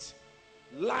gift.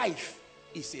 Life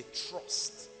is a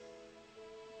trust.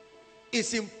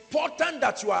 It's important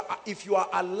that if you are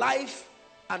alive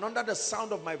and under the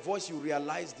sound of my voice, you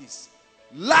realize this.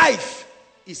 Life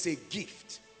is a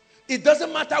gift. It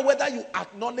doesn't matter whether you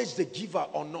acknowledge the giver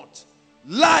or not.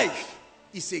 Life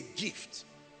is a gift.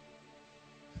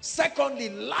 Secondly,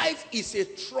 life is a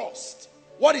trust.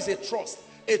 What is a trust?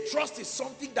 A trust is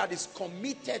something that is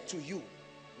committed to you,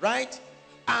 right?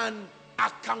 And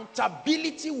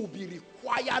accountability will be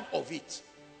required of it.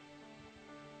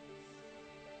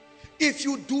 If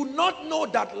you do not know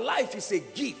that life is a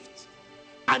gift,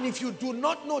 and if you do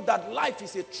not know that life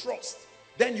is a trust,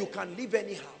 then you can live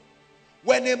anyhow.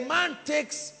 When a man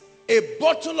takes a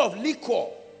bottle of liquor,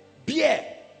 beer,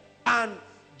 and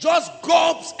just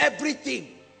gulps everything,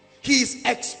 he is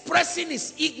expressing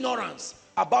his ignorance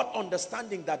about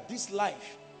understanding that this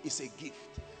life is a gift.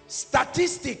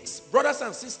 Statistics, brothers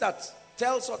and sisters,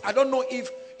 tells us, I don't know if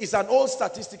it's an old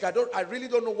statistic, I really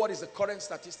don't know what is the current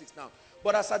statistics now.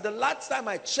 But as at the last time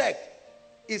I checked,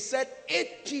 it said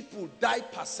 8 people die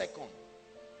per second.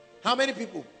 How many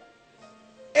people?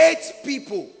 8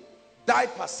 people die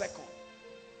per second.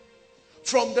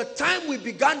 From the time we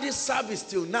began this service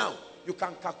till now, you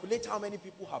can calculate how many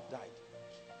people have died.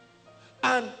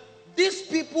 And these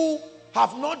people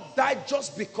have not died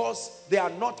just because they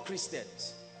are not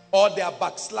Christians or they are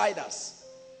backsliders.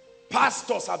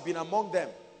 Pastors have been among them.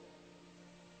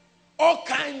 All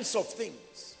kinds of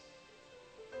things.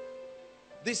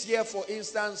 This year, for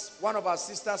instance, one of our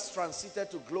sisters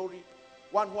transited to glory.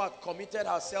 One who had committed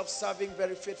herself serving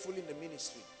very faithfully in the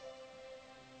ministry.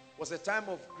 It was a time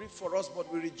of grief for us,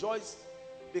 but we rejoiced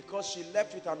because she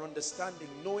left with an understanding,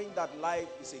 knowing that life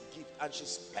is a gift, and she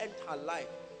spent her life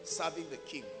serving the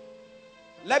King.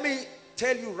 Let me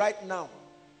tell you right now,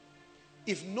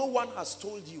 if no one has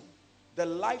told you, the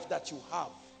life that you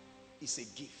have is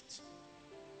a gift.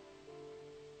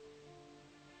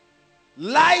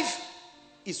 Life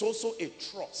is also a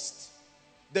trust.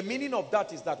 The meaning of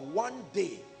that is that one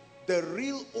day the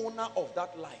real owner of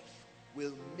that life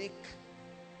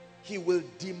he will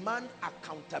demand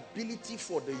accountability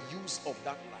for the use of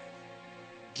that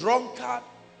life. Drunkard,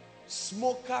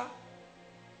 smoker,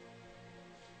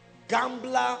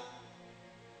 gambler,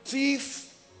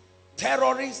 thief,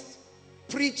 terrorist,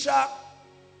 preacher,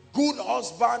 good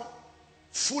husband,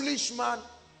 foolish man,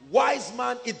 wise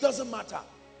man, it doesn't matter.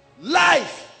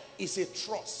 Life is a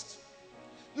trust.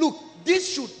 Look,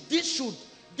 this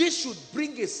should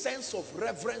bring a sense of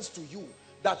reverence to you,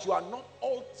 that you are not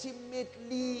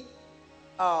ultimately,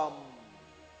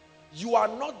 you are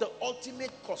not the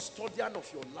ultimate custodian of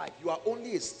your life. You are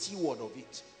only a steward of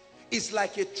it. It's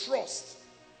like a trust,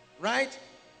 right?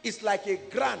 It's like a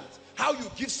grant. How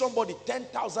you give somebody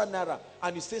 10,000 naira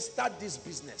and you say, start this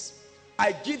business.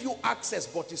 I give you access,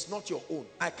 but it's not your own.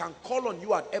 I can call on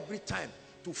you at every time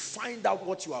to find out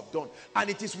what you have done. And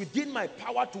it is within my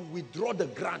power to withdraw the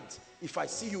grant if I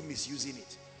see you misusing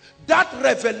it. That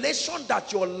revelation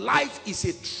that your life is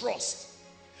a trust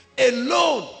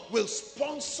alone will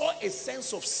sponsor a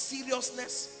sense of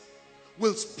seriousness,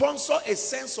 will sponsor a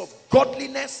sense of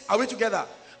godliness. Are we together?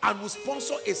 And will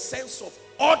sponsor a sense of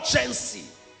urgency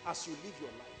as you live your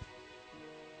life.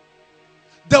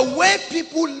 The way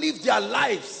people live their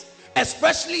lives,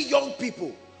 especially young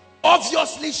people,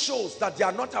 obviously shows that they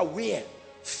are not aware,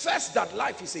 first, that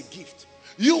life is a gift.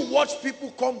 You watch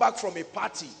people come back from a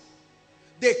party.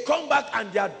 They come back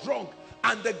and they are drunk,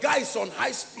 and the guy is on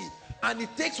high speed, and he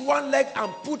takes one leg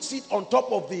and puts it on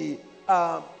top of the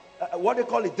what do you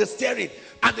call it, the steering,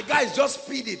 and the guy is just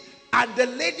speeding, and the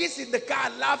ladies in the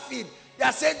car are laughing. They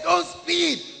are saying, don't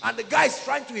speed, and the guy is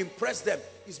trying to impress them.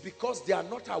 It's because they are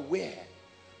not aware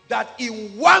that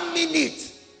in 1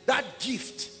 minute that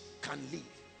gift can leave.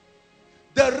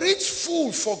 The rich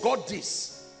fool forgot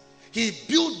this. He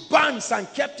built barns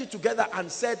and kept it together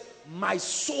and said, my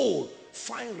soul,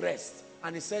 find rest.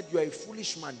 And he said, you are a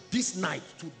foolish man. This night,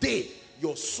 today,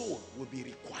 your soul will be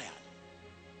required.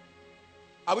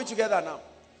 Are we together now?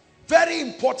 Very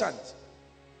important.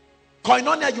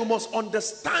 Koinonia, you must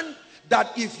understand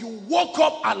that if you woke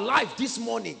up alive this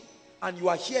morning and you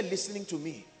are here listening to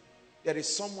me, there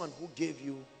is someone who gave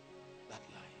you that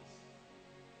life.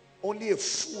 Only a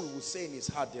fool will say in his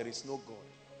heart, there is no God.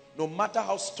 No matter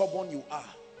how stubborn you are,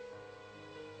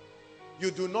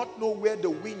 you do not know where the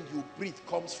wind you breathe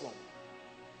comes from.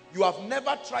 You have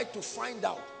never tried to find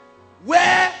out,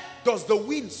 where does the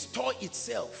wind store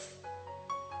itself?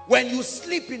 When you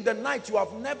sleep in the night, you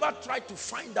have never tried to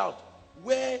find out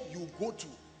where you go to.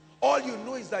 All you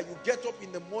know is that you get up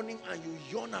in the morning and you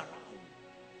yawn around.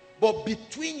 But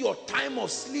between your time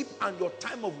of sleep and your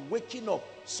time of waking up,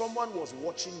 someone was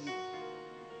watching you.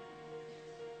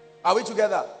 Are we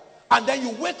together? And then you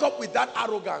wake up with that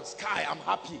arrogance. Kai, I'm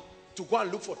happy to go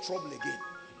and look for trouble again.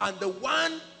 And the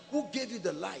one who gave you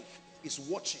the life is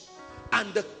watching.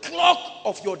 And the clock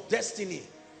of your destiny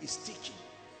is ticking.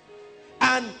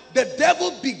 And the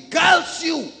devil beguiles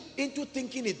you into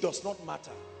thinking it does not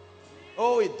matter.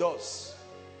 Oh, it does.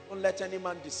 Don't let any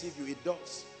man deceive you. It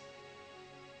does.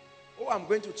 Oh, I'm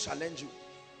going to challenge you.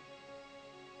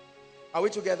 Are we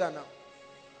together now?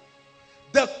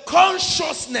 The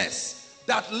consciousness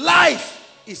that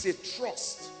life is a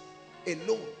trust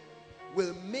alone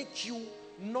will make you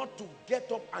not to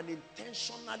get up and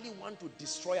intentionally want to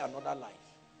destroy another life.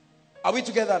 Are we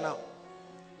together now?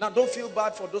 Now, don't feel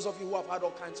bad for those of you who have had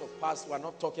all kinds of past. We're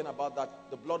not talking about that.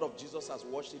 The blood of Jesus has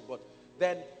washed it. But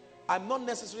then, I'm not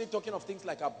necessarily talking of things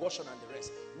like abortion and the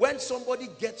rest. When somebody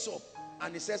gets up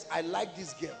and he says, I like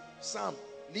this girl, Sam,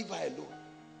 leave her alone.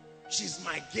 She's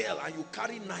my girl, and you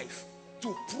carry knife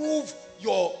to prove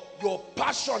your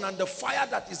passion and the fire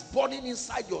that is burning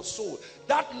inside your soul.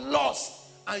 That lust,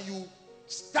 and you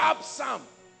stab Sam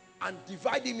and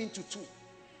divide him into two.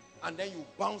 And then you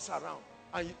bounce around.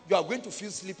 And you are going to feel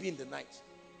sleepy in the night.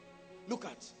 Look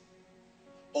at.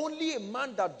 Only a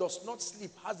man that does not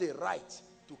sleep has a right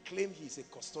to claim he is a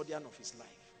custodian of his life.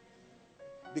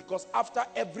 Because after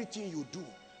everything you do,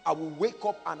 I will wake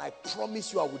up and I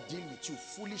promise you I will deal with you,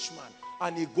 foolish man.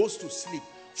 And he goes to sleep.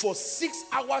 For 6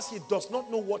 hours he does not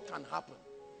know what can happen.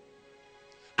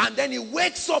 And then he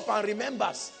wakes up and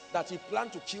remembers that he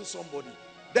planned to kill somebody.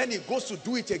 Then he goes to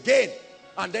do it again.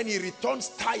 And then he returns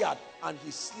tired and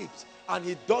he sleeps. And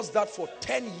he does that for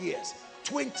 10 years,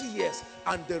 20 years.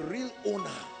 And the real owner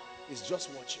is just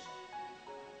watching.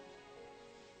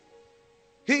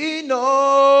 He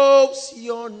knows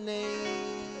your name.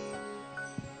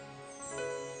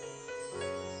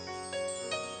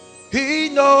 He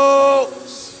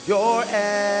knows your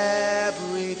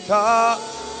every thought.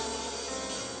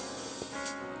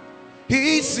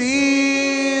 He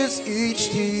sees each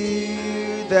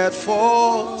tear that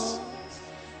falls,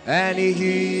 and he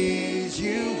hears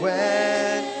you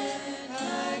when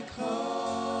I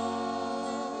call.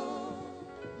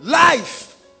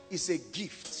 Life is a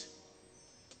gift.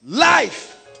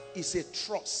 Life is a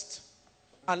trust.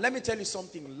 And let me tell you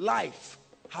something, life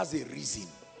has a reason.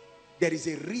 There is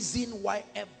a reason why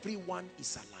everyone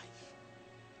is alive.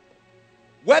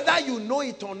 Whether you know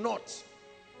it or not,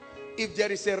 if there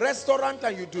is a restaurant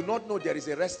and you do not know there is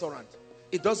a restaurant,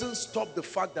 it doesn't stop the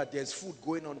fact that there's food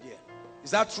going on there.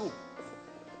 Is that true?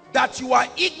 That you are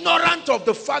ignorant of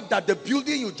the fact that the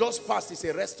building you just passed is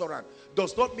a restaurant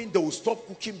does not mean they will stop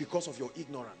cooking because of your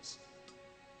ignorance.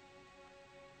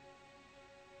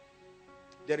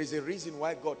 There is a reason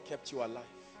why God kept you alive.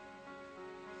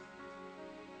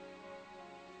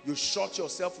 You shot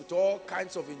yourself with all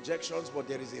kinds of injections, but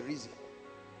there is a reason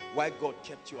why God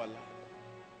kept you alive.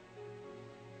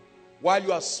 While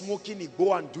you are smoking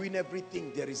Igbo and doing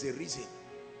everything, there is a reason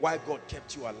why God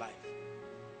kept you alive.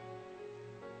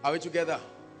 Are we together?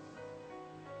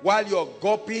 While you're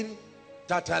gulping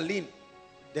Tatalin,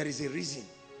 there is a reason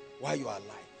why you are alive.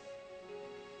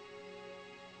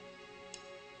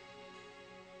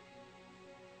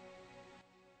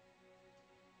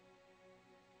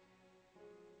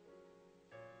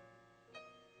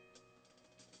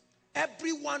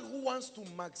 Everyone who wants to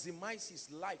maximize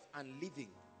his life and living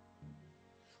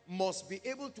must be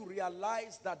able to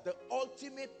realize that the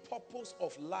ultimate purpose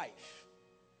of life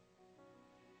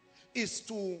is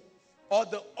to, or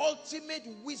the ultimate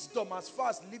wisdom as far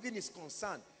as living is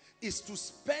concerned, is to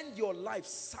spend your life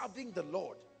serving the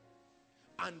Lord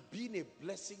and being a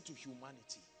blessing to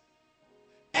humanity.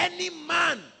 Any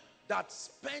man that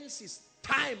spends his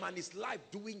time and his life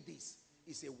doing this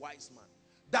is a wise man.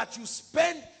 That you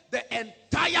spend the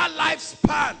entire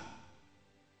lifespan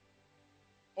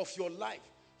of your life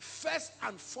first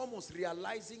and foremost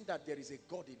realizing that there is a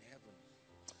God in heaven.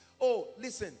 Oh,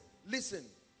 listen.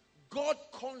 God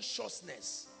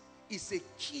consciousness is a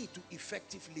key to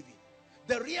effective living.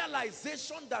 The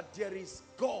realization that there is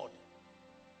God,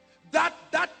 that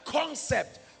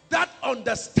concept, that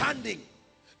understanding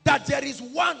that there is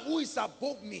one who is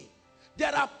above me.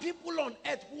 There are people on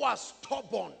earth who are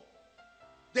stubborn.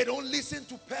 They don't listen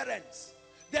to parents.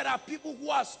 There are people who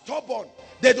are stubborn.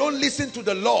 They don't listen to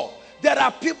the law. There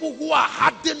are people who are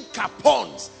hardened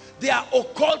capons. They are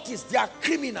occultists. They are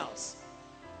criminals.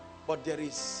 But there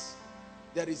is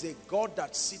a God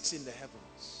that sits in the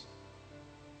heavens.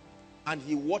 And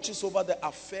he watches over the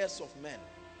affairs of men.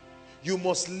 You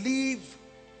must live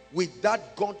with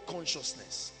that God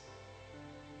consciousness.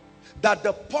 That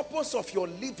the purpose of your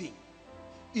living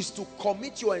is to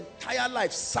commit your entire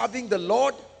life serving the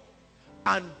Lord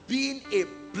and being a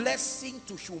blessing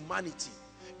to humanity.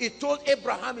 It told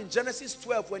Abraham in Genesis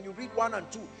 12, when you read 1 and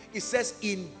 2, it says,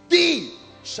 in thee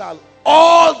shall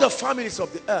all the families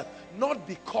of the earth, not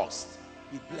be cursed,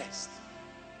 be blessed.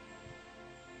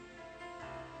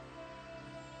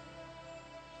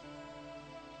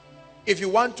 If you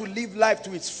want to live life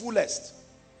to its fullest,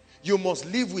 you must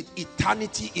live with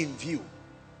eternity in view.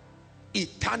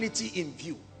 Eternity in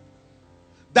view.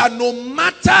 That no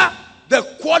matter the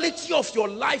quality of your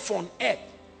life on earth,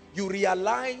 you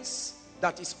realize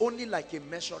that it's only like a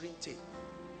measuring tape.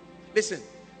 Listen,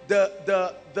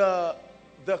 the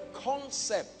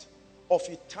concept of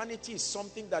eternity is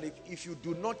something that if you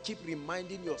do not keep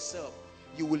reminding yourself,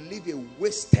 you will live a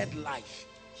wasted life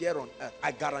here on earth.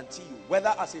 I guarantee you,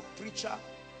 whether as a preacher,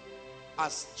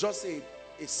 as just a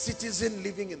citizen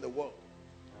living in the world.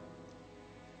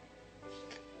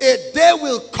 A day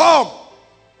will come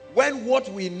when what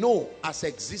we know as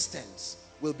existence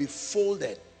will be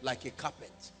folded like a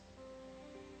carpet.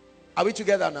 Are we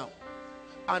together now?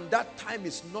 And that time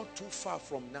is not too far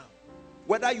from now.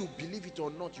 Whether you believe it or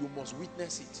not, you must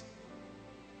witness it.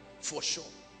 For sure.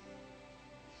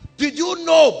 Did you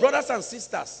know, brothers and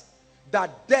sisters,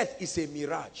 that death is a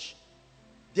mirage?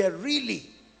 There really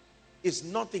is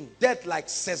nothing. Death like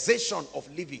cessation of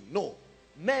living. No.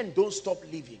 Men don't stop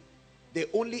living. They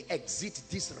only exit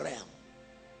this realm.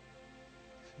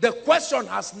 The question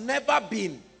has never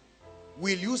been,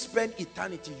 will you spend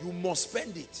eternity? You must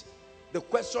spend it. The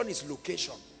question is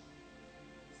location.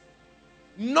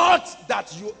 Not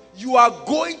that you are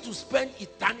going to spend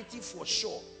eternity for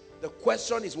sure. The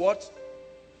question is what?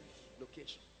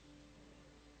 Location.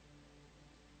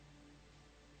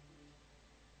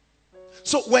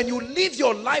 So when you live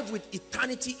your life with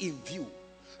eternity in view,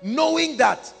 knowing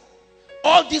that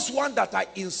all this one that I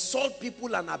insult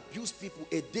people and abuse people,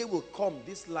 a day will come,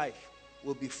 this life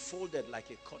will be folded like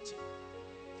a curtain.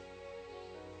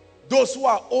 Those who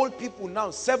are old people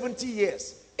now, 70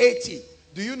 years, 80,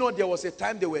 Do you know there was a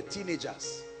time they were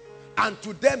teenagers? And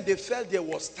to them, they felt there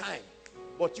was time.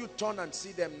 But you turn and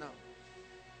see them now.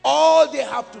 All they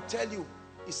have to tell you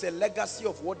is a legacy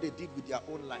of what they did with their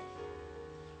own life.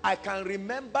 I can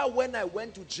remember when I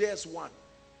went to JS1.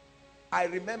 I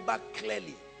remember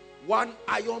clearly one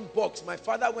iron box. My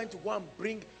father went to go and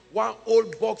bring one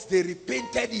old box. They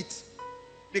repainted it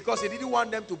because he didn't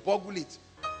want them to boggle it.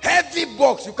 Heavy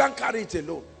box, you can't carry it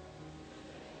alone.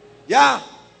 Yeah.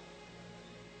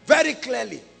 Very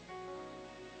clearly.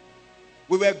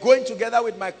 We were going together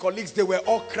with my colleagues. They were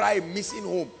all crying, missing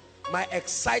home. My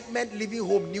excitement leaving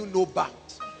home knew no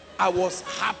bounds. I was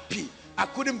happy. I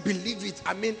couldn't believe it.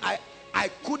 I mean, I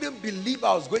couldn't believe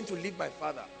I was going to leave my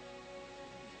father.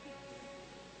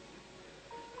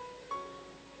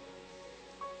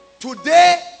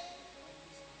 Today,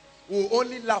 we'll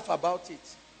only laugh about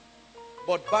it.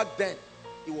 But back then,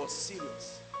 it was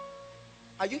serious.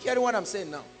 Are you hearing what I'm saying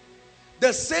now?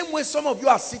 The same way some of you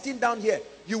are sitting down here,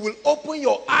 you will open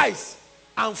your eyes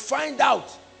and find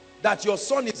out that your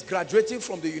son is graduating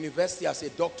from the university as a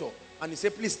doctor. And you say,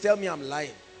 please tell me I'm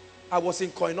lying. I was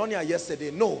in Koinonia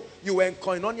yesterday. No, you were in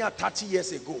Koinonia 30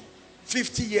 years ago,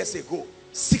 50 years ago,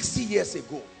 60 years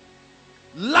ago.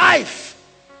 Life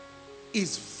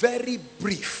is very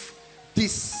brief,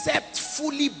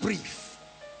 deceptively brief.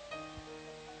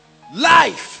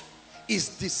 Life is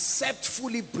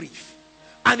deceptively brief.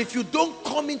 And if you don't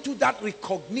come into that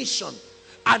recognition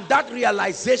and that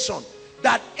realization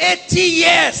that 80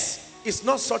 years is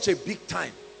not such a big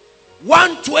time,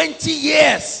 120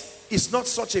 years is not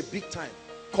such a big time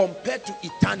compared to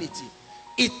eternity.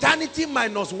 Eternity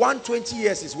minus 120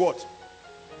 years is what?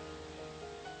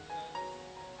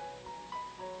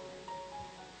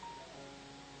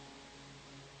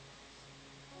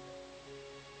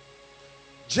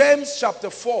 James chapter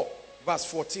 4 verse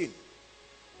 14.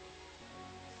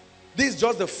 This is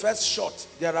just the first shot.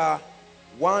 There are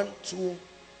 1, 2,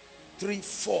 3,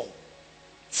 4.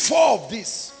 4 of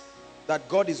these that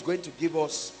God is going to give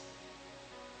us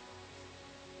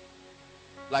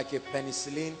like a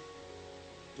penicillin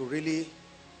to really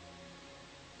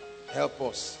help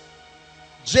us.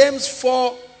 James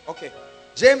 4, okay.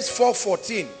 James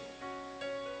 4:14.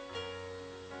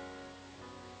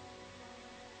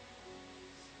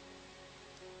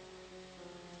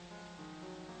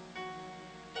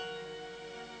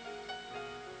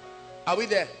 Are we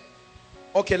there?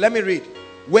 Okay, let me read.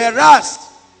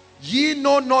 Whereas ye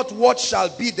know not what shall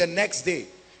be the next day.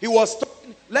 He was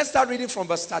talking, let's start reading from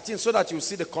verse 13 so that you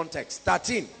see the context.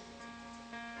 13.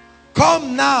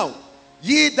 Come now,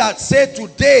 ye that say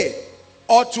today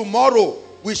or tomorrow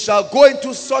we shall go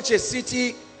into such a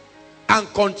city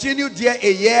and continue there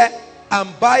a year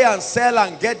and buy and sell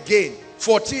and get gain.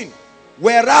 14.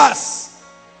 Whereas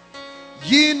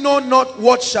ye know not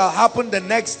what shall happen the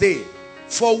next day.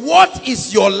 For what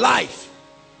is your life?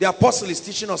 The apostle is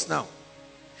teaching us now.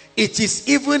 It is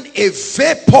even a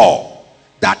vapor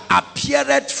that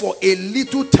appeareth for a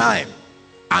little time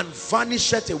and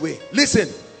vanisheth away. Listen,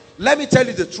 let me tell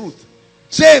you the truth.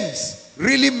 James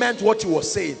really meant what he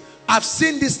was saying. I've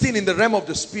seen this thing in the realm of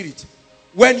the spirit.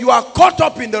 When you are caught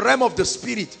up in the realm of the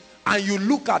spirit and you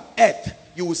look at earth,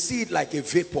 you will see it like a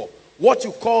vapor. What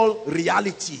you call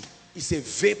reality is a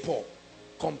vapor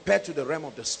compared to the realm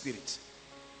of the spirit.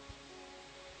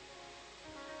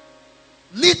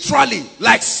 Literally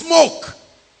like smoke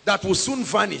that will soon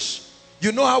vanish.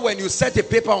 You know how when you set a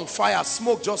paper on fire,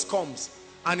 smoke just comes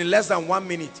and in less than 1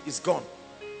 minute it's gone.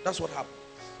 That's what happens.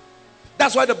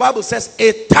 That's why the Bible says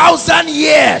 1,000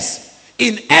 years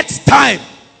in earth's time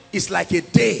is like a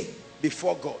day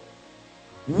before God.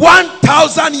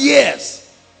 1,000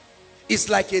 years is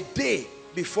like a day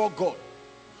before God.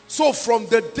 So from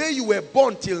the day you were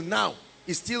born till now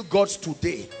is still God's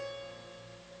today.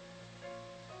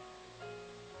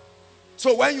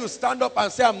 So when you stand up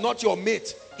and say, I'm not your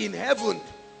mate, in heaven,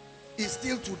 it's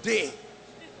still today.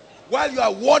 While you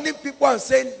are warning people and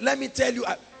saying, let me tell you,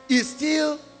 it's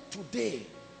still today.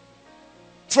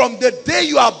 From the day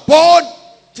you are born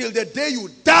till the day you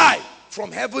die,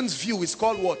 from heaven's view, is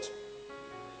called what?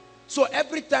 So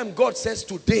every time God says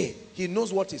today, he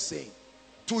knows what he's saying.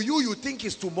 To you, you think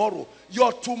it's tomorrow.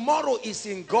 Your tomorrow is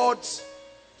in God's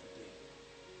today.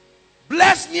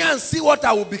 Bless me and see what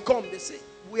I will become. They say,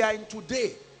 we are in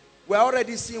today. We are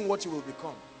already seeing what you will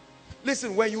become.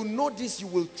 Listen, when you know this, you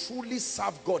will truly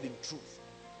serve God in truth.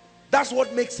 That's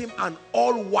what makes him an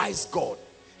all-wise God.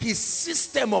 His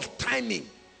system of timing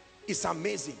is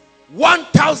amazing.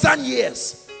 1,000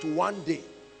 years to 1 day.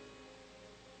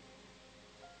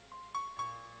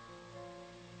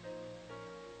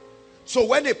 So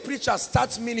when a preacher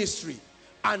starts ministry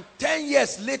and 10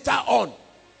 years later on,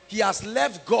 He has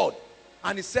left God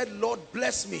and he said, Lord,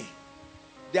 bless me.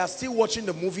 They are still watching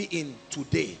the movie in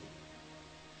today.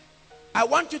 I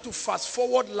want you to fast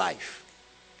forward life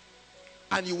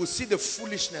and you will see the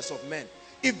foolishness of men.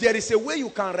 If there is a way you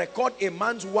can record a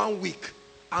man's 1 week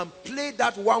and play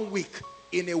that 1 week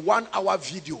in a 1-hour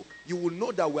video, you will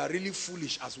know that we are really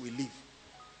foolish as we live.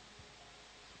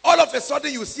 All of a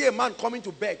sudden you see a man coming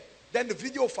to beg. Then the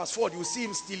video fast forward, you see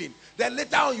him stealing. Then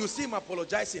later on you see him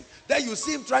apologizing. Then you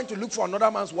see him trying to look for another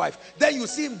man's wife. Then you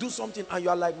see him do something and you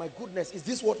are like, my goodness, is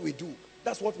this what we do?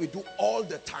 That's what we do all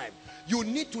the time. You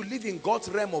need to live in God's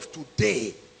realm of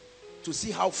today to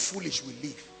see how foolish we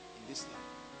live in this life.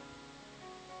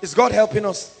 Is God helping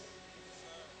us?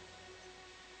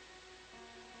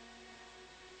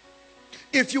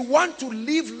 If you want to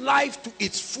live life to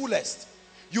its fullest,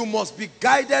 you must be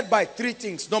guided by 3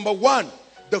 things. Number 1,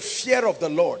 the fear of the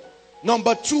Lord.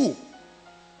 Number 2,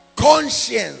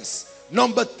 conscience.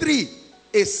 Number 3,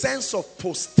 a sense of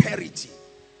posterity.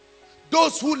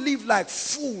 Those who live like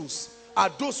fools are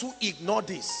those who ignore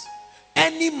this.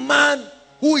 Any man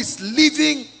who is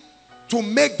living to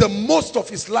make the most of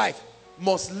his life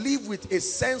must live with a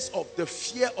sense of the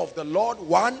fear of the Lord,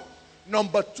 1.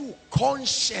 Number 2,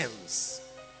 conscience.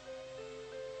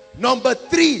 Number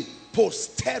 3,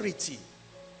 posterity.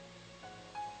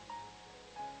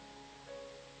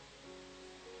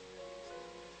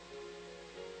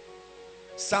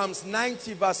 Psalms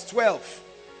 90 verse 12.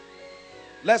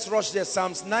 Let's rush there.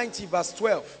 Psalms 90 verse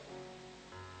 12.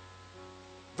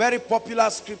 Very popular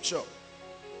scripture.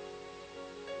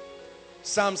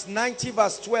 Psalms 90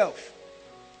 verse 12.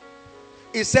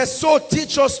 It says, so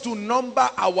teach us to number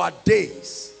our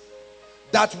days,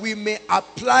 that we may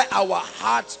apply our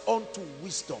hearts unto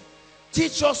wisdom.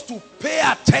 Teach us to pay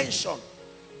attention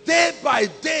day by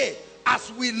day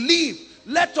as we live.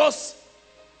 Let us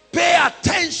pay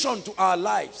attention to our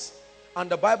lives. And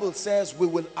the Bible says we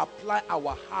will apply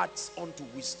our hearts unto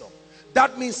wisdom.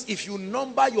 That means if you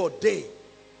number your day,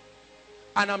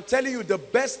 and I'm telling you the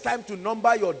best time to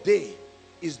number your day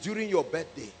is during your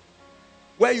birthday,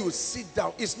 where you sit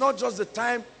down. It's not just the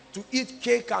time to eat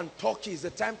cake and turkey. It's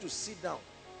the time to sit down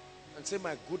and say,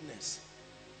 my goodness,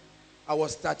 I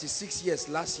was 36 years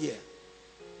last year.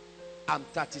 I'm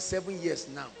 37 years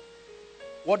now.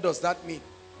 What does that mean?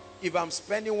 If I'm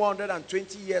spending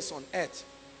 120 years on earth,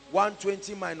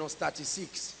 120 minus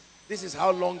 36, this is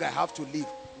how long I have to live.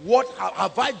 What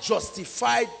have I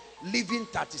justified living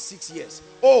 36 years?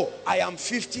 Oh, I am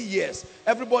 50 years.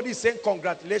 Everybody is saying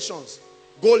congratulations,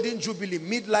 golden jubilee,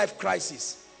 midlife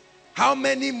crisis. How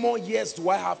many more years do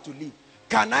I have to live?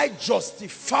 Can I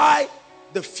justify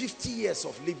the 50 years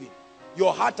of living?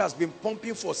 Your heart has been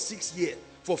pumping for 6 years,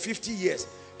 for 50 years.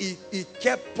 It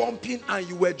kept pumping and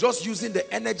you were just using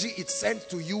the energy it sent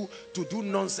to you to do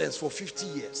nonsense for 50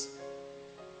 years.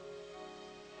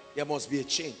 There must be a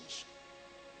change.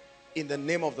 In the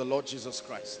name of the Lord Jesus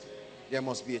Christ, there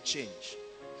must be a change.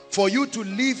 For you to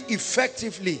live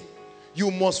effectively,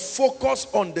 you must focus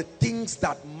on the things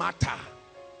that matter.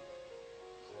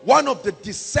 One of the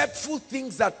deceitful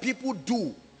things that people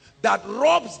do that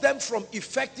robs them from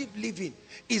effective living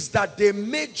is that they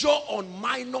major on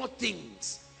minor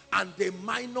things and they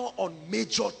minor on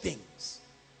major things.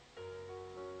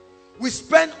 We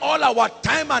spend all our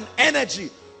time and energy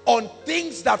on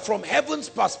things that from heaven's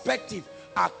perspective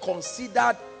are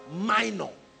considered minor.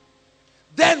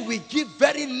 Then we give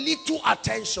very little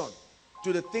attention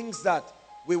to the things that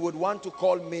we would want to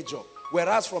call major,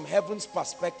 whereas from heaven's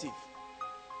perspective,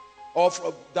 or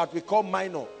that we call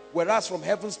minor, whereas from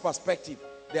heaven's perspective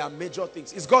they are major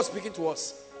things. Is God speaking to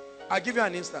us? I'll give you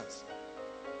an instance.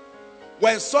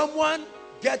 When someone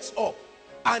gets up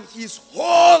and his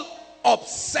whole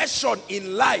obsession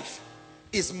in life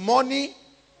is money,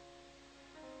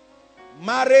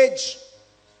 marriage,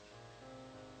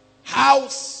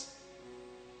 house,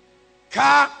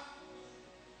 car,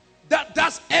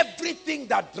 that's everything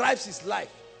that drives his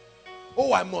life.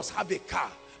 Oh, I must have a car,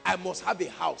 I must have a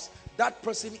house. That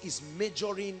person is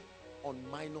majoring on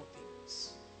minor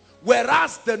things.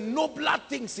 Whereas the nobler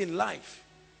things in life,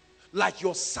 like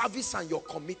your service and your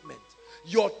commitment,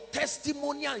 your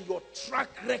testimony and your track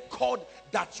record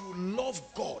that you love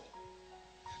God,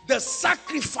 the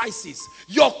sacrifices,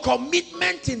 your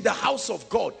commitment in the house of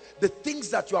God, the things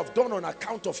that you have done on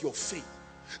account of your faith,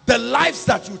 the lives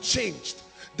that you changed,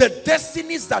 the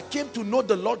destinies that came to know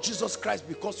the Lord Jesus Christ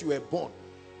because you were born.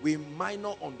 We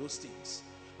minor on those things.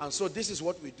 And so this is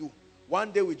what we do.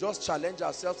 One day we just challenge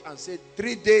ourselves and say,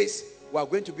 3 days we are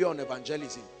going to be on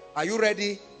evangelism. Are you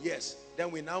ready? Yes.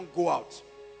 Then we now go out.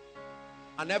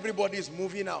 And everybody is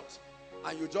moving out.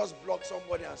 And you just block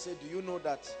somebody and say, do you know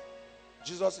that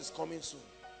Jesus is coming soon.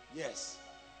 Yes.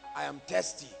 I am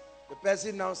thirsty. The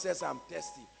person now says, I'm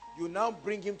thirsty. You now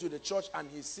bring him to the church and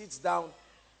he sits down,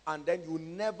 and then you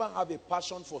never have a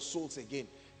passion for souls again.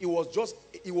 It was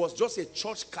just a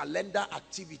church calendar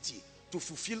activity to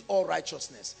fulfill all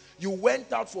righteousness. You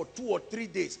went out for 2 or 3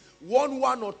 days,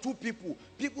 one or two people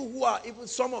who are, even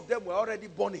some of them were already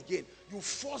born again. You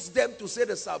forced them to say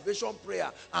the salvation prayer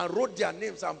and wrote their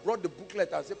names and brought the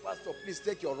booklet and said, Pastor, please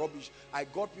take your rubbish. I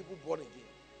got people born again.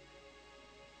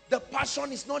 The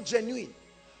passion is not genuine.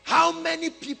 How many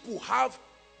people have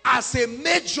as a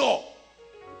major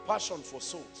passion for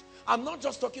souls? I'm not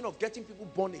just talking of getting people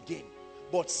born again,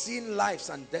 but seeing lives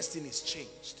and destinies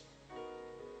changed.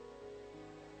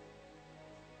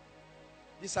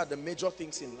 These are the major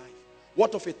things in life.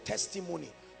 What of a testimony?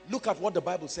 Look at what the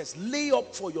Bible says. Lay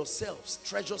up for yourselves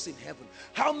treasures in heaven.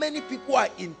 How many people are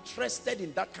interested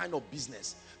in that kind of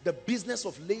business? The business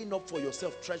of laying up for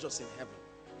yourself treasures in heaven.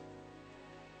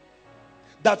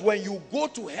 That when you go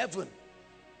to heaven,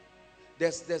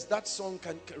 there's that song,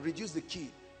 can reduce the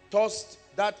key. Tossed,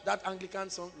 that Anglican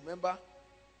song, remember?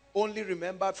 Only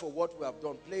remembered for what we have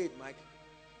done. Play it, Mike.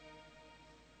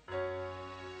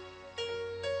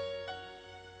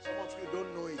 Some of you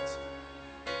don't know it.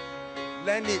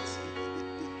 Learn it.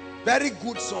 Very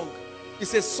good song.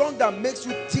 It's a song that makes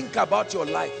you think about your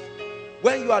life.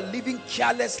 When you are living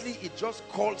carelessly, it just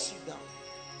calls you down.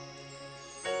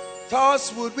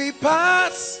 Thus would we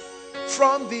pass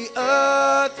from the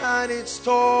earth and its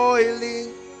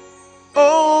toiling,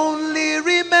 only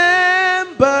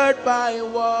remembered by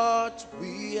what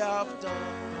we have done.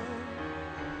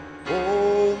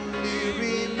 Only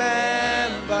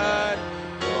remembered.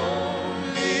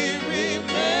 Only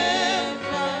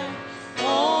remembered.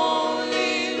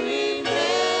 Only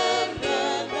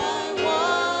remembered by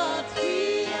what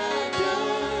we have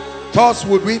done. Thus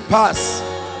would we pass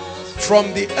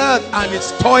from the earth and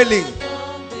its toiling.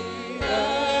 From the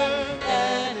earth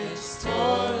and its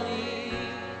toiling,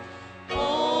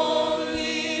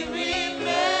 only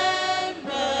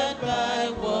remembered by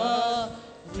what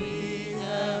we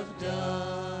have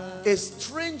done. A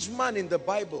strange man in the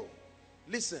Bible.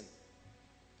 Listen,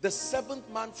 the 7th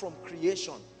man from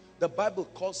creation, the Bible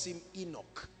calls him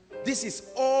Enoch. This is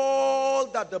all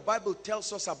that the Bible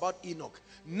tells us about Enoch.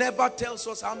 Never tells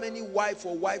us how many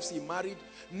wives he married.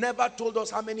 Never told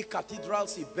us how many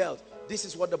cathedrals he built. This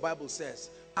is what the Bible says.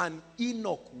 And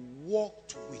Enoch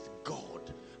walked with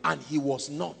God, and he was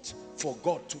not, for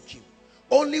God took him.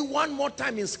 Only one more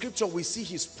time in scripture we see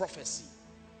his prophecy.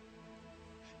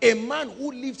 A man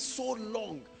who lived so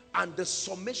long, and the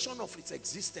summation of his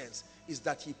existence is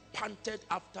that he panted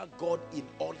after God in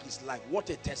all his life. What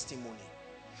a testimony.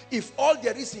 If all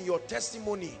there is in your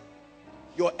testimony,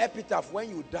 your epitaph when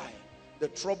you die, the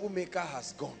troublemaker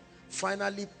has gone.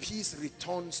 Finally, peace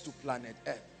returns to planet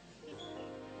Earth.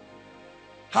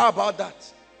 How about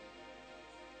that?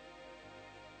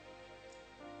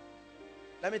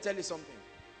 Let me tell you something.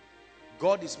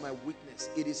 God is my witness.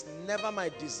 It is never my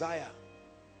desire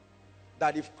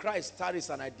that if Christ tarries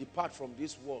and I depart from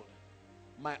this world,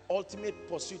 my ultimate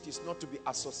pursuit is not to be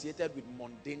associated with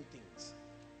mundane things.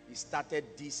 He started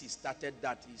this, he started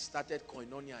that, he started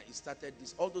koinonia, he started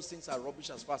this. All those things are rubbish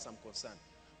as far as I'm concerned.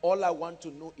 All I want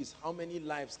to know is how many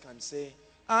lives can say,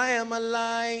 I am a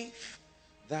life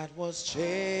that was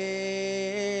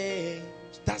changed.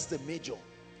 That's the major.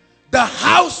 The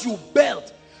house you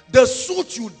built, the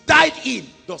suit you died in,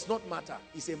 does not matter.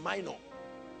 It's a minor.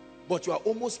 But you are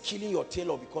almost killing your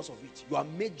tailor because of it. You are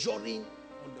majoring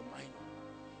on the minor.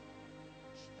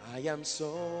 I am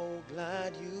so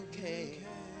glad you came.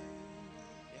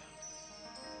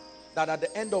 That at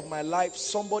the end of my life,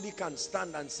 somebody can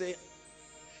stand and say,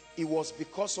 it was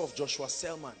because of Joshua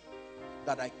Selman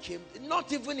that I came.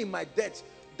 Not even in my death.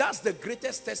 That's the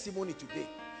greatest testimony today.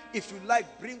 If you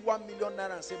like, bring 1 million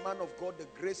naira and say, man of God, the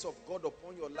grace of God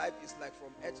upon your life is like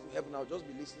from earth to heaven. I'll just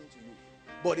be listening to you.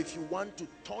 But if you want to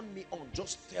turn me on,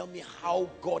 just tell me how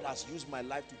God has used my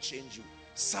life to change you.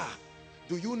 Sir,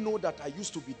 do you know that I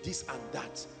used to be this and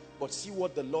that? But see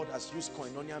what the Lord has used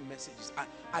koinonia messages.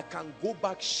 I can go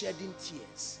back shedding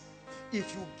tears.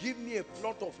 If you give me a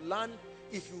plot of land,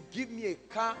 if you give me a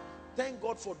car, thank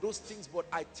God for those things. But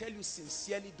I tell you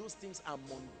sincerely, those things are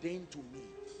mundane to me.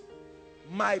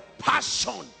 My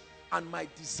passion and my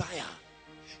desire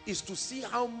is to see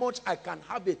how much I can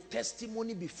have a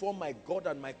testimony before my God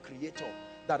and my Creator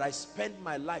that I spent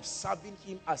my life serving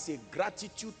Him as a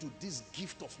gratitude to this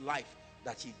gift of life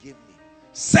that He gave me.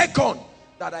 Second,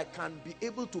 that I can be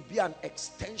able to be an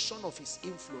extension of His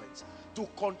influence, to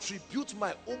contribute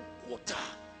my own quota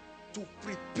to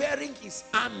preparing His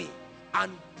army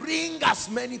and bring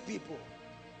as many people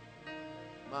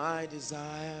My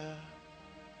desire,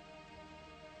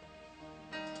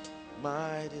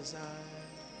 my desire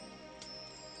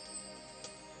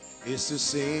is to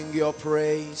sing your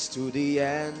praise to the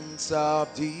ends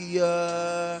of the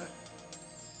earth,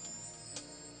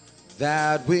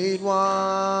 that with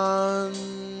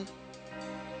one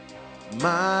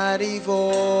mighty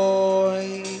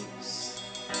voice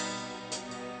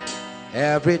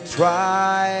every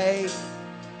tribe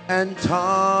and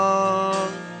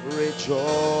tongue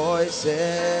rejoices.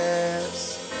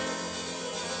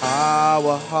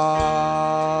 Our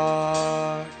hearts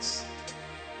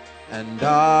and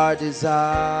our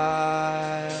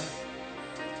desire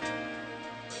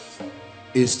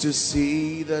is to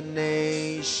see the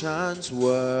nations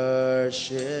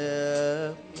worship.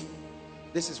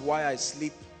 This is why I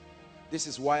sleep. This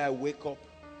is why I wake up.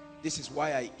 This is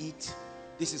why I eat.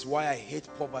 This is why I hate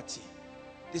poverty.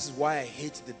 This is why I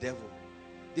hate the devil.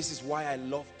 This is why I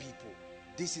love people.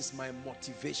 This is my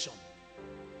motivation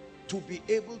to be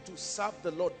able to serve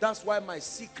the Lord. That's why my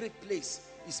secret place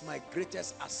is my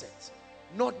greatest asset,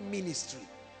 not ministry.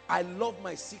 I love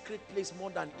my secret place more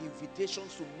than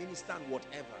invitations to minister and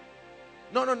whatever.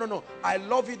 No. I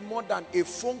love it more than a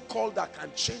phone call that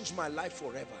can change my life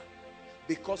forever.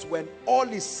 Because when all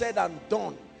is said and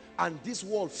done and this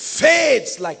world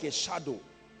fades like a shadow,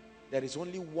 there is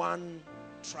only one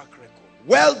track record.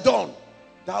 Well done,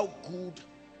 thou good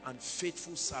and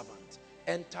faithful servant.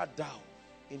 Enter thou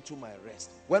into my rest.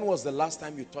 When was the last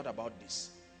time you thought about this?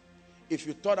 If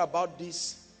you thought about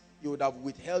this, you would have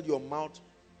withheld your mouth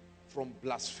from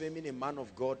blaspheming a man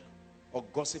of God or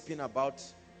gossiping about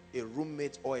a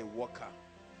roommate or a worker.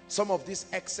 Some of these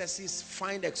excesses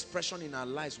find expression in our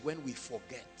lives when we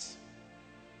forget.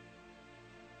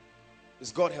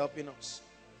 Is God helping us?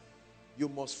 You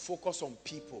must focus on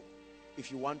people if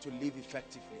you want to live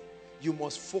effectively. You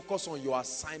must focus on your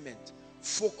assignment.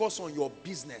 Focus on your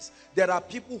business. There are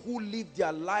people who live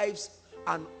their lives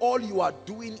and all you are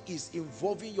doing is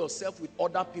involving yourself with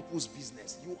other people's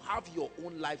business. You have your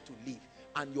own life to live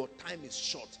and your time is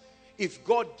short. If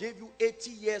God gave you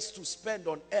 80 years to spend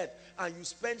on earth and you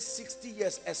spend 60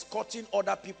 years escorting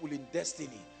other people in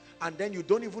destiny, and then you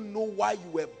don't even know why you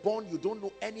were born, you don't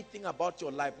know anything about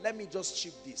your life, let me just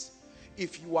chip this.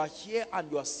 If you are here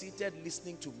and you are seated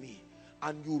listening to me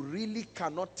and you really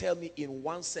cannot tell me in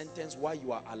one sentence why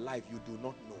you are alive, you do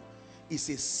not know. It's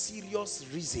a serious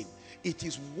reason. It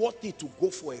is worth it to go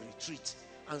for a retreat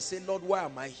and say, Lord, why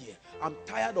am I here? I'm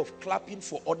tired of clapping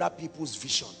for other people's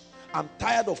vision. I'm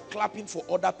tired of clapping for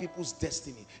other people's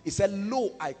destiny. He said,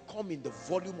 lo, I come in the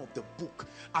volume of the book,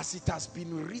 as it has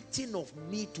been written of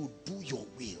me to do your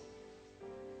will.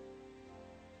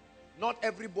 Not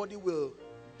everybody will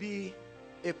be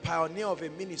a pioneer of a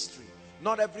ministry.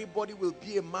 Not everybody will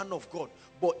be a man of God.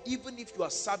 But even if you are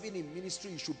serving in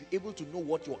ministry, you should be able to know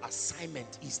what your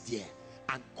assignment is there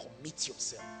and commit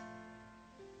yourself.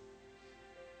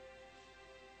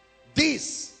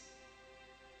 This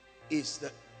is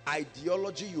the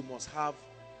ideology you must have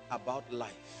about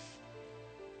life.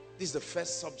 This is the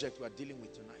first subject we are dealing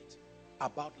with tonight.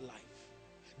 About life.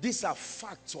 These are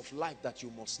facts of life that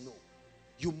you must know.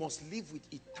 You must live with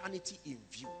eternity in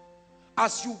view.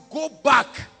 As you go back,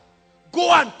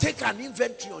 go and take an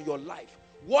inventory on your life.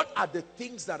 What are the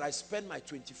things that I spend my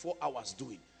 24 hours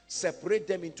doing? Separate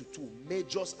them into two,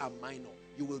 majors and minor.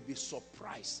 You will be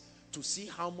surprised to see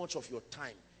how much of your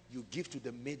time you give to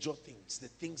the major things, the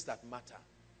things that matter.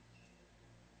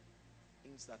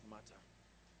 Things that matter.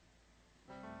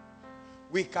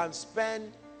 We can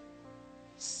spend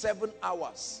 7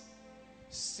 hours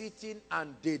sitting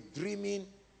and daydreaming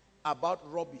about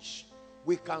rubbish.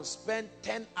 We can spend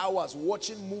 10 hours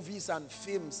watching movies and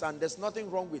films, and there's nothing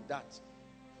wrong with that.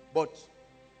 But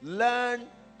learn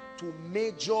to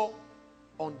major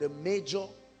on the major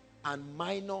and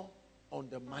minor on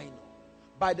the minor.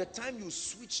 By the time you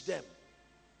switch them,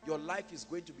 your life is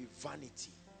going to be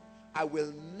vanity. I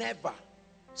will never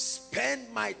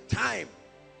spend my time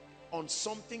on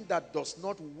something that does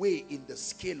not weigh in the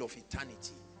scale of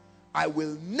eternity. I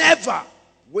will never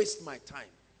waste my time.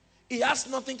 It has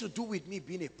nothing to do with me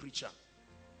being a preacher.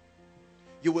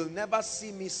 You will never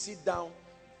see me sit down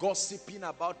gossiping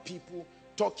about people,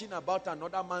 talking about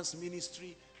another man's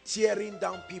ministry, tearing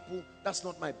down people. That's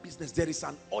not my business. There is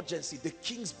an urgency. The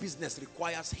king's business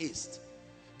requires haste.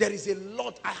 There is a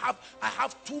lot. I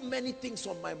have too many things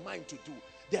on my mind to do.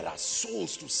 There are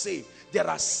souls to save. There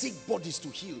are sick bodies to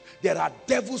heal. There are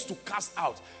devils to cast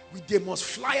out. They must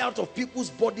fly out of people's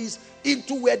bodies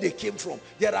into where they came from.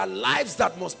 There are lives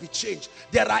that must be changed.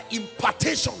 There are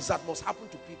impartations that must happen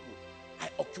to people. I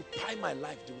occupy my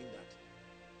life doing that.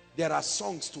 There are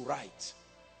songs to write.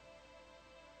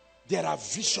 There are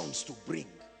visions to bring.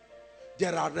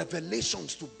 There are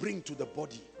revelations to bring to the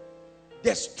body.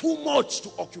 There's too much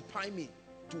to occupy me,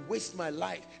 to waste my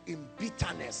life in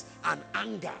bitterness and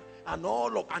anger and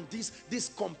and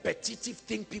this competitive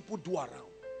thing people do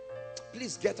around.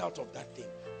 Please get out of that thing.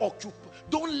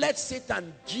 Don't let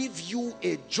Satan give you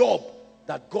a job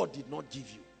that God did not give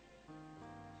you.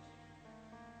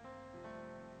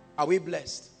 Are we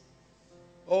blessed?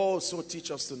 Oh, so teach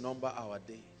us to number our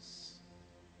days.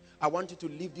 I want you to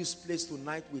leave this place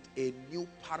tonight with a new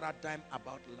paradigm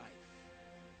about life.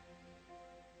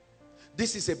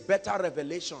 This is a better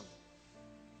revelation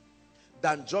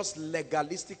than just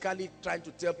legalistically trying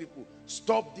to tell people,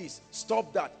 stop this,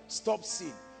 stop that, stop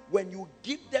sin. When you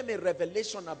give them a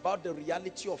revelation about the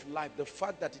reality of life, the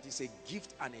fact that it is a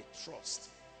gift and a trust,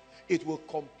 it will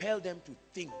compel them to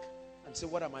think and say,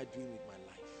 what am I doing with my life?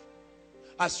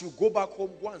 As you go back home,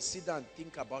 go and sit down and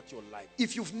think about your life.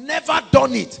 If you've never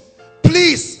done it,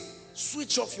 please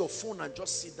switch off your phone and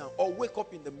just sit down, or wake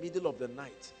up in the middle of the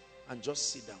night and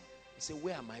just sit down and say,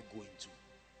 where am I going to?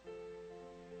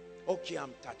 Okay,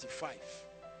 I'm 35,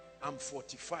 I'm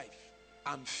 45,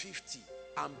 I'm 50,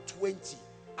 I'm 20,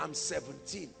 I'm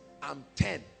 17, I'm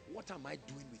 10. What am I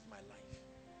doing with my life?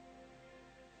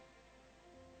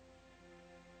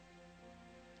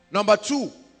 Number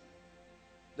two,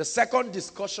 the second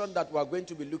discussion that we're going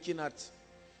to be looking at,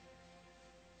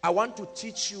 I want to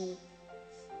teach you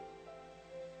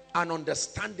an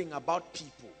understanding about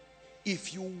people.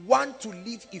 If you want to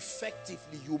live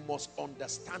effectively, you must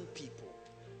understand people.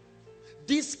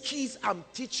 These keys I'm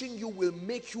teaching you will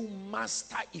make you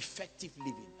master effective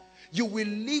living. You will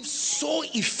live so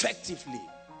effectively.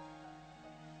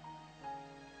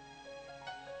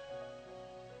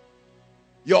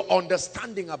 Your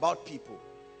understanding about people.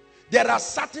 There are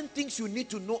certain things you need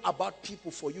to know about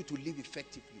people for you to live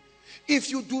effectively.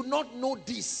 If you do not know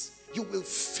this, you will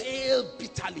fail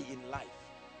bitterly in life.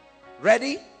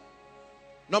 Ready?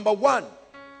 Number one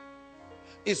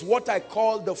is what I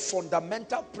call the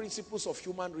fundamental principles of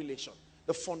human relation.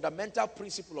 The fundamental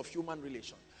principle of human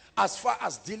relation. As far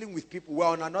as dealing with people, we're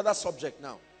on another subject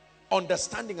now.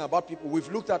 Understanding about people. We've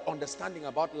looked at understanding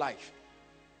about life.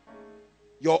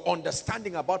 Your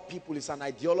understanding about people is an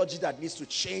ideology that needs to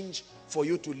change for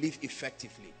you to live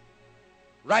effectively.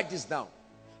 Write this down.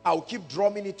 I'll keep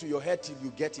drumming it to your head till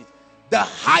you get it. The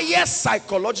highest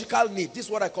psychological need, this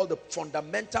is what I call the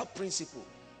fundamental principle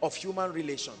of human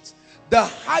relations. The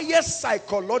highest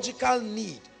psychological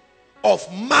need of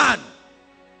man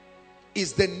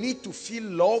is the need to feel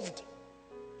loved,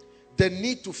 the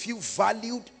need to feel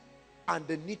valued, and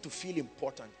the need to feel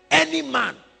important. Any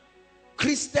man,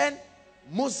 Christian,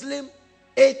 Muslim,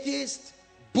 atheist,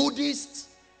 Buddhist,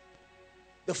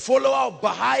 the follower of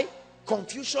Baha'i,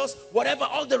 Confucius, whatever,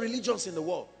 all the religions in the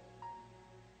world.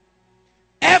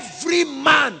 Every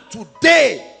man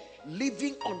today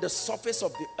living on the surface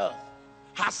of the earth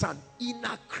has an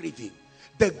inner craving.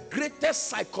 The greatest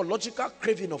psychological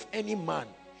craving of any man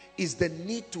is the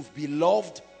need to be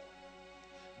loved,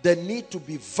 the need to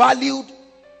be valued,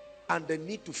 and the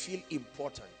need to feel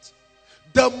important.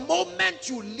 The moment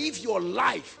you live your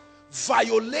life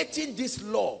violating this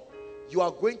law, you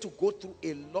are going to go through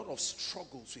a lot of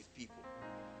struggles with people.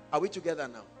 Are we together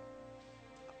now?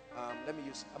 Let me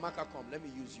use Amaka, come. Let me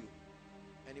use you.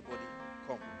 Anybody,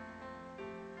 come.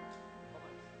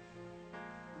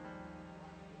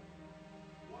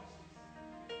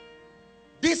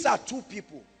 These are two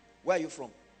people. Where are you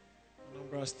from?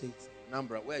 Anambra State.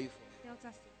 Anambra. Where are you from?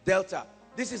 Delta State. Delta.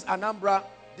 This is Anambra.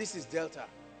 This is Delta.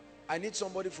 I need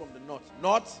somebody from the north.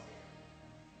 North?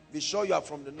 Be sure you are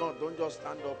from the north. Don't just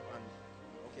stand up and...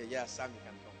 Okay, yeah, Sam, you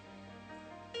can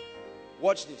come.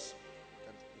 Watch this.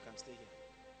 You can stay here.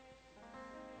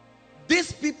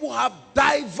 These people have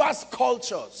diverse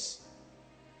cultures,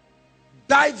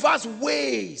 diverse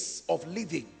ways of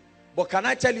living. But can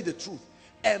I tell you the truth?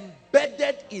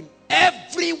 Embedded in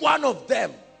every one of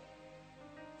them,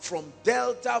 from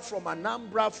Delta, from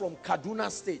Anambra, from Kaduna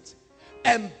State,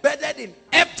 embedded in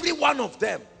every one of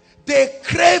them, they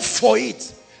crave for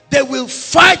it. They will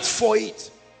fight for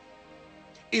it.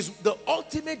 Is the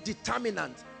ultimate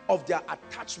determinant of their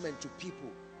attachment to people.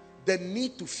 The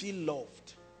need to feel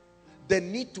loved. The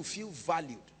need to feel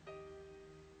valued.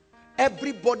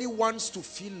 Everybody wants to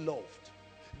feel loved.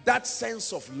 That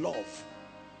sense of love.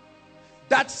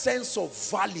 That sense of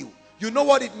value. You know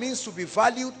what it means to be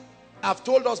valued? I've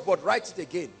told us, but write it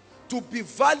again. To be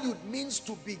valued means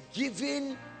to be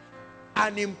given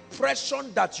an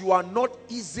impression that you are not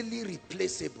easily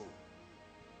replaceable.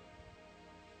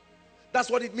 That's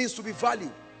what it means to be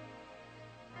valued.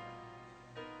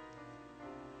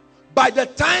 By the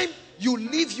time you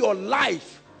live your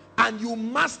life and you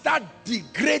master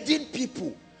degrading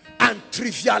people and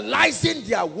trivializing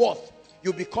their worth,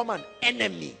 you become an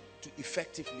enemy to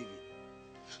effective living.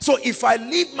 So if I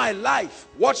live my life,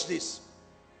 watch this.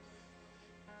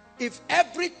 If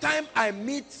every time I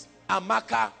meet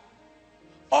Amaka,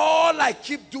 all I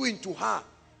keep doing to her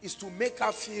is to make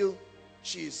her feel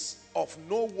she's of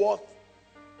no worth.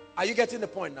 Are you getting the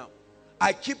point now?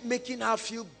 I keep making her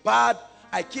feel bad.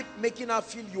 I keep making her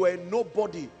feel you are a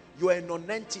nobody. You are a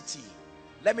non-entity.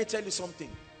 Let me tell you something.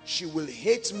 She will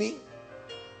hate me.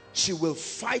 She will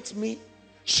fight me.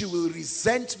 She will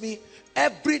resent me.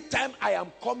 Every time I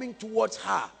am coming towards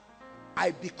her,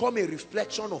 I become a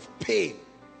reflection of pain.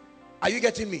 Are you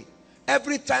getting me?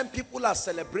 Every time people are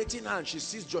celebrating her and she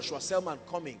sees Joshua Selman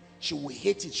coming, she will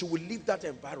hate it. She will leave that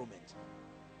environment.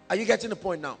 Are you getting the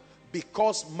point now?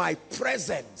 Because my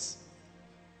presence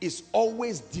is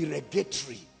always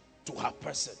derogatory to her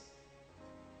person.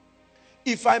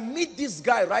 If I meet this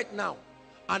guy right now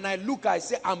and I look, I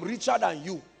say, I'm richer than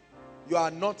you. You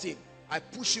are nothing. I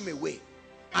push him away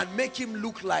and make him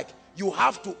look like you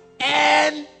have to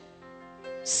earn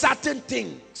certain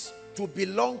things to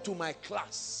belong to my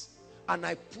class. And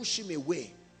I push him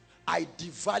away. I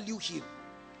devalue him.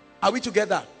 Are we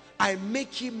together? I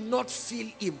make him not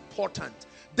feel important.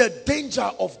 The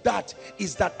danger of that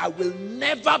is that I will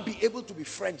never be able to be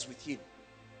friends with him.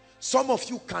 Some of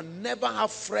you can never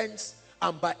have friends,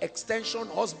 and by extension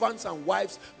husbands and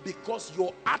wives, because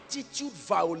your attitude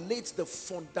violates the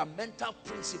fundamental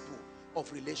principle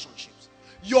of relationships.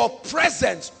 Your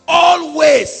presence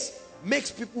always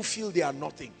makes people feel they are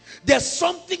nothing. There's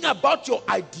something about your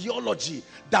ideology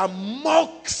that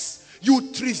mocks, you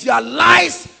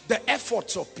trivialize the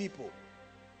efforts of people.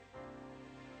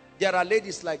 There are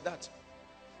ladies like that.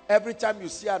 Every time you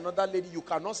see another lady, you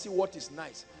cannot see what is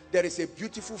nice. There is a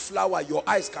beautiful flower, your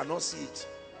eyes cannot see it.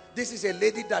 This is a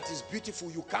lady that is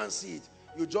beautiful, you can't see it.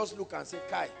 You just look and say,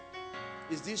 Kai,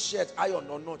 is this shirt iron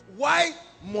or not? Why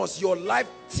must your life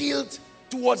tilt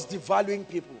towards devaluing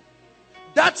people?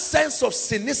 That sense of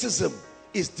cynicism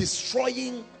is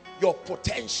destroying your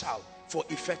potential for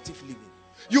effective living.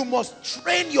 You must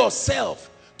train yourself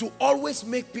to always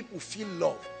make people feel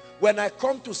love. When I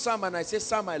come to Sam and I say,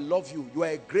 Sam, I love you. You are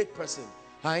a great person.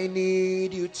 I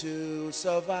need you to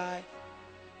survive.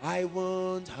 I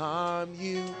won't harm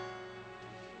you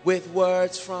with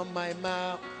words from my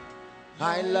mouth.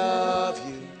 I love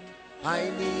you. I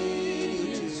need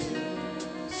you to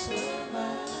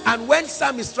survive. And when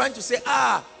Sam is trying to say,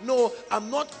 no, I'm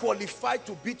not qualified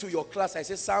to be to your class, I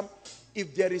say, Sam,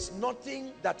 if there is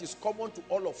nothing that is common to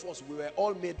all of us, we were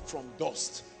all made from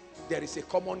dust. There is a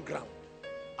common ground.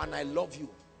 And I love you.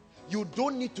 You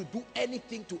don't need to do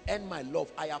anything to earn my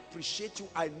love. I appreciate you.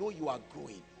 I know you are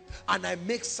growing. And I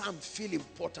make Sam feel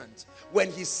important.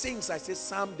 When he sings, I say,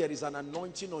 Sam, there is an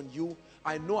anointing on you.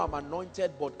 I know I'm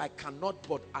anointed, but I cannot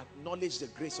but acknowledge the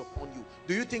grace upon you.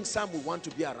 Do you think Sam will want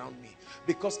to be around me?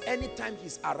 Because anytime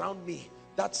he's around me,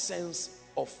 that sense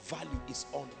of value is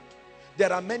honored.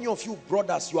 There are many of you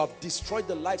brothers, you have destroyed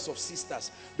the lives of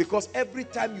sisters, because every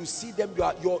time you see them,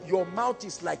 your mouth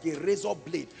is like a razor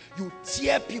blade. You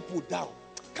tear people down.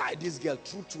 Kai, this girl,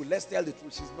 true, let's tell the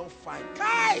truth, she's not fine.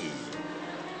 Kai!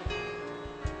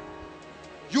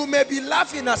 You may be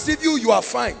laughing as if you are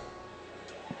fine.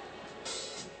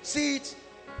 See it?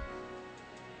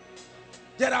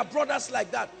 There are brothers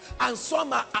like that. And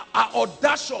some are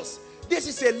audacious. This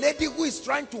is a lady who is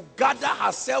trying to gather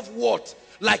her self-worth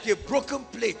like a broken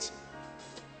plate.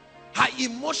 The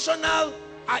emotional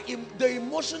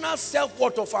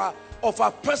self-worth of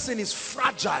her person is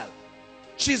fragile.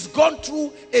 She's gone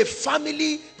through a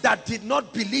family that did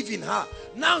not believe in her.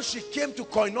 Now she came to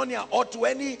Koinonia or to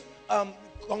any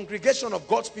congregation of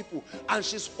God's people, and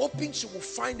she's hoping she will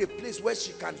find a place where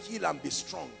she can heal and be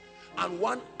strong. And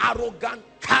one arrogant,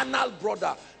 carnal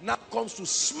brother now comes to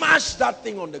smash that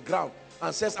thing on the ground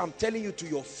and says, I'm telling you to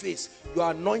your face, you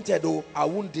are anointed, oh, I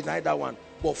won't deny that one,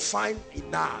 but fine,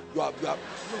 nah, you are no.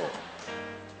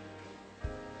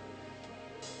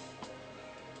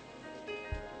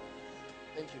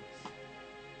 Thank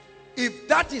you. If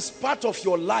that is part of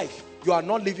your life, you are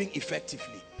not living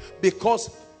effectively.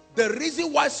 Because the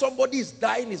reason why somebody is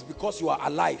dying is because you are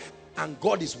alive and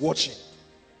God is watching.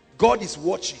 God is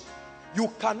watching. You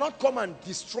cannot come and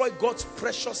destroy God's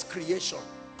precious creation.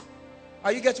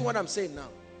 Are you getting what I'm saying now?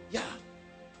 Yeah.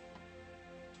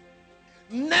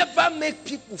 Never make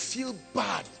people feel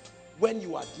bad when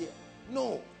you are there.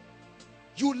 No.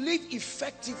 You live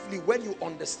effectively when you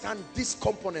understand this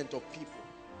component of people.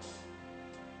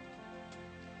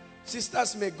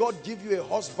 Sisters, may God give you a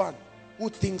husband who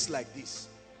thinks like this.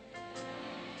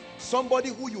 Somebody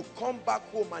who you come back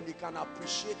home and he can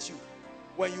appreciate you.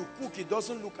 When you cook, he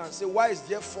doesn't look and say, why is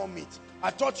there 4 meat? I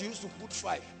thought you used to put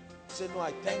 5. Say, no,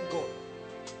 I thank God.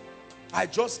 I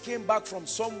just came back from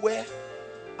somewhere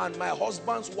and my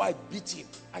husband's wife beat him.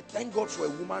 I thank God for a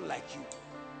woman like you.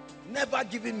 Never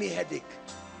giving me headache.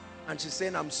 And she's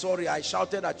saying, I'm sorry, I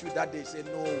shouted at you that day. Say,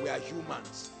 no, we are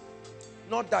humans.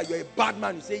 Not that you're a bad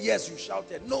man. You say, yes, you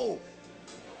shouted. No.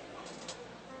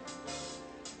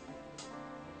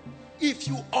 If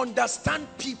you understand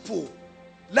people,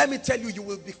 let me tell you, you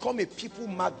will become a people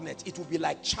magnet. It will be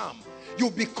like charm.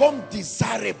 You become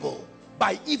desirable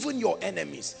by even your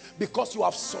enemies because you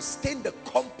have sustained the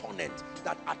component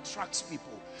that attracts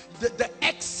people. The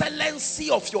excellency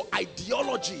of your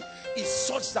ideology is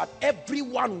such that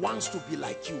everyone wants to be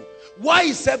like you. Why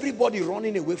is everybody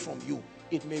running away from you?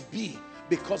 It may be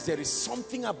because there is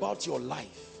something about your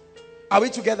life. Are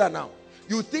we together now?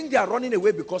 You think they are running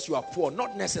away because you are poor.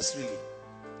 Not necessarily.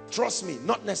 Trust me,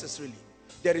 not necessarily.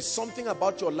 There is something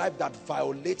about your life that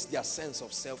violates their sense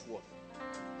of self-worth.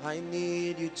 I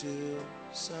need you to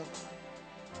survive.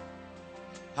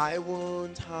 I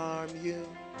won't harm you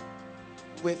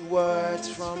with words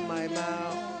from my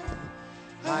mouth.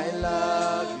 I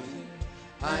love you.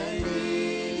 I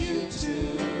need you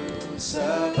to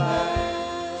survive.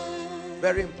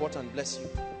 Very important. Bless you.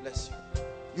 Bless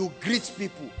you. You greet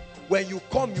people. When you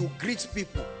come, you greet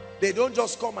people. They don't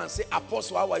just come and say,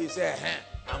 Apostle, how are you? Say,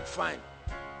 I'm fine.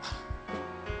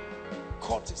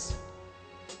 Courtesy.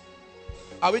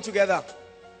 Are we together?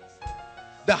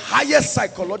 The highest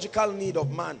psychological need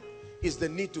of man is the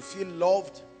need to feel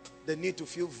loved, the need to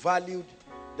feel valued,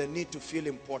 the need to feel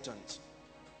important.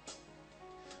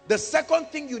 The second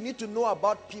thing you need to know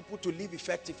about people to live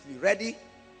effectively, ready?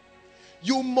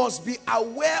 You must be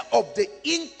aware of the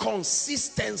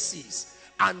inconsistencies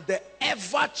and the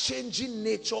ever-changing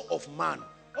nature of man.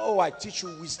 Oh, I teach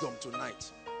you wisdom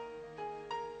tonight.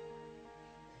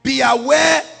 Be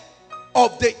aware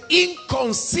of the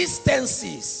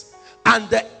inconsistencies and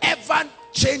the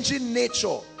ever-changing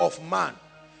nature of man.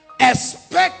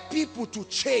 Expect people to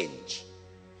change.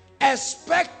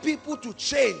 Expect people to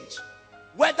change,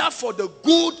 whether for the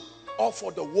good or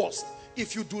for the worst.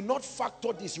 If you do not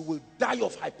factor this, you will die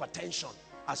of hypertension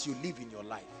as you live in your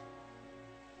life.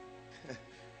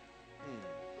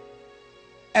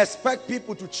 Expect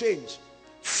people to change.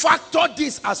 Factor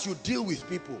this as you deal with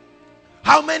people.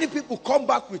 How many people come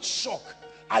back with shock?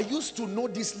 I used to know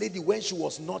this lady when she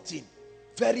was nothing.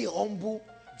 Very humble,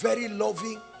 very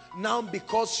loving. Now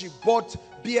because she bought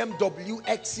BMW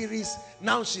X Series,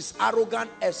 now she's arrogant.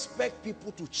 Expect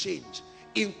people to change.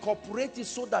 Incorporate it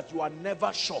so that you are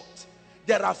never shocked.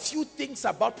 There are few things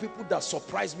about people that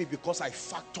surprise me because I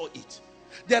factor it.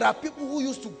 There are people who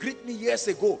used to greet me years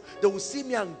ago. They will see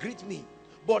me and greet me.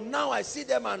 But now I see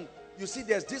them and you see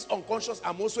there's this unconscious.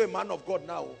 I'm also a man of God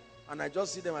now. And I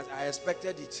just see them as I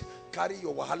expected it. Carry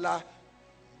your wahala.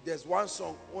 There's one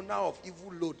song, owner of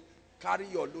evil load. Carry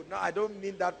your load. Now I don't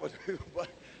mean that, but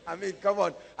I mean, come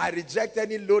on. I reject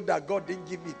any load that God didn't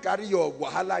give me. Carry your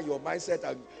wahala, your mindset,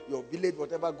 and your village,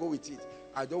 whatever, go with it.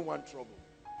 I don't want trouble.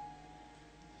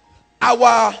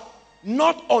 Our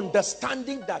not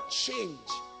understanding that change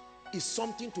is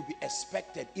something to be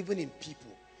expected, even in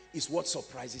people, is what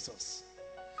surprises us.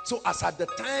 So as at the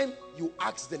time you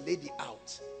asked the lady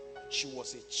out, she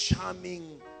was a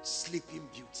charming, sleeping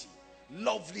beauty.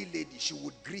 Lovely lady. She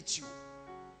would greet you.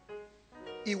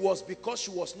 It was because she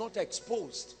was not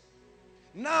exposed.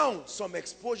 Now some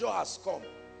exposure has come.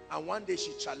 And one day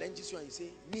she challenges you and you say,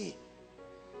 me,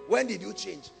 when did you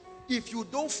change? If you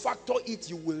don't factor it,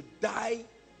 you will die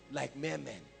like mere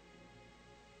men.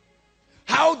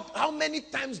 How many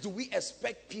times do we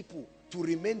expect people to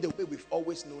remain the way we've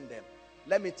always known them?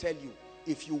 Let me tell you,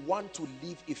 if you want to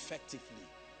live effectively,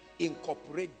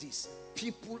 incorporate this.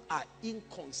 People are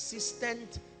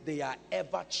inconsistent. They are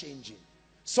ever changing.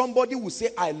 Somebody will say,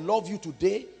 I love you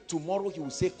today. Tomorrow he will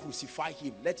say, crucify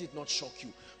him. Let it not shock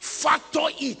you. Factor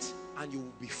it and you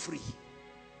will be free.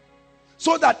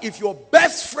 So that if your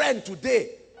best friend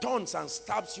today turns and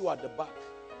stabs you at the back.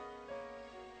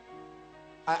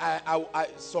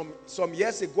 Some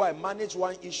years ago, I managed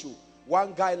one issue.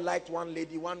 One guy liked one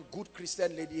lady, one good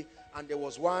Christian lady, and there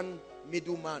was one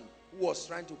middleman who was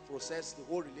trying to process the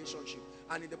whole relationship.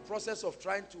 And in the process of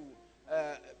trying to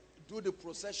do the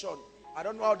procession, I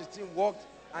don't know how the thing worked,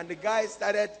 and the guy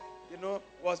started,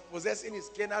 was possessing his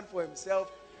Canaan for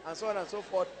himself, and so on and so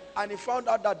forth. And he found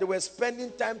out that they were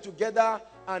spending time together,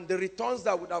 and the returns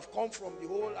that would have come from the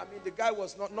whole, the guy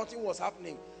was nothing was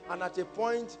happening. And at a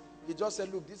point, he just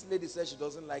said, look, this lady says she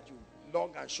doesn't like you.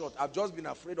 Long and short. I've just been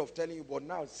afraid of telling you, but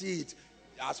now see it.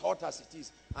 as hot as it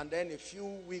is. And then a few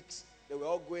weeks, they were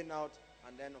all going out.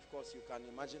 And then, of course, you can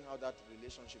imagine how that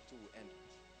relationship too will end.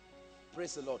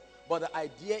 Praise the Lord. But the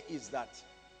idea is that,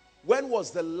 when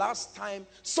was the last time,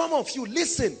 some of you,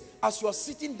 listen, as you are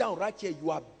sitting down right here, you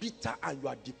are bitter and you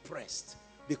are depressed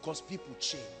because people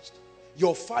changed.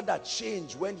 Your father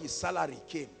changed when his salary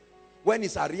came, when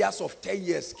his arrears of 10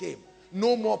 years came.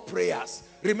 No more prayers.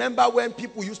 Remember when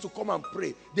people used to come and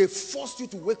pray, they forced you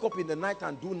to wake up in the night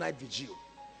and do night vigil.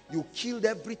 You killed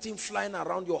everything flying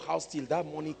around your house till that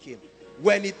money came.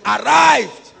 When it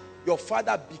arrived, your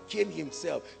father became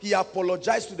himself. He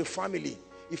apologized to the family.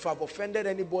 If I've offended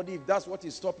anybody, if that's what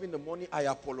is stopping the money, I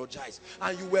apologize.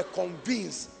 And you were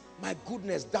convinced, my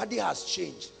goodness, daddy has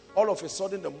changed. All of a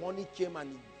sudden the money came and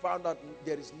he found out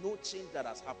there is no change that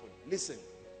has happened. Listen,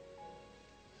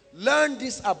 learn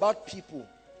this about people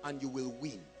and you will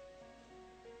win.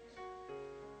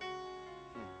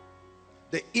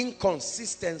 The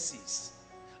inconsistencies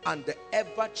and the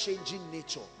ever-changing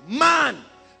nature. Man,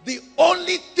 the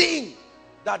only thing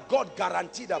that God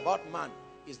guaranteed about man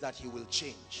is that he will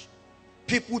change.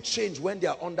 People change when they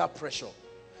are under pressure.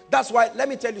 That's why, let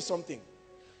me tell you something.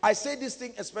 I say this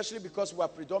thing especially because we are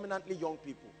predominantly young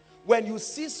people. When you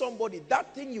see somebody,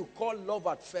 that thing you call love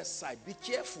at first sight, be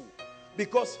careful.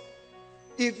 Because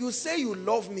if you say you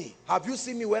love me, have you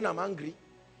seen me when I'm angry?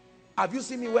 Have you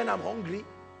seen me when I'm hungry?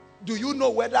 Do you know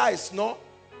whether I snore?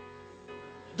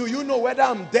 Do you know whether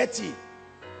I'm dirty?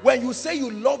 When you say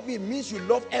you love me, it means you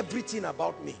love everything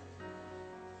about me.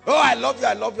 Oh, I love you,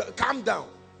 I love you. Calm down.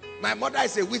 My mother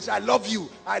is a witch. I love you.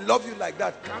 I love you like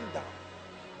that. Calm down.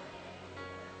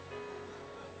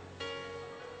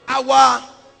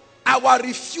 Our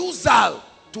refusal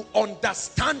to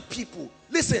understand people.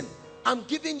 Listen, I'm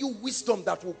giving you wisdom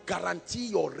that will guarantee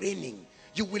your reigning.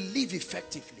 You will live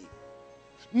effectively.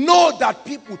 Know that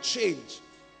people change.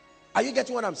 Are you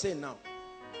getting what I'm saying now?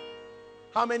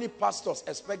 How many pastors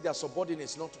expect their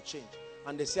subordinates not to change?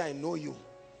 And they say, I know you.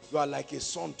 You are like a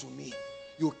son to me.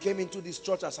 You came into this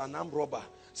church as an armed robber.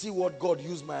 See what God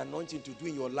used my anointing to do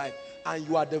in your life. And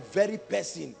you are the very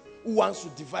person who wants to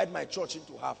divide my church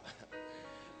into half.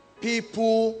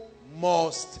 People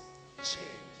must change.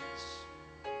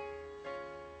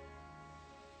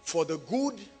 For the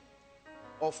good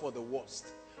or for the worst.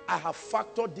 I have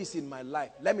factored this in my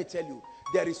life. Let me tell you,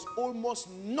 there is almost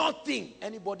nothing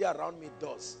anybody around me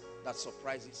does that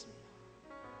surprises me.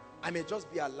 I may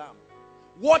just be alarmed.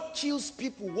 What kills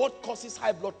people, what causes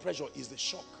high blood pressure is the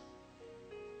shock.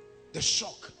 The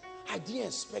shock. I didn't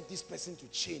expect this person to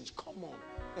change. Come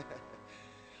on.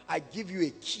 I give you a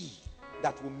key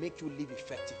that will make you live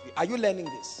effectively. Are you learning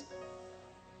this?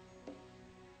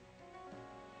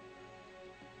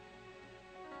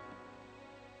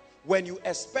 When you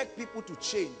expect people to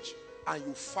change and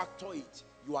you factor it,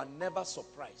 you are never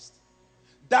surprised.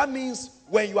 That means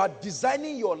when you are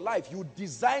designing your life, you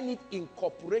design it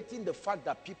incorporating the fact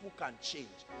that people can change.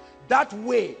 That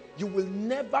way, you will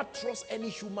never trust any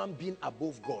human being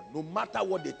above God, no matter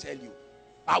what they tell you.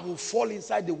 I will fall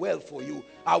inside the well for you.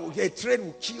 A train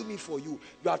will kill me for you.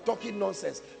 You are talking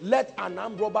nonsense. Let an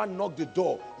armed robber knock the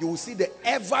door. You will see the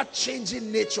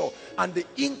ever-changing nature and the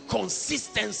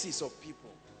inconsistencies of people.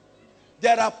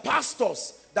 There are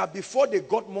pastors that before they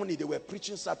got money, they were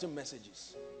preaching certain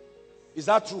messages. Is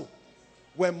that true?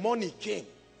 When money came,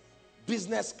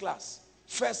 business class,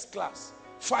 first class,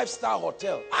 5-star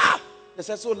hotel, they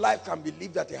said, so life can be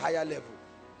lived at a higher level.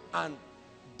 And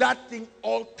that thing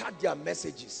altered their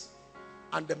messages.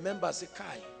 And the members say,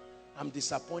 Kai, I'm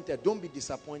disappointed. Don't be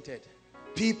disappointed.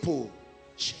 People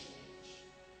change.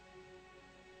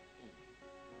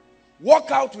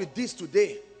 Walk out with this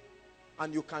today.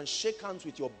 And you can shake hands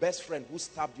with your best friend who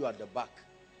stabbed you at the back.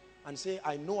 And say,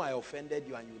 I know I offended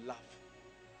you, and you laugh.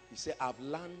 You say, I've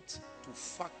learned to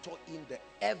factor in the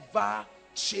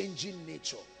ever-changing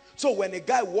nature. So when a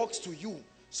guy walks to you,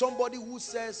 somebody who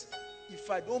says, if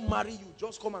I don't marry you,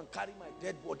 just come and carry my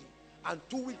dead body. And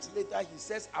 2 weeks later, he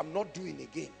says, I'm not doing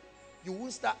again. You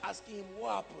will start asking him,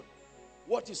 what happened?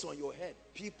 What is on your head?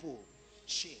 People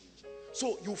change.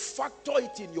 So you factor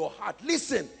it in your heart.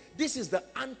 Listen, this is the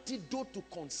antidote to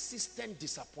consistent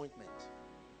disappointment.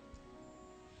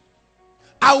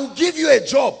 I will give you a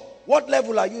job. What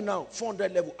level are you now?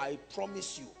 400 level. I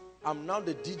promise you, I'm now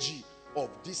the DG of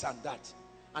this and that.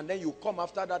 And then you come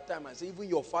after that time and say, even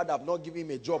your father have not given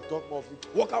him a job. Talk more of it.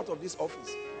 Walk out of this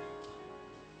office.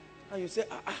 And you say,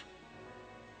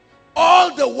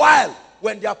 All the while,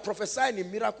 when they are prophesying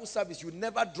in miracle service, you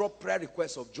never drop prayer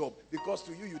requests of job. Because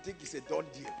to you, you think it's a done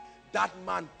deal. That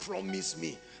man promised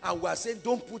me. And we are saying,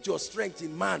 don't put your strength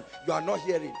in man. You are not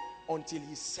hearing until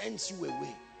he sends you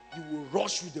away. You will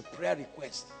rush with the prayer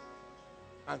request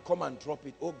and come and drop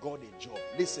it. Oh God, a job.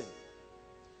 Listen,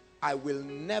 I will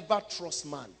never trust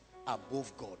man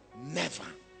above God. Never.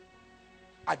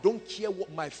 I don't care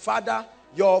what my father,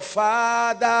 your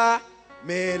father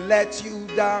may let you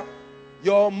down.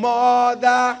 Your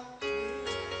mother,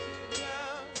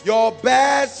 your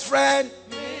best friend.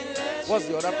 What's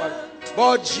the other part?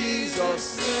 But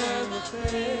Jesus.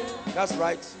 That's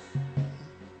right.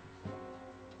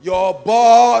 Your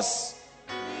boss,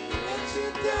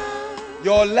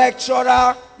 your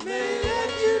lecturer,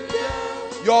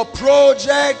 your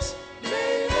project,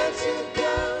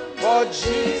 but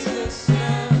Jesus.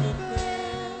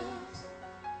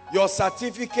 Your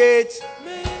certificate,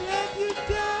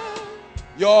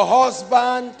 your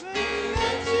husband,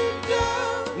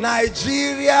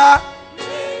 Nigeria,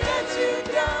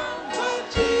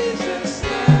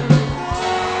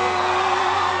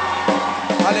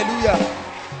 hallelujah.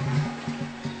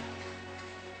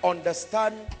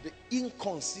 Understand the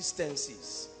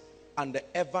inconsistencies and the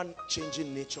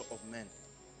ever-changing nature of men.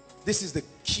 This is the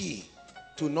key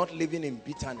to not living in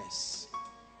bitterness.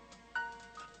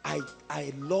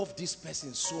 I love this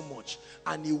person so much,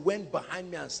 and he went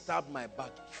behind me and stabbed my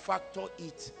back. Factor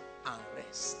it and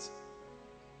rest.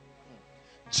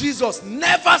 Jesus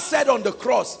never said on the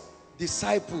cross,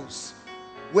 disciples,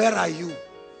 where are you?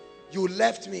 You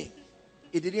left me.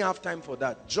 He didn't have time for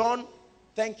that. John,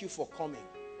 thank you for coming.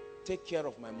 Take care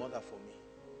of my mother for me.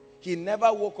 He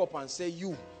never woke up and said,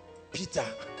 you, Peter,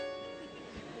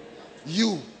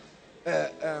 you,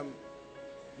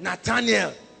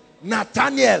 Nathaniel,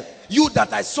 you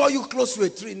that I saw you close to a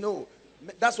tree. No,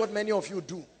 that's what many of you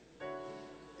do.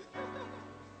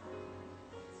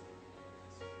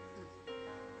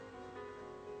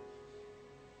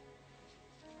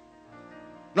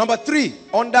 Number 3,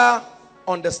 under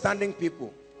understanding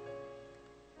people.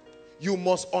 You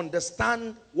must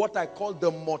understand what I call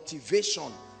the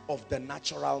motivation of the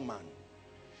natural man.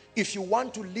 If you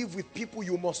want to live with people,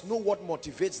 you must know what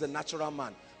motivates the natural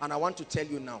man. And I want to tell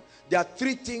you now, there are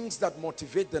 3 things that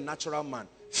motivate the natural man: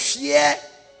 fear,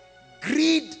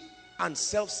 greed, and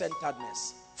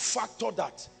self-centeredness. Factor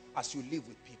that as you live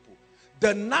with people.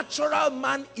 The natural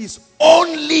man is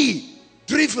only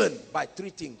driven by 3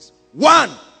 things. 1,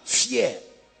 fear.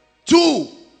 2,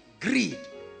 greed.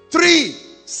 3,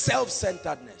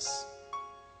 self-centeredness.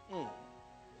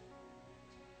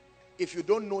 If you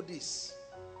don't know this,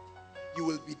 you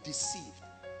will be deceived.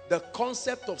 The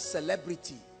concept of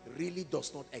celebrity really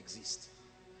does not exist.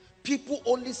 People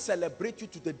only celebrate you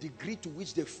to the degree to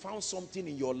which they found something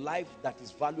in your life that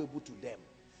is valuable to them.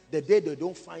 The day they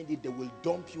don't find it, they will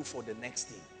dump you for the next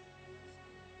thing.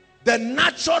 The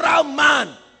natural man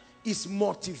is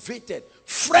motivated.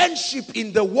 Friendship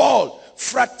in the world,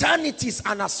 fraternities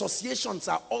and associations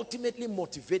are ultimately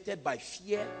motivated by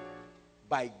fear,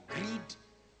 by greed,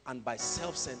 and by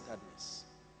self-centeredness.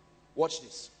 Watch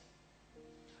this.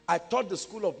 I taught the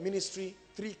school of ministry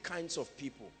 3 kinds of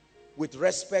people with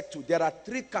respect to, there are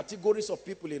 3 categories of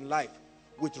people in life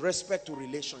with respect to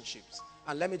relationships.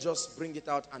 And let me just bring it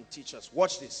out and teach us.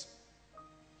 Watch this.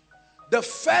 The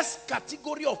first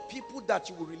category of people that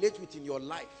you will relate with in your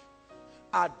life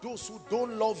are those who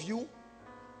don't love you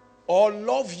or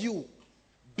love you,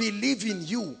 believe in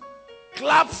you,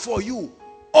 clap for you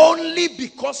only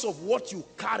because of what you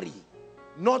carry,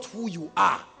 not who you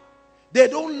are. They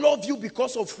don't love you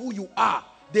because of who you are.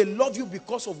 They love you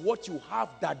because of what you have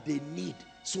that they need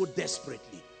so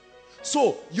desperately.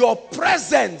 So your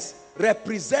presence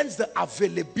represents the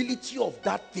availability of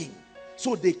that thing.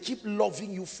 So they keep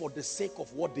loving you for the sake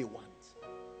of what they want.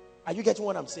 Are you getting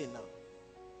what I'm saying now?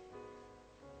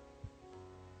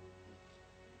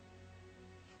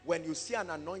 When you see an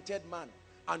anointed man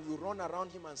and you run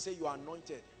around him and say you are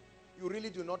anointed, you really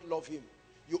do not love him.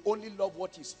 You only love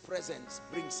what his presence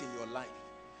brings in your life.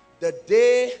 The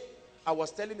day, I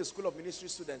was telling the school of ministry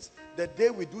students, the day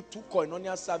we do 2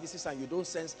 koinonia services and you don't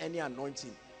sense any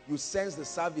anointing, you sense the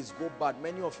service go bad.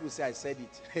 Many of you say, I said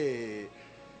it. Hey,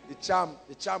 the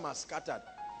charm has scattered.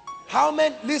 How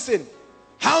many, listen,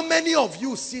 how many of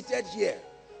you seated here,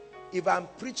 if I'm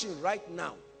preaching right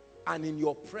now and in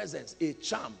your presence, a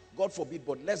charm, God forbid,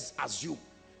 but let's assume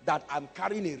that I'm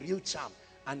carrying a real charm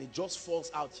and it just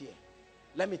falls out here.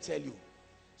 Let me tell you,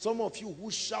 some of you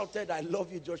who shouted, I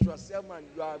love you, Joshua Selman,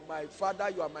 you are my father,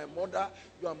 you are my mother,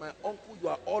 you are my uncle, you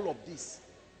are all of this.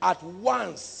 At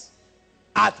once,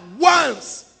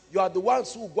 you are the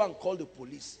ones who go and call the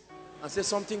police and say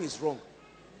something is wrong.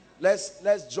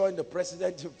 Let's join the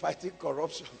president in fighting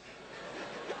corruption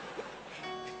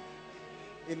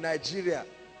in Nigeria.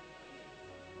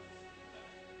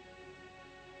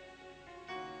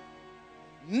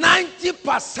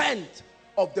 90%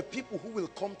 of the people who will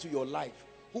come to your life,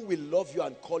 who will love you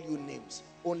and call you names,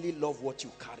 only love what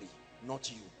you carry, not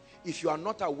you. If you are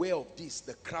not aware of this,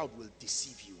 the crowd will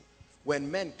deceive you. When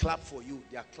men clap for you,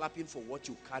 they are clapping for what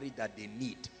you carry that they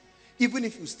need. Even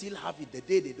if you still have it, the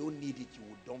day they don't need it, you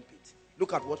will dump it.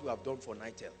 Look at what we have done for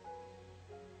Nitel.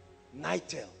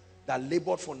 Nitel, that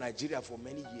labored for Nigeria for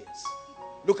many years.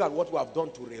 Look at what we have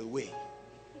done to railway.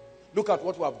 Look at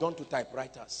what we have done to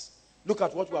typewriters. Look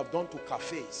at what we have done to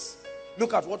cafes.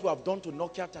 Look at what we have done to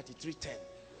Nokia 3310.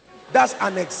 That's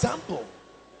an example.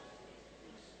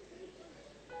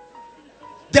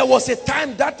 There was a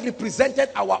time that represented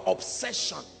our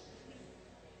obsession.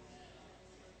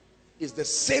 It's the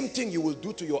same thing you will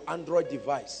do to your Android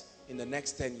device in the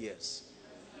next 10 years.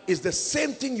 It's the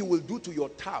same thing you will do to your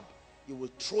tab. You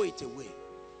will throw it away.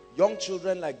 Young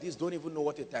children like this don't even know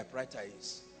what a typewriter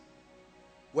is.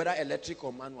 Whether electric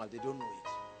or manual, they don't know it.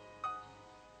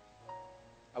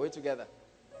 Are we together?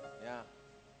 Yeah.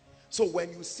 So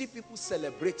when you see people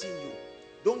celebrating you,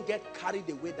 don't get carried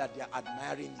away that they are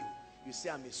admiring you. You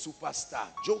say, I'm a superstar.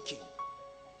 Joking.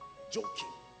 Joking.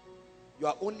 You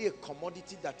are only a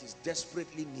commodity that is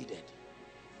desperately needed.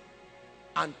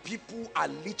 And people are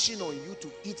leeching on you to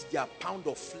eat their pound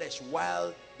of flesh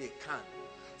while they can.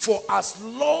 For as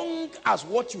long as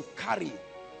what you carry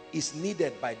is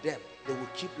needed by them, they will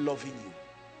keep loving you.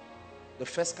 The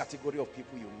first category of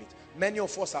people you meet. Many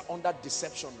of us are under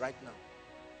deception right now.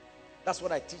 That's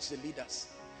what I teach the leaders.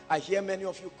 I hear many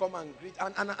of you come and greet,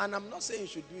 and I'm not saying you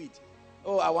should do it.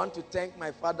 Oh, I want to thank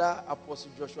my father, Apostle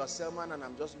Joshua Selman, and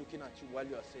I'm just looking at you while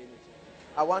you are saying it.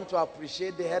 I want to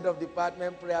appreciate the head of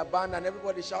department, prayer band, and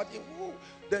everybody shouting, woo.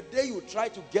 The day you try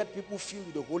to get people filled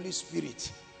with the Holy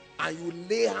Spirit, and you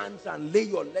lay hands and lay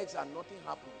your legs and nothing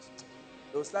happens,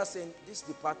 they'll start saying, this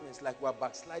department is like we're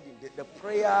backsliding. The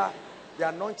prayer, the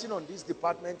anointing on this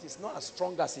department is not as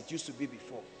strong as it used to be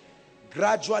before.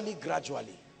 Gradually.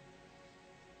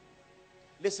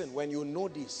 Listen, when you know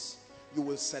this, you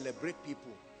will celebrate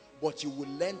people, but you will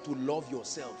learn to love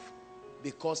yourself,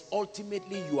 because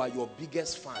ultimately you are your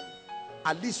biggest fan.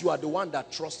 At least you are the one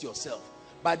that trusts yourself.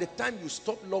 By the time you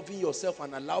stop loving yourself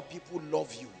and allow people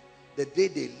love you, the day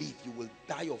they leave, you will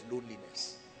die of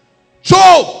loneliness.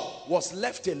 Job was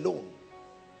left alone,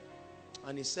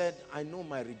 and he said, I know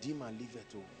my Redeemer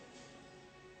liveth.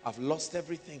 I've lost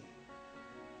everything,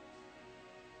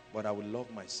 but I will love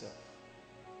myself.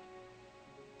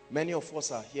 Many of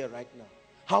us are here right now.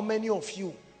 How many of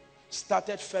you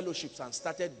started fellowships and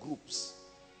started groups?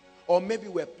 Or maybe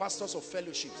were pastors of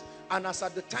fellowships, and as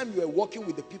at the time you were working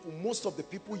with the people, most of the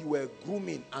people you were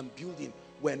grooming and building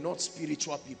were not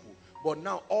spiritual people. But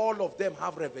now all of them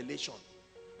have revelation,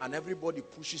 and everybody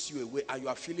pushes you away, and you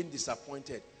are feeling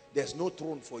disappointed. There's no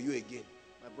throne for you again.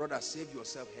 My brother, save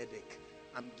yourself headache.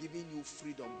 I'm giving you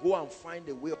freedom. Go and find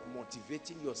a way of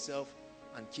motivating yourself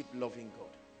and keep loving God.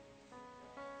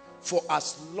 For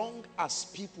as long as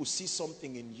people see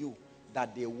something in you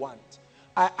that they want.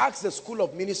 I asked the School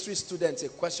of Ministry students a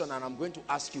question, and I'm going to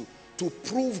ask you to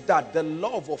prove that the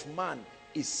love of man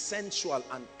is sensual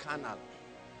and carnal.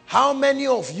 How many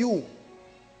of you,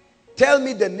 tell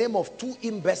me the name of 2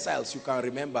 imbeciles you can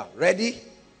remember? Ready?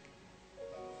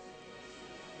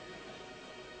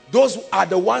 Those are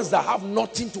the ones that have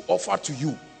nothing to offer to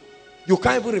you. You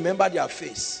can't even remember their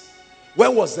face.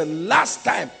 When was the last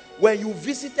time when you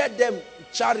visited them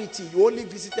charity, you only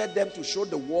visited them to show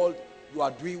the world you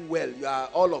are doing well, you are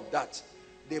all of that?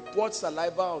 They poured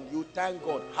saliva on you, thank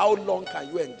God. How long can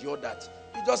you endure that?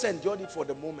 You just endured it for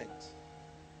the moment.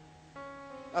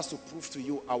 That's to prove to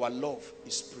you our love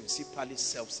is principally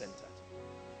self-centered.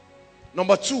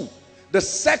 Number 2, the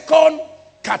second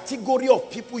category of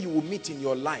people you will meet in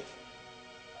your life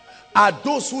are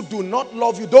those who do not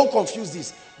love you. Don't confuse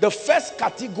this. The first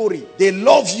category, they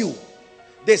love you,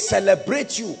 they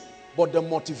celebrate you, but the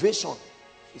motivation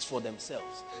is for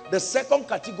themselves. The second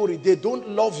category, they don't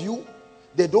love you,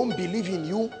 they don't believe in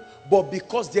you, but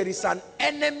because there is an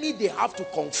enemy they have to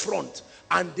confront,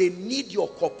 and they need your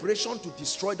cooperation to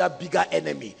destroy that bigger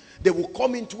enemy, they will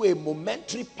come into a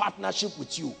momentary partnership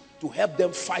with you to help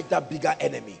them fight that bigger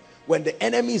enemy. When the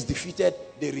enemy is defeated,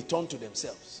 they return to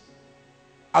themselves.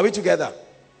 Are we together?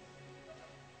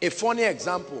 A funny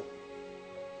example.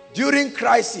 During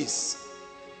crisis,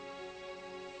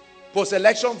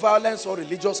 post-election violence or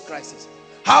religious crisis,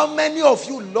 how many of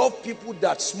you love people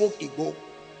that smoke igbo?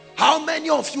 How many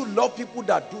of you love people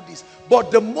that do this? But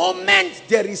the moment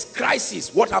there is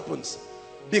crisis, what happens?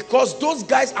 Because those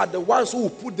guys are the ones who will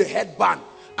put the headband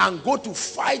and go to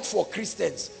fight for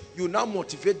Christians, you now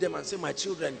motivate them and say, my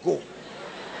children, go.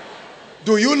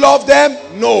 Do you love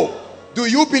them? No. Do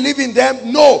you believe in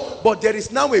them? No. But there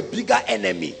is now a bigger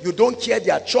enemy. You don't care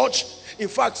their church. In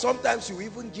fact, sometimes you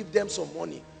even give them some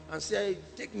money and say,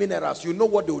 take minerals. You know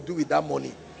what they will do with that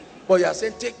money. But you are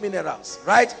saying, take minerals,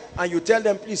 right? And you tell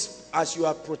them, please, as you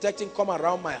are protecting, come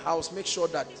around my house, make sure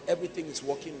that everything is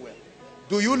working well.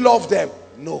 Do you love them?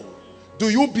 No. Do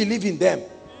you believe in them?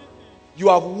 You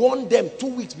have warned them 2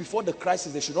 weeks before the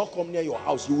crisis, they should not come near your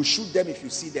house. You will shoot them if you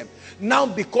see them. Now,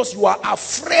 because you are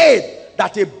afraid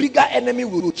that a bigger enemy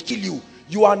will kill you,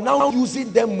 you are now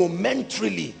using them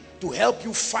momentarily to help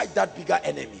you fight that bigger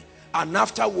enemy. And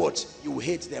afterwards, you will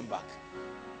hate them back.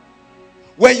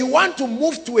 When you want to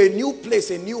move to a new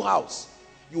place, a new house,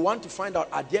 you want to find out,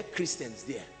 are there Christians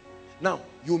there? Now,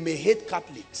 you may hate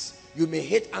Catholics, you may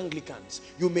hate Anglicans,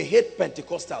 you may hate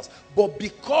Pentecostals, but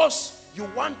because you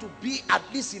want to be at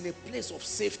least in a place of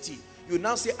safety, you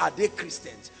now say, are they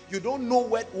Christians? You don't know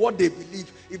what they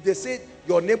believe. If they say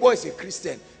your neighbor is a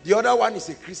Christian, the other one is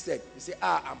a Christian, you say,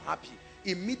 I'm happy.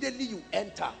 Immediately you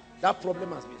enter, that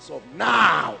problem has been solved.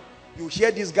 Now, you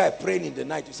hear this guy praying in the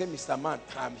night, you say, Mr. Man,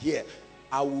 I'm here.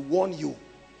 I will warn you,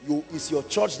 it's your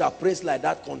church that prays like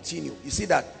that, continue. You see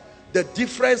that? The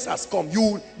difference has come.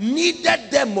 You needed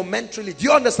them momentarily. Do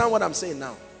you understand what I'm saying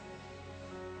now?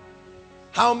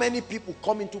 How many people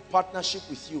come into partnership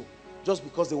with you just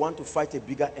because they want to fight a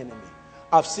bigger enemy?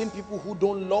 I've seen people who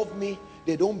don't love me,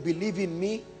 they don't believe in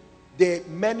me.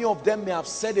 Many of them may have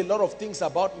said a lot of things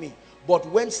about me, but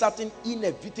when certain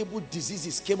inevitable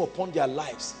diseases came upon their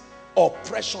lives,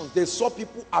 oppressions, they saw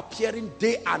people appearing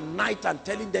day and night and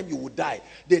telling them you will die.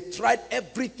 They tried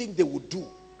everything they would do,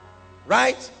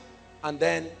 right? And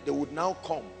then they would now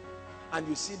come and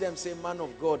you see them say, man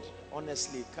of God,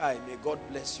 honestly, Kai, may God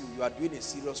bless you, you are doing a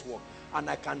serious work. And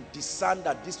I can discern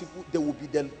that these people, they will be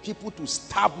the people to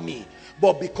stab me,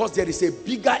 but because there is a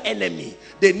bigger enemy,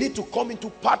 they need to come into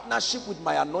partnership with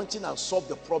my anointing and solve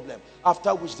the problem,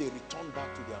 after which they return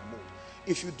back to their mode.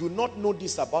 If you do not know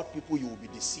this about people, you will be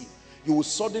deceived. You will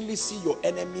suddenly see your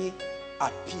enemy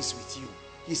at peace with you.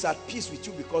 He's at peace with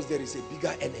you because there is a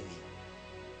bigger enemy.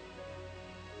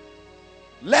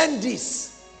 Learn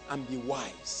this and be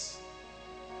wise.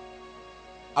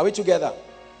 Are we together?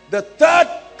 The third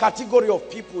category of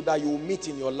people that you will meet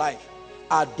in your life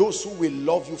are those who will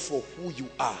love you for who you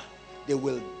are. They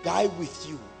will die with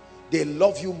you. They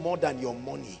love you more than your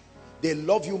money. They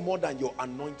love you more than your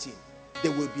anointing. They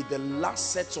will be the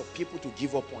last sets of people to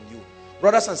give up on you.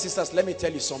 Brothers and sisters, let me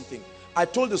tell you something. I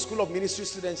told the School of Ministry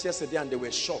students yesterday and they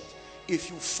were shocked.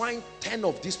 If you find 10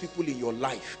 of these people in your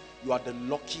life, you are the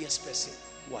luckiest person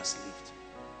who has lived.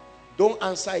 Don't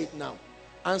answer it now.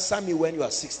 Answer me when you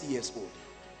are 60 years old.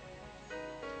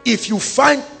 If you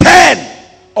find 10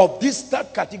 of this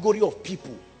third category of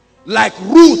people, like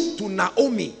Ruth to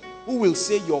Naomi, who will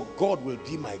say, your God will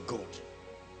be my God.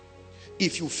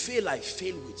 If you fail, I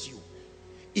fail with you.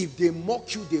 If they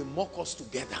mock you, they mock us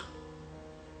together.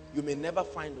 You may never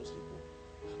find those people.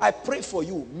 I pray for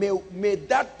you. May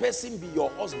that person be your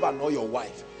husband or your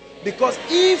wife. Because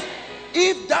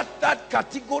if that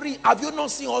category, have you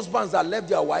not seen husbands that left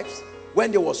their wives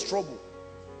when there was trouble?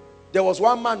 There was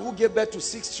one man who gave birth to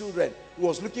 6 children. He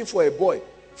was looking for a boy.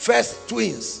 First,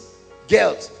 twins,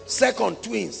 girls. Second,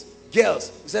 twins,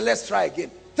 girls. He said, let's try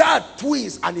again. Third,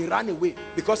 twins, and he ran away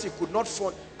because he could not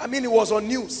find. I mean, it was on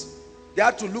news. They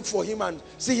had to look for him and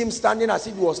see him standing as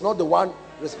if he was not the one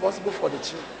responsible for the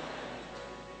children.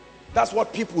 That's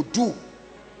what people do.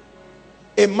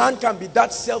 A man can be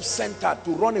that self-centered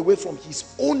to run away from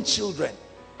his own children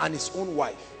and his own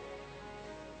wife.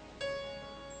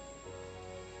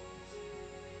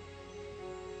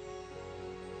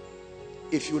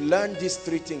 If you learn these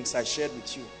 3 things I shared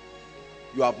with you,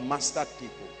 you have mastered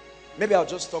people. Maybe I'll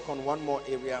just talk on one more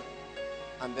area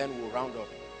and then we'll round up.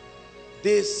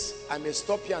 This, I may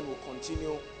stop here and we'll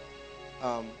continue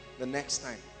the next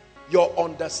time. Your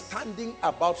understanding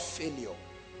about failure.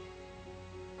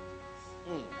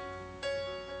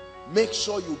 Make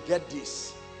sure you get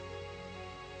this.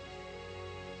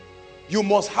 You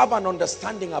must have an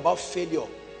understanding about failure,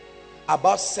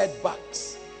 about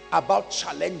setbacks, about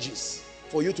challenges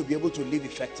for you to be able to live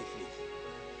effectively.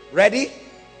 Ready?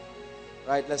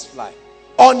 Right, let's fly.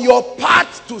 On your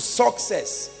path to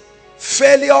success,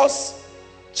 failures,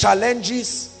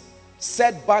 challenges,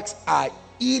 setbacks are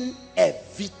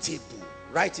inevitable.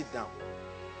 Write it down.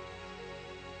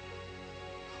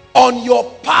 On your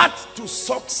path to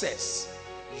success,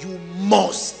 you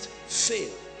must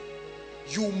fail.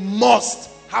 You must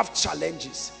have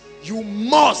challenges. You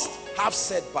must have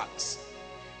setbacks.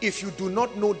 If you do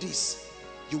not know this,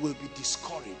 you will be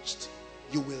discouraged.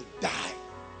 You will die.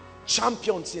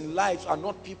 Champions in life are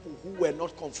not people who were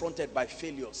not confronted by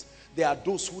failures. They are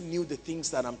those who knew the things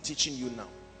that I'm teaching you now.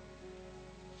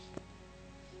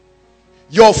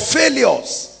 Your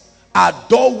failures are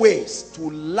doorways to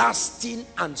lasting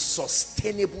and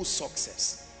sustainable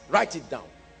success. Write it down.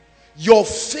 Your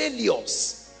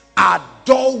failures are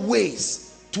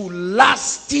doorways to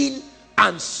lasting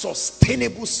and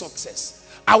sustainable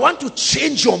success. I want to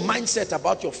change your mindset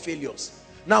about your failures.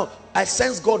 Now, I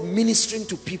sense God ministering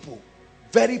to people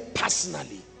very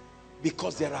personally,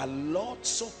 because there are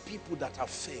lots of people that have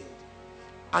failed,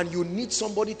 and you need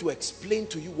somebody to explain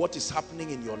to you what is happening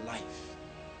in your life.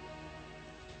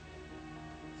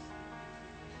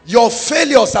 Your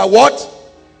failures are what?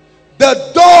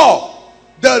 The door,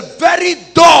 the very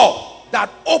door that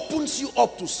opens you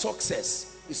up to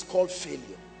success is called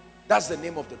failure. That's the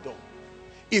name of the door.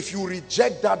 If you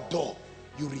reject that door,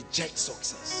 you reject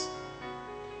success.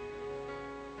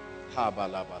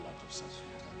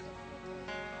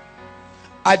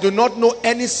 I do not know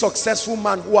any successful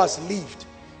man who has lived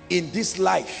in this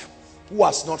life who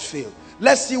has not failed.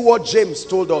 Let's see what James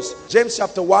told us. James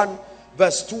chapter 1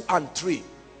 verse 2 and 3.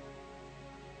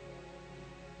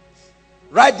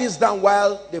 Write this down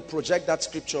while they project that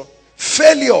scripture.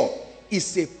 Failure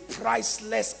is a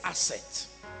priceless asset.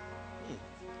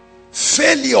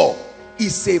 Failure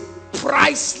is a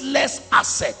priceless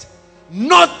asset.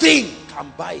 Nothing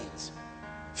can buy it.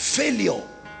 Failure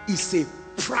is a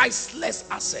priceless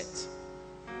asset.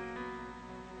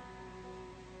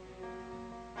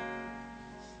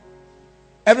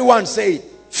 Everyone say it.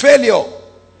 Failure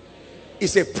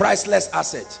is a priceless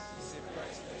asset.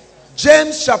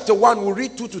 James chapter 1, we'll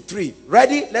read 2 to 3.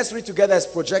 Ready? Let's read together as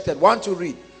projected. 1 to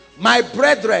read. My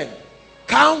brethren,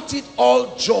 count it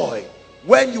all joy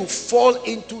when you fall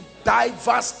into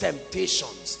diverse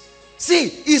temptations. See,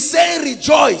 he's saying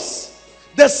rejoice.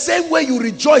 The same way you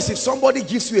rejoice if somebody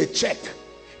gives you a check.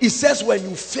 He says when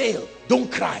you fail, don't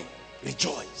cry,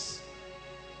 rejoice.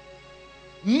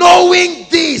 Knowing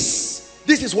this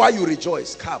is why you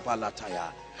rejoice.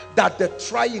 That the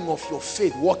trying of your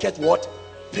faith worketh what?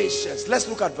 Patience. Let's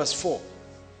look at verse 4.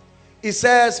 It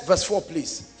says, verse 4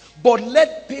 please. But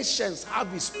let patience have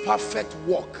his perfect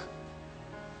work.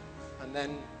 And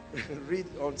then read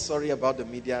on. Sorry about the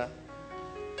media.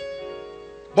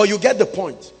 But you get the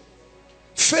point.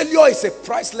 Failure is a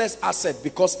priceless asset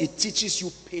because it teaches you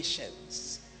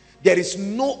patience. There is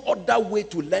no other way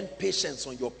to learn patience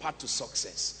on your path to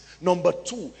success. Number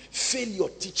 2, failure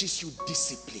teaches you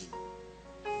discipline.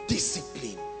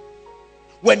 Discipline.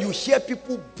 When you hear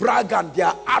people brag and they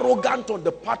are arrogant on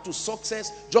the path to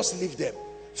success, just leave them.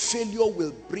 Failure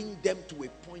will bring them to a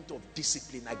point of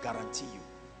discipline, I guarantee you.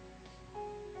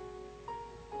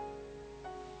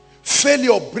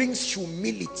 Failure brings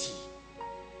humility.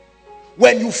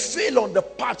 When you fail on the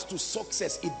path to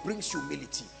success, it brings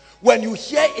humility. When you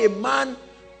hear a man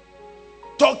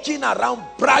talking around,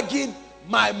 bragging,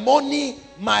 my money,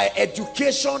 my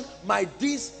education, my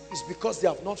this, is because they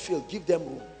have not failed. Give them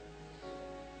room.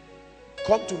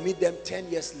 Come to meet them 10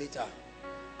 years later,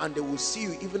 and they will see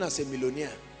you even as a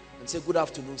millionaire and say, good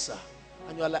afternoon, sir.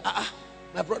 And you are like,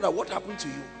 my brother, what happened to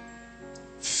you?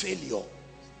 Failure.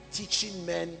 Teaching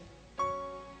men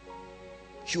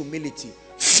humility.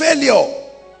 Failure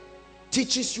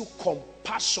teaches you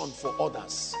compassion for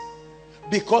others,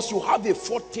 because you have a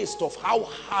foretaste of how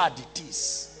hard it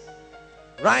is.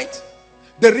 Right?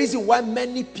 The reason why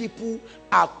many people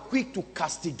are quick to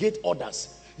castigate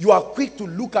others. You are quick to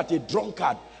look at a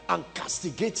drunkard and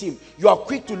castigate him. You are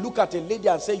quick to look at a lady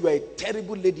and say you are a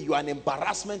terrible lady, you are an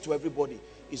embarrassment to everybody.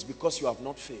 It's because you have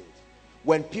not failed.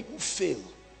 When people fail,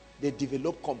 they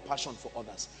develop compassion for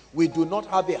others. We do not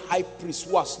have a high priest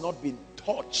who has not been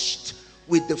touched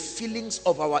with the feelings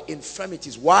of our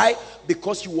infirmities. Why?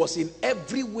 Because he was in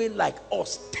every way like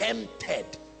us, tempted.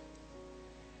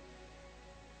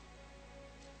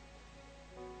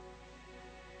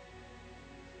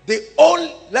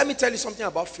 Let me tell you something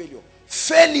about failure.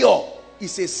 Failure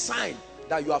is a sign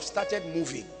that you have started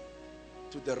moving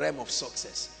to the realm of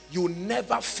success. You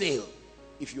never fail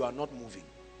if you are not moving.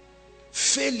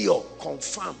 Failure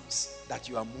confirms that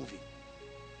you are moving.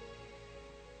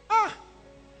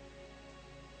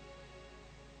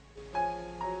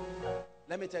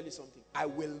 Let me tell you something. I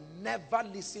will never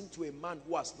listen to a man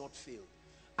who has not failed.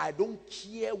 I don't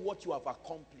care what you have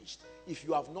accomplished. If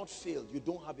you have not failed, you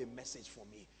don't have a message for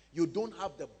me. You don't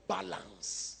have the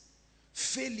balance.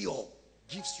 Failure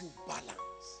gives you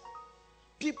balance.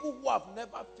 People who have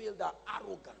never failed are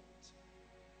arrogant.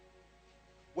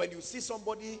 When you see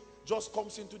somebody just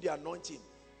comes into the anointing,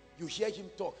 you hear him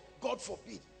talk. God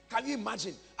forbid. Can you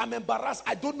imagine? I'm embarrassed.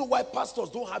 I don't know why pastors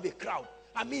don't have a crowd.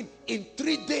 I mean, in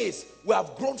 3 days, we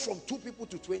have grown from 2 people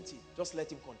to 20. Just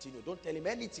let him continue. Don't tell him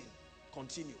anything.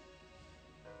 Continue.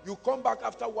 You come back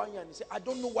after 1 year and you say, I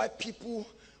don't know why people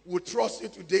will trust you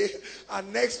today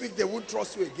and next week they won't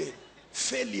trust you again.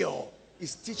 Failure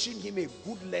is teaching him a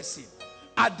good lesson.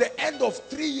 At the end of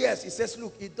 3 years, he says,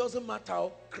 look, it doesn't matter,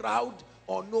 crowd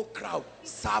or no crowd,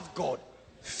 serve God.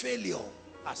 Failure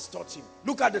has taught him.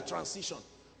 Look at the transition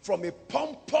from a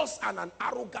pompous and an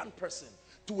arrogant person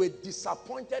to a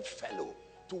disappointed fellow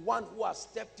to one who has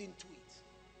stepped into it.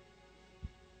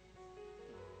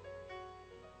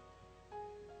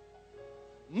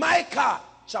 Micah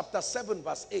chapter 7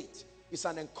 verse 8 is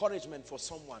an encouragement for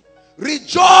someone.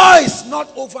 Rejoice not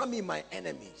over me, my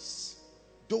enemies.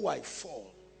 Though I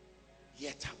fall,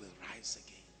 yet I will rise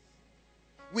again.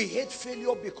 We hate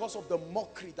failure because of the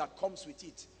mockery that comes with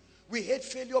it. We hate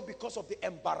failure because of the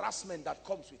embarrassment that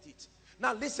comes with it.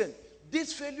 Now listen,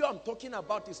 this failure I'm talking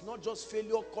about is not just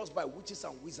failure caused by witches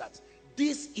and wizards.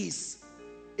 This is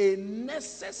a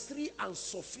necessary and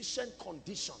sufficient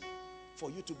condition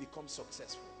for you to become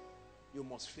successful. You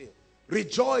must fail.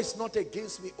 Rejoice not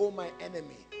against me, O my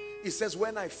enemy. He says,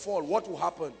 when I fall, what will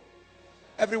happen?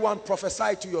 Everyone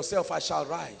prophesy to yourself, I shall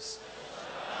rise.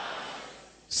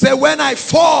 Say, when I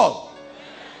fall.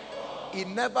 He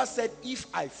never said, if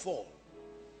I fall.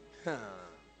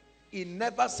 He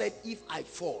never said, if I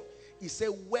fall. He said,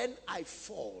 when I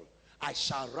fall, I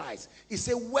shall rise. He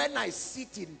said, when I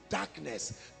sit in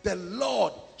darkness, the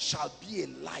Lord shall be a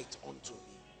light unto me.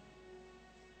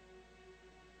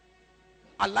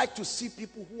 I like to see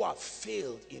people who have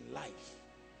failed in life.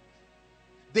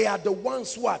 They are the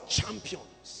ones who are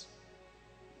champions.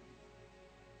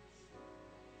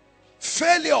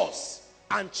 Failures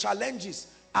and challenges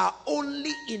are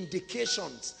only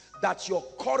indications that your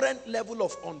current level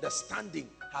of understanding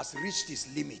has reached its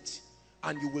limit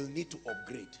and you will need to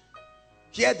upgrade.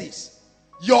 Hear this.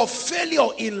 Your failure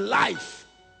in life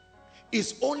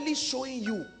is only showing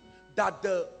you that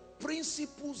the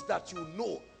principles that you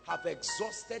know have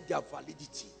exhausted their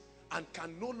validity and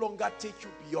can no longer take you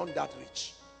beyond that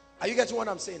reach. Are you getting what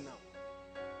I'm saying now?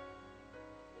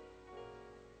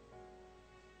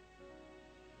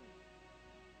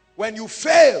 When you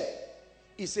fail,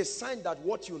 it's a sign that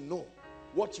what you know,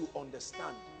 what you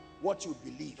understand, what you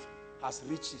believe has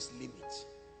reached its limit.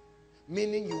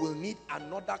 Meaning you will need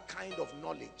another kind of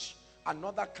knowledge,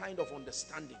 another kind of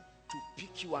understanding to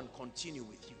pick you and continue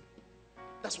with you.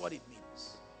 That's what it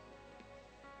means.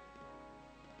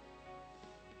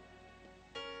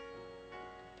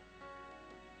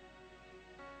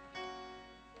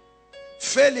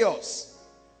 Failures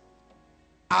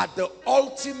are the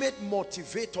ultimate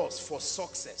motivators for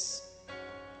success.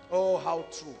 Oh, how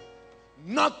true.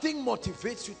 Nothing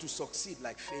motivates you to succeed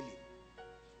like failing.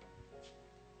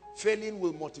 Failing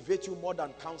will motivate you more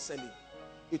than counseling.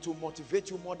 It will motivate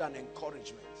you more than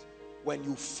encouragement. When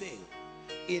you fail,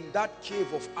 in that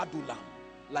cave of Adullam,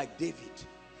 like David,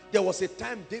 there was a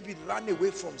time David ran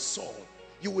away from Saul.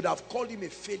 You would have called him a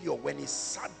failure when he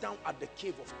sat down at the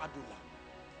cave of Adullam.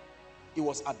 It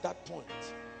was at that point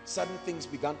certain things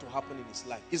began to happen in his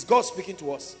life. Is God speaking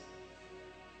to us?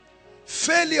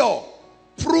 Failure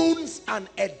prunes and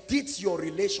edits your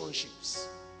relationships.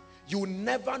 You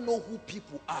never know who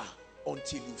people are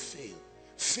until you fail.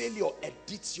 Failure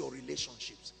edits your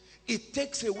relationships. It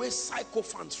takes away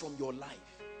sycophants from your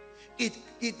life. It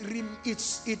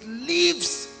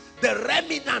leaves the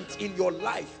remnant in your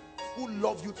life who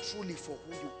love you truly for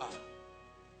who you are.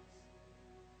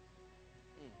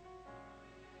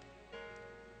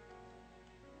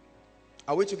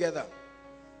 Are we together?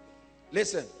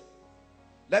 Listen,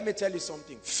 let me tell you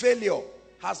something. Failure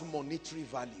has monetary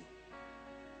value.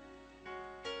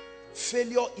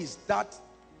 Failure is that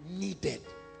needed.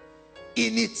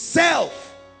 In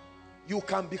itself, you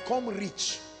can become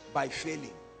rich by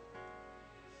failing.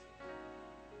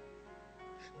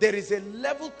 There is a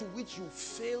level to which you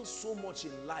fail so much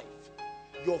in life.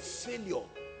 Your failure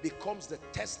becomes the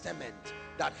testament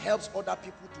that helps other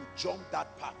people to jump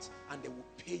that path, and they will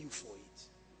pay you for it.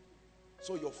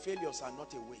 So your failures are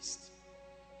not a waste.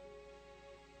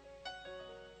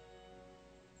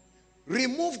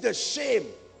 Remove the shame,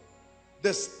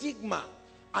 the stigma,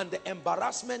 and the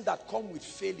embarrassment that come with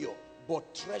failure,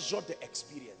 but treasure the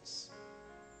experience.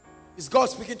 Is God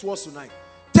speaking to us tonight?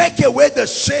 Take away the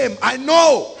shame. I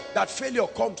know that failure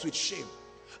comes with shame.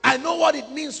 I know what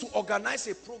it means to organize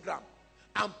a program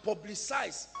and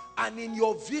publicize, and in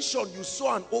your vision you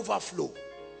saw an overflow,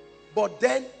 but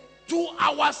then 2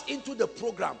 hours into the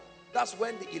program, that's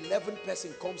when the 11th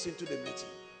person comes into the meeting.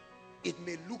 It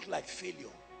may look like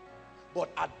failure, but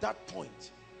at that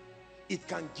point, it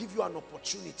can give you an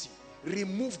opportunity.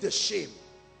 remove the shame,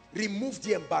 remove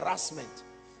the embarrassment,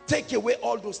 take away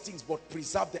all those things, but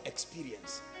preserve the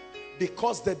experience.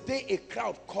 Because the day a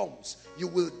crowd comes, you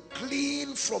will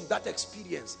glean from that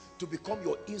experience to become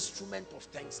your instrument of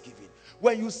thanksgiving.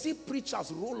 When you see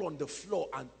preachers roll on the floor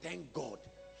and thank God,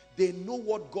 they know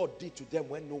what God did to them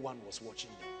when no one was watching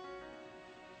them.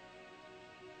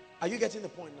 Are you getting the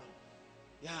point now?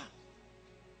 Yeah.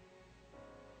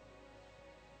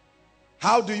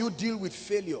 How do you deal with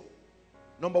failure?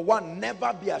 Number one,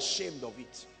 never be ashamed of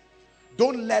it.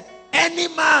 Don't let any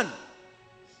man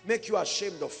make you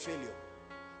ashamed of failure.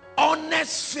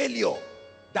 Honest failure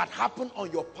that happened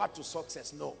on your path to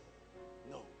success. No.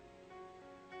 No.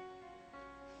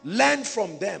 Learn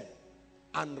from them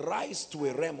and rise to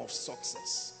a realm of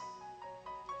success.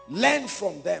 Learn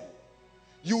from them.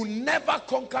 You never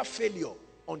conquer failure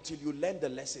until you learn the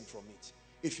lesson from it.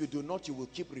 If you do not, you will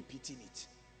keep repeating it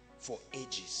for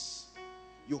ages.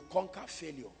 You conquer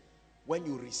failure when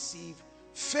you receive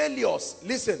failures.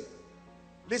 Listen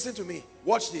to me.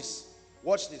 Watch this.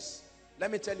 Watch this.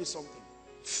 Let me tell you something.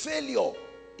 Failure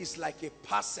is like a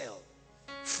parcel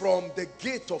from the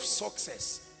gate of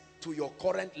success to your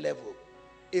current level.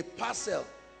 A parcel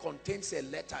contains a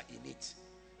letter in it.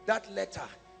 That letter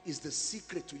is the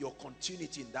secret to your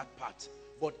continuity in that part,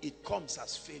 but it comes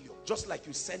as failure. Just like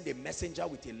you send a messenger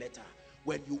with a letter,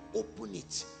 when you open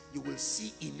it, you will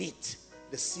see in it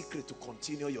the secret to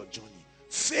continue your journey.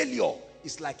 Failure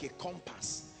is like a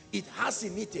compass. It has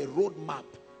in it a roadmap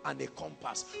and a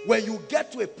compass. When you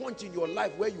get to a point in your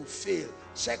life where you fail,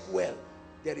 check well.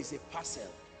 There is a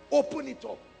parcel. Open it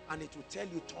up and it will tell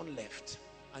you turn left,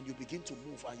 and you begin to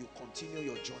move and you continue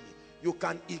your journey. You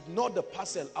can ignore the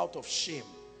parcel out of shame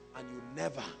and you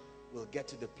never will get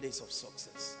to the place of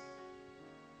success.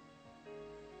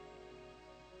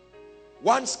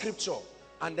 One scripture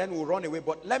and then we'll run away,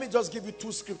 but let me just give you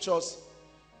two scriptures.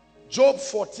 Job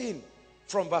 14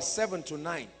 from verse 7 to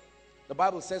 9. The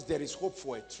Bible says there is hope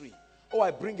for a tree. Oh,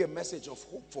 I bring a message of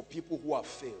hope for people who have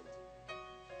failed.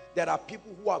 There are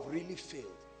people who have really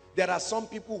failed. There are some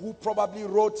people who probably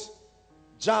wrote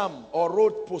JAM or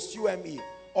wrote post-UME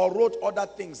or wrote other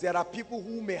things. There are people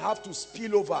who may have to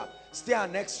spill over, stay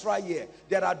an extra year.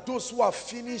 There are those who have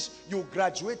finished, you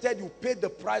graduated, you paid the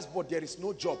price, but there is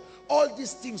no job. All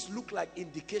these things look like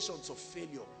indications of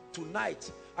failure.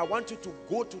 Tonight, I want you to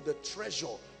go to the treasure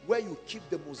where you keep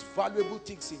the most valuable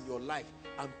things in your life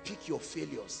and pick your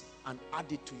failures and add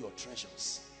it to your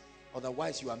treasures.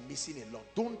 Otherwise, you are missing a lot.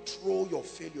 Don't throw your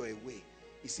failure away.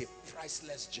 It's a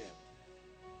priceless gem.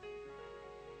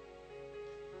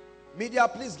 Media,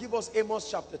 please give us Amos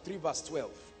chapter 3 verse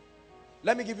 12.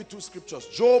 Let me give you two scriptures.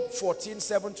 Job 14,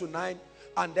 7 to 9,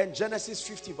 and then Genesis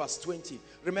 50 verse 20.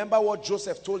 Remember what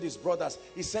Joseph told his brothers.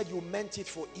 He said, you meant it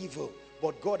for evil,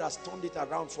 but God has turned it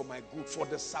around for my good, for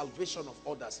the salvation of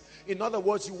others. In other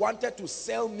words, you wanted to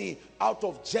sell me out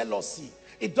of jealousy.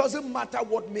 It doesn't matter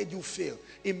what made you fail.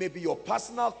 It may be your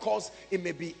personal cause, it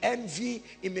may be envy,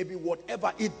 it may be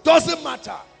whatever. It doesn't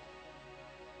matter.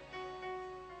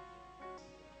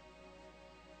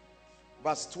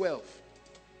 Verse 12.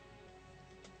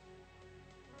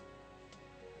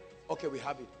 Okay, we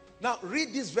have it. Now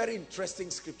read this very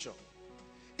interesting scripture.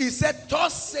 He said,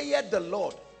 thus saith the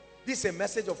Lord. This is a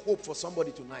message of hope for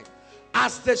somebody tonight.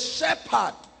 As the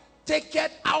shepherd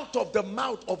taketh out of the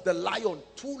mouth of the lion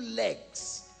 2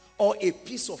 legs or a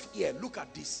piece of ear. Look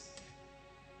at this.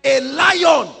 A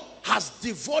lion has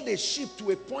devoured a sheep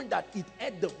to a point that it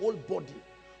ate the whole body.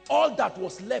 All that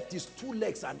was left is 2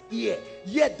 legs and ear.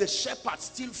 Yet the shepherd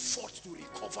still fought to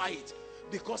recover it,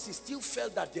 because he still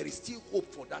felt that there is still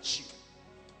hope for that sheep.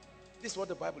 This is what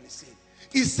the Bible is saying.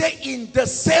 He said, in the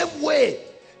same way,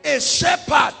 a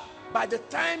shepherd, by the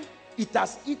time it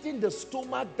has eaten the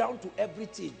stomach down to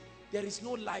everything, there is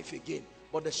no life again.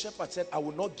 But the shepherd said, I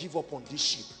will not give up on this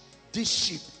sheep. This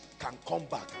sheep can come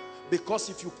back. Because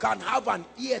if you can have an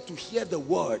ear to hear the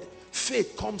word,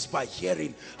 faith comes by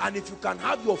hearing. And if you can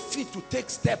have your feet to take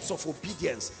steps of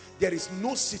obedience, there is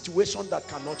no situation that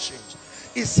cannot change.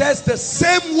 It says the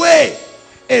same way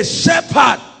a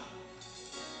shepherd.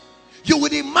 You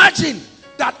would imagine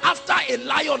that after a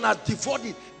lion has devoured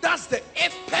it, that's the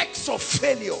apex of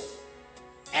failure.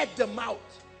 At the mouth,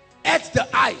 at the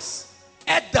eyes,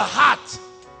 at the heart,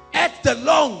 at the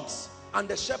lungs. And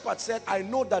the shepherd said, I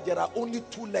know that there are only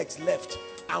 2 legs left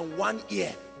and 1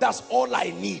 ear. That's all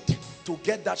I need to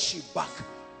get that sheep back.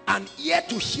 An ear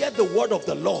to hear the word of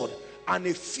the Lord and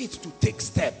a feet to take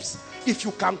steps. If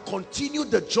you can continue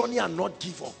the journey and not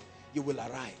give up, you will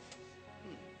arrive.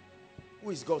 Who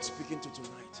is God speaking to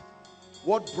tonight?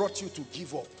 What brought you to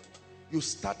give up? You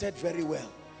started very well.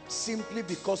 simply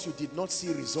because you did not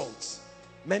see results.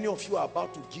 Many of you are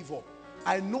about to give up.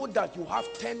 I know that you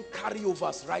have 10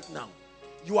 carryovers right now.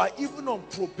 You are even on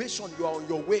probation. You are on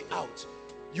your way out.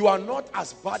 You are not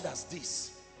as bad as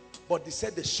this. But they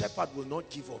said the shepherd will not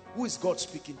give up. Who is God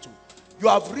speaking to? You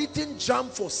have written jam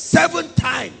for 7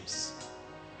 times.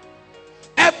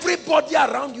 Everybody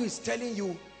around you is telling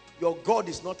you your God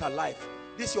is not alive.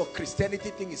 This your Christianity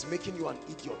thing is making you an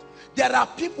idiot. There are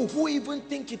people who even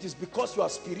think it is because you are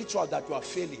spiritual that you are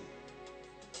failing.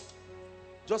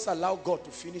 Just allow God to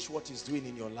finish what he's doing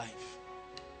in your life.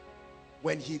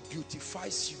 When he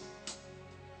beautifies you,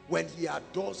 when he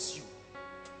adores you,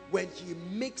 when he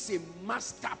makes a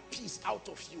masterpiece out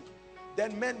of you,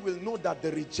 then men will know that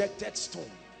the rejected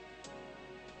stone.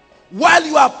 While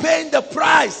you are paying the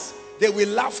price, they will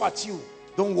laugh at you.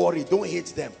 Don't worry, don't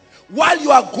hate them. While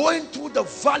you are going through the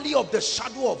valley of the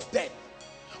shadow of death,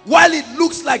 while it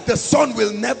looks like the sun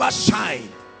will never shine,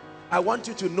 I want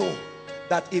you to know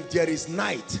that if there is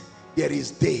night, there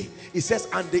is day. It says,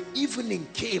 and the evening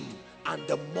came and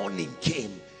the morning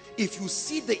came. If you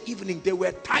see the evening, they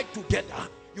were tied together.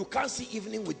 You can't see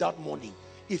evening without morning.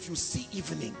 If you see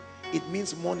evening, it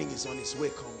means morning is on its way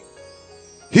coming.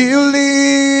 He'll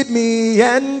lead me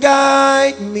and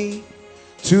guide me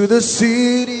to the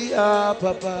city of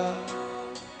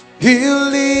above. He'll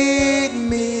lead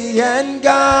me and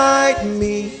guide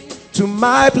me to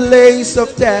my place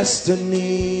of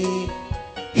destiny.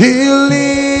 He'll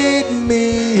lead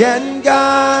me and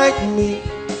guide me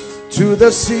to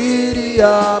the city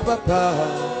of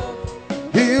above.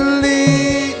 He'll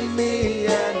lead me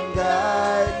and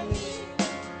guide me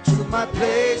to my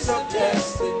place of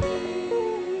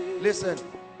destiny. Listen,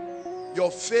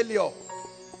 your failure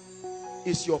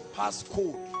is your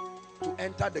passcode to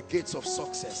enter the gates of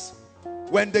success.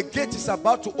 When the gate is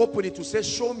about to open, it will say,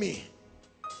 show me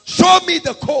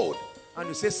the code. And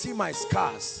you say, see my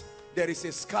scars. There is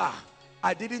a scar.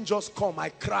 I didn't just come, I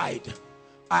cried.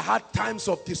 I had times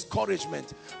of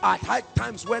discouragement. I had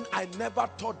times when I never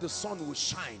thought the sun would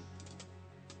shine.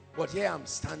 But here I'm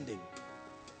standing.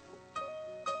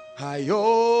 I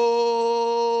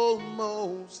almost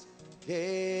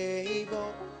gave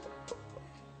up.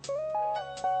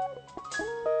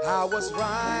 I was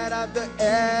right at the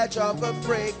edge of a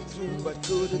breakthrough, but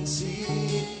couldn't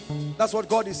see. That's what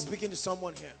God is speaking to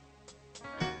someone here.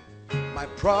 My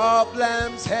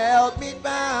problems held me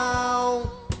bound.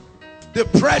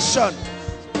 Depression.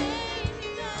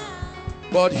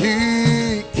 But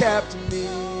he kept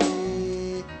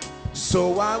me,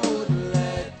 so I wouldn't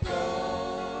let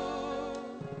go.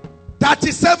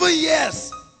 37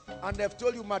 years. And they've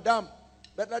told you, madam,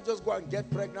 better just go and get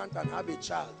pregnant and have a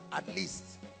child, at least.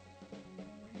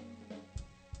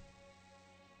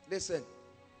 Listen,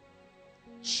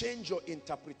 change your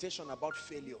interpretation about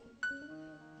failure.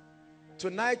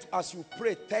 Tonight, as you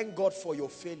pray, thank God for your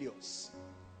failures.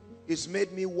 It's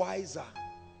made me wiser.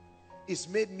 It's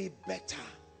made me better.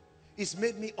 It's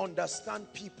made me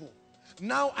understand people.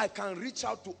 Now I can reach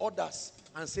out to others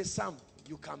and say, Sam,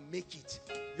 you can make it.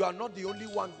 You are not the only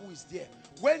one who is there.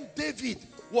 When David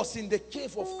was in the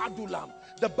cave of Adullam,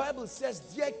 the Bible says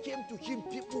there came to him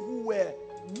people who were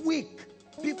weak,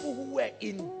 people who were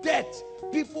in debt,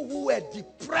 people who were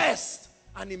depressed,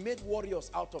 and he made warriors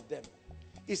out of them.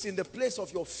 It's in the place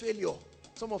of your failure.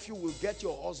 Some of you will get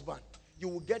your husband. You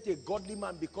will get a godly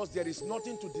man because there is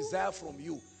nothing to desire from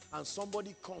you. And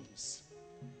somebody comes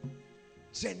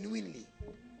genuinely.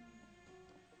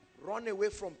 Run away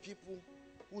from people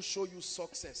who show you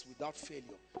success without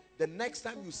failure. The next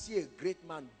time you see a great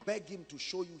man, beg him to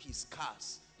show you his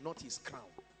scars, not his crown.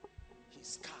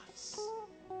 His scars.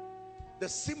 The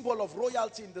symbol of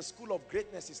royalty in the school of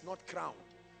greatness is not crown.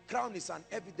 Crown is an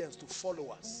evidence to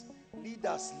followers.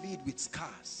 Leaders lead with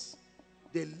scars.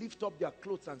 They lift up their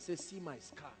clothes and say, see my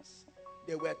scars.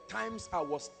 There were times I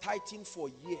was tithing for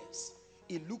years.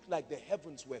 It looked like the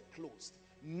heavens were closed.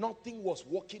 Nothing was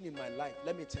working in my life.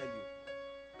 Let me tell you.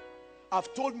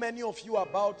 I've told many of you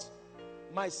about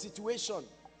my situation.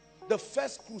 The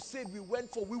first crusade we went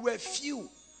for, we were few.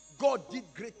 God did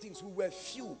great things. We were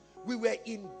few. We were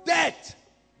in debt,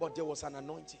 but there was an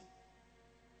anointing.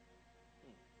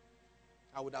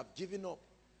 I would have given up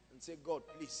and said, God,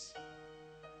 please.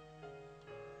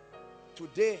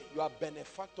 Today, you are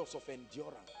benefactors of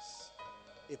endurance,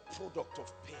 a product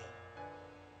of pain.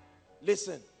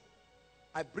 Listen,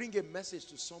 I bring a message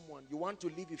to someone. You want to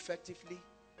live effectively?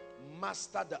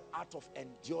 Master the art of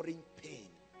enduring pain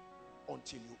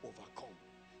until you overcome.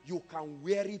 You can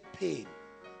weary pain.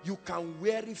 You can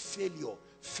weary failure.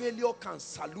 Failure can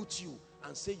salute you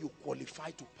and say you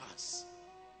qualify to pass.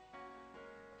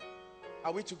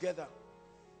 Are we together?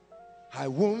 I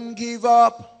won't give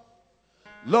up.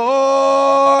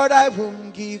 Lord, I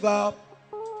won't give up.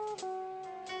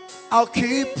 I'll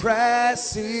keep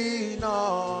pressing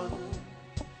on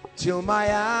till my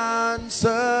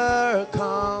answer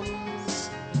comes.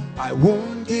 I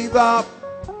won't give up.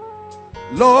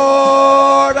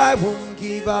 Lord, I won't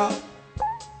give up.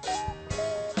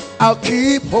 I'll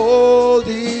keep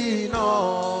holding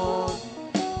on.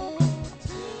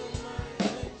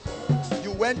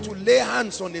 You went to lay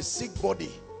hands on a sick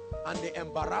body and they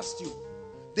embarrassed you.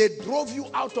 They drove you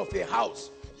out of a house.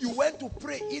 You went to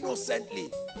pray innocently.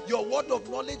 Your word of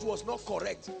knowledge was not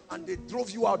correct and they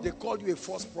drove you out. They called you a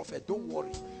false prophet. Don't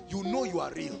worry. You know you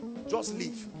are real. Just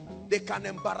leave. They can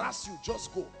embarrass you.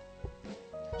 Just go.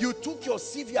 You took your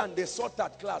CV and they sought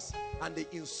that class and they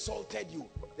insulted you.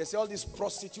 They say all these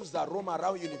prostitutes that roam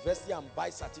around university and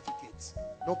buy certificates.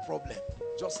 No problem.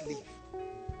 Just leave.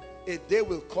 A day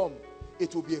will come.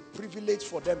 It will be a privilege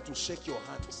for them to shake your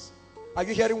hands. Are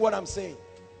you hearing what I'm saying?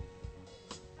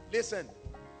 Listen.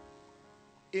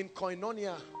 In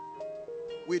Koinonia,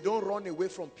 we don't run away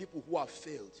from people who have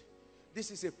failed.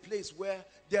 This is a place where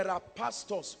there are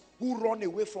pastors who run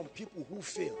away from people who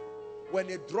fail. When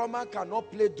a drummer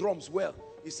cannot play drums well,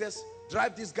 he says,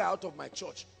 drive this guy out of my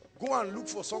church. Go and look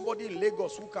for somebody in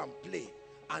Lagos who can play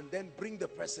and then bring the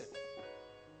person.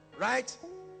 Right?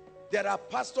 There are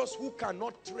pastors who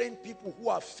cannot train people who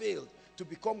have failed to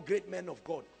become great men of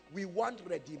God. We want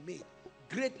ready-made.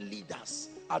 Great leaders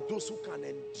are those who can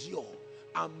endure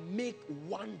and make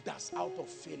wonders out of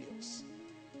failures.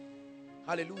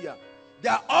 Hallelujah.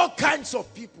 There are all kinds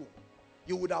of people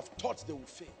you would have thought they would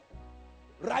fail.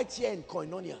 Right here in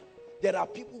Koinonia, there are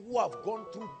people who have gone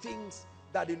through things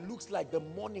that it looks like the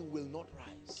morning will not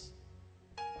rise.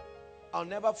 I'll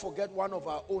never forget one of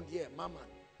our own here, Maman.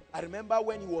 I remember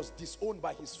when he was disowned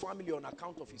by his family on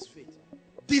account of his faith.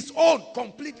 Disowned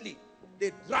completely.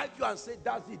 They drive you and say,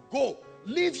 that's it, go.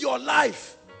 Live your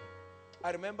life. I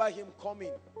remember him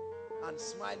coming and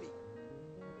smiling.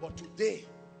 But today,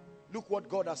 look what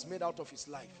God has made out of his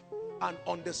life. And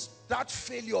on that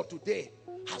failure today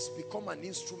has become an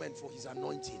instrument for his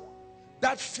anointing.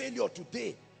 That failure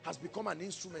today has become an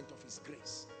instrument of his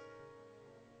grace.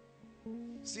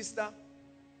 Sister,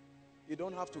 you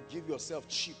don't have to give yourself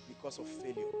cheap because of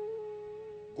failure.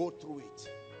 Go through it.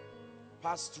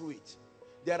 Pass through it.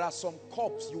 There are some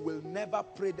cups you will never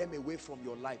pray them away from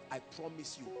your life. I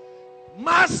promise you.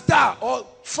 Master or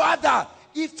Father,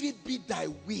 if it be thy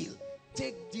will,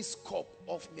 take this cup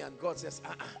off me. And God says,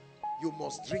 you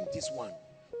must drink this one.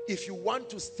 If you want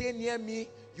to stay near me,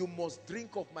 you must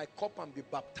drink of my cup and be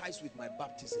baptized with my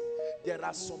baptism. There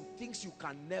are some things you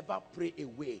can never pray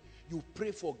away. You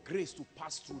pray for grace to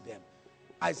pass through them.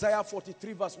 Isaiah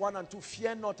 43 verse 1 and 2,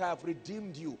 fear not, I have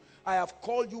redeemed you. I have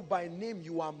called you by name,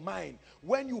 you are mine.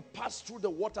 When you pass through the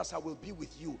waters, I will be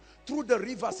with you. Through the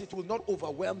rivers, it will not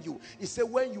overwhelm you. He said,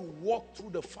 when you walk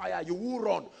through the fire, you will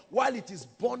run. While it is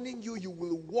burning you, you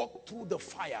will walk through the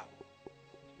fire.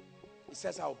 He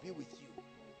says, I will be with you.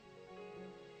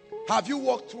 Have you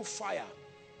walked through fire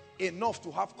enough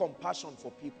to have compassion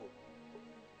for people?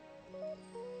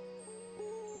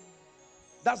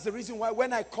 That's the reason why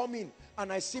when I come in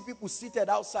and I see people seated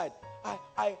outside,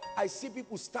 I see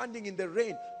people standing in the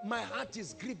rain, my heart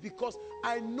is grieved because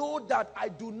I know that I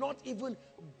do not even,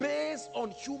 based on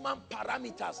human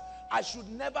parameters, I should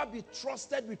never be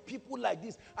trusted with people like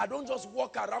this. I don't just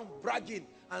walk around bragging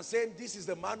and saying, this is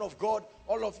the man of God,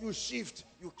 all of you shift,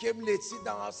 you came late, sit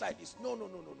down outside. It's no.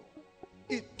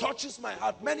 It touches my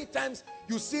heart. Many times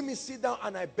you see me sit down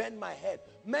and I bend my head.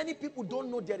 Many people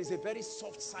don't know there is a very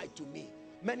soft side to me.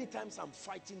 Many times I'm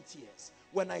fighting tears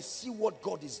when I see what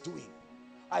God is doing.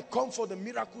 I come for the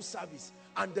miracle service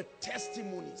and the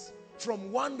testimonies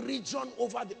from one region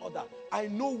over the other. I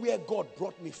know where God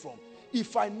brought me from.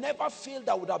 If I never failed,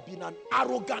 I would have been an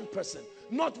arrogant person,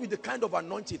 not with the kind of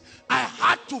anointing. I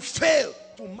had to fail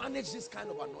to manage this kind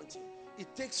of anointing.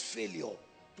 It takes failure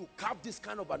to have this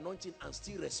kind of anointing and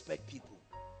still respect people.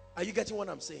 Are you getting what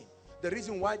I'm saying? The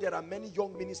reason why there are many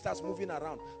young ministers moving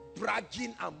around,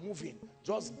 bragging and moving,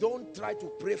 just don't try to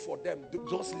pray for them.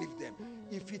 Just leave them.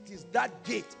 If it is that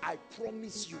gate, I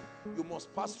promise you, you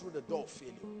must pass through the door of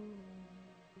failure.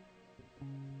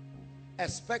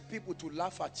 Expect people to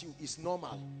laugh at you is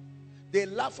normal. They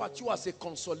laugh at you as a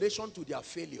consolation to their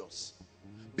failures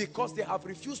because they have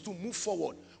refused to move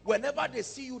forward. Whenever they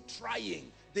see you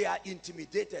trying, they are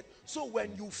intimidated. So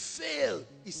when you fail,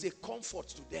 it's a comfort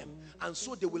to them. And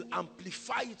so they will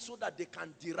amplify it so that they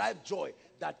can derive joy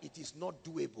that it is not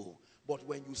doable. But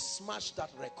when you smash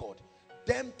that record,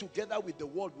 them together with the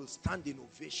world will stand in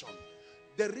ovation.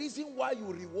 The reason why you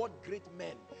reward great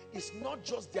men is not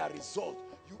just their result.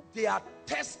 They are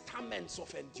testaments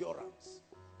of endurance.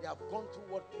 They have gone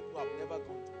through what people have never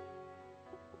gone through.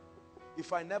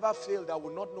 If I never failed, I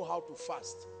would not know how to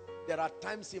fast. There are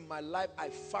times in my life I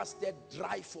fasted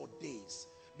dry for days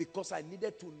because I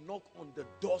needed to knock on the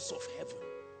doors of heaven.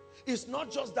 It's not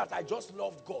just that I just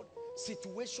loved God.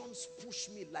 Situations push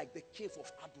me like the cave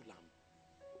of Adullam.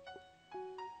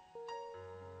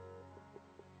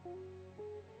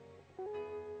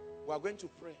 We are going to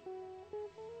pray.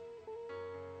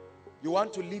 You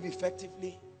want to live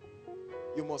effectively?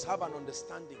 You must have an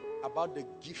understanding about the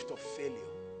gift of failure,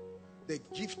 the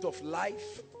gift of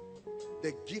life,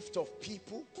 the gift of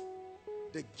people,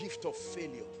 the gift of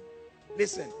failure.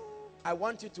 Listen, I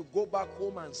want you to go back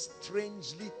home and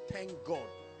strangely thank God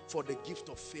for the gift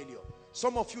of failure.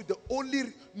 Some of you,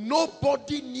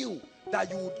 nobody knew that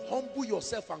you would humble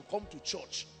yourself and come to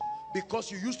church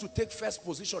because you used to take first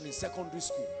position in secondary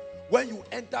school. When you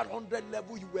entered 100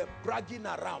 level, you were bragging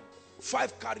around.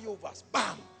 5 carryovers,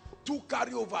 bam. 2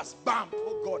 carryovers, bam.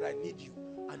 Oh God, I need you.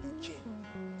 And you came.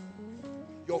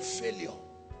 Your failure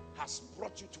has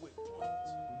brought you to a point.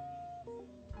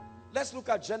 Let's look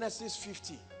at Genesis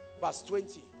 50, verse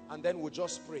 20, and then we'll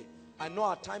just pray. I know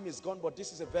our time is gone, but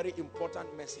this is a very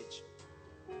important message.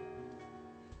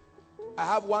 I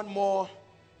have one more,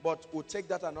 but we'll take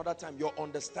that another time. Your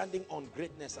understanding on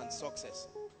greatness and success.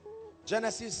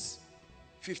 Genesis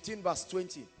 15, verse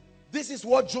 20. This is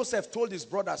what Joseph told his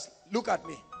brothers. Look at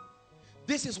me.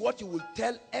 This is what you will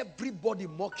tell everybody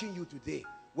mocking you today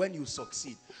when you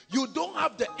succeed. You don't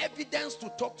have the evidence to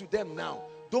talk to them now.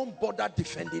 Don't bother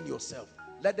defending yourself.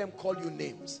 Let them call you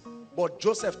names. But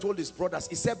Joseph told his brothers,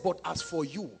 he said, but as for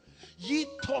you, ye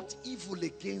thought evil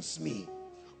against me,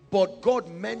 but God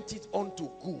meant it unto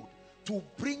good, to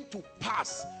bring to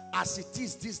pass as it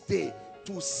is this day,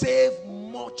 to save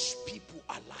much people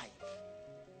alive.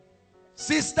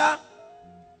 Sister,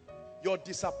 your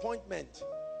disappointment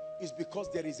is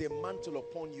because there is a mantle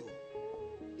upon you.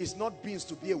 It's not beings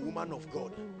to be a woman of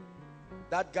God.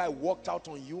 That guy walked out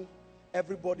on you.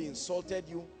 Everybody insulted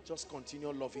you. Just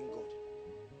continue loving God.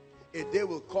 A day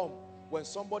will come when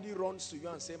somebody runs to you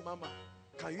and say, Mama,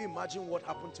 can you imagine what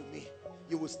happened to me?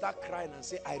 You will start crying and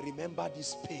say, I remember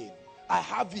this pain. I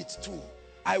have it too.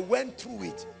 I went through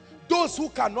it. Those who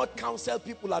cannot counsel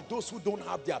people are those who don't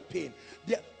have their pain.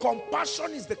 Their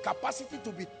compassion is the capacity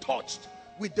to be touched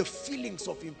with the feelings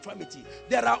of infirmity.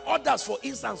 There are others, for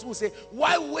instance, who say,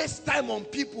 why waste time on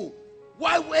people?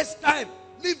 Why waste time?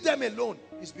 Leave them alone.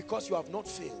 It's because you have not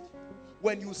failed.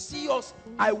 When you see us,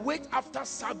 I wait after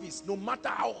service, no matter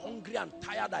how hungry and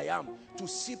tired I am, to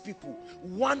see people.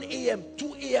 1 a.m.,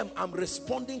 2 a.m., I'm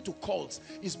responding to calls.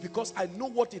 It's because I know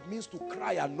what it means to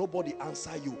cry and nobody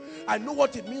answer you. I know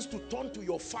what it means to turn to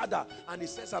your father and he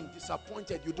says, I'm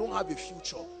disappointed, you don't have a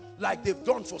future. Like they've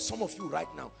done for some of you right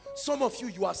now. Some of you,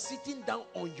 you are sitting down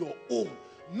on your own.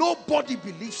 Nobody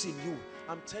believes in you.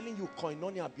 I'm telling you,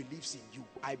 Koinonia believes in you.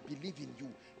 I believe in you.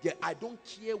 Yeah, I don't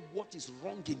care what is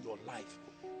wrong in your life.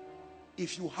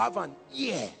 If you have an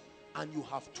ear and you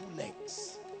have 2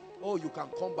 legs, oh, you can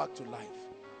come back to life.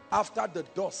 After the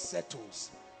dust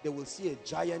settles, they will see a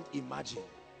giant emerging.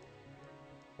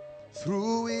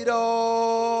 Through it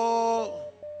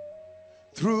all,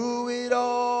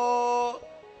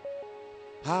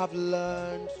 I've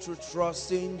learned to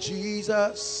trust in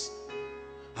Jesus.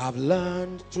 I've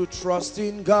learned to trust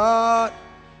in God.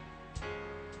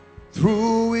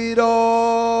 Through it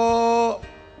all,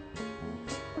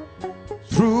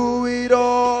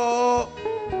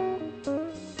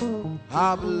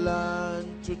 I've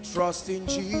learned to trust in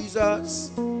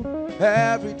Jesus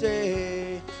every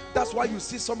day. That's why you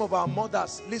see some of our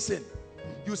mothers, listen,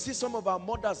 you see some of our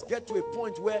mothers get to a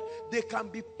point where they can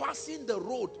be passing the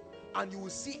road and you will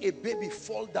see a baby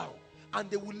fall down and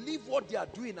they will leave what they are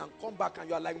doing and come back and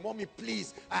you are like, Mommy,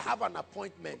 please, I have an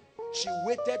appointment. She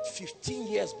waited 15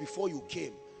 years before you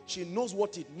came. She knows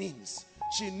what it means.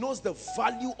 She knows the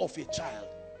value of a child.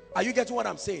 Are you getting what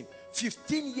I'm saying?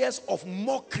 15 years of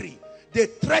mockery. They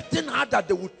threaten her that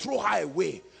they will throw her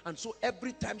away. And so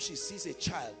every time she sees a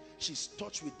child, she's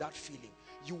touched with that feeling.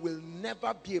 You will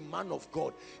never be a man of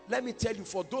God. Let me tell you,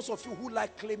 for those of you who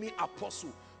like claiming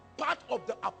apostle, part of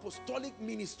the apostolic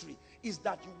ministry is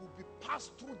that you will be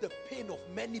passed through the pain of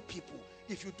many people.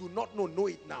 If you do not know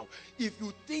it now. If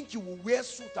you think you will wear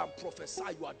suit and prophesy,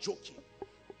 you are joking.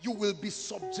 You will be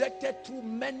subjected to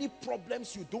many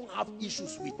problems you don't have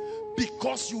issues with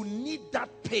because you need that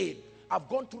pain. I've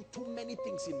gone through too many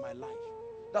things in my life.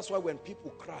 That's why when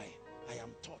people cry, I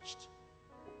am touched.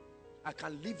 I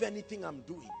can leave anything I'm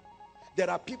doing. There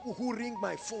are people who ring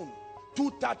my phone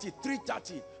 2:30,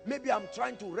 3:30. Maybe I'm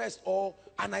trying to rest,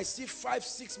 and I see 5,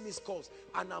 6 missed calls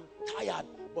and I'm tired,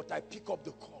 but I pick up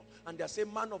the call and they say,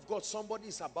 man of God, somebody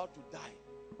is about to die.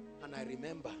 And I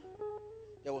remember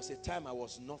there was a time I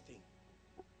was nothing.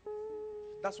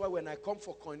 That's why when I come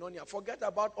for koinonia, forget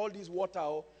about all this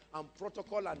water and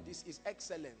protocol, and this is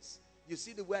excellence. You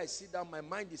see the way I sit down, my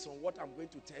mind is on what I'm going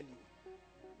to tell you.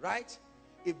 Right?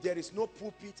 If there is no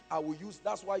pulpit, I will use,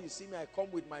 that's why you see me, I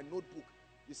come with my notebook.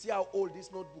 You see how old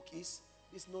this notebook is?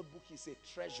 This notebook is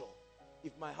a treasure.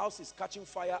 If my house is catching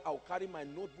fire, I'll carry my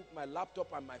notebook, my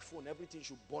laptop, and my phone. Everything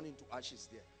should burn into ashes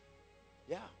there.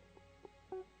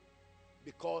 Yeah.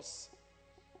 Because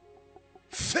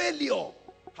failure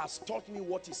has taught me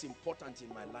what is important in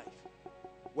my life.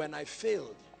 When I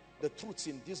failed, the truths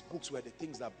in these books were the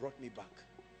things that brought me back.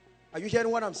 Are you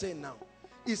hearing what I'm saying now?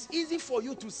 It's easy for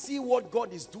you to see what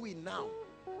God is doing now,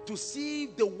 to see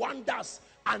the wonders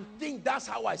and think that's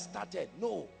how I started.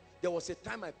 No, there was a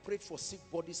time I prayed for sick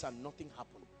bodies and nothing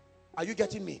happened. Are you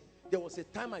getting me? There was a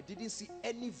time I didn't see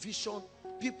any vision.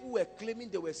 People were claiming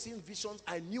they were seeing visions.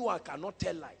 I knew I cannot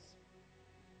tell lies.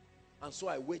 And so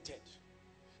I waited.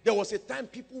 There was a time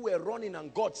people were running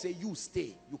and God said, you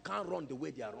stay. You can't run the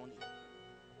way they are running.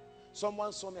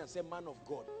 Someone saw me and said, man of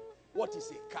God, what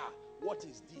is a car? What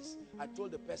is this? I told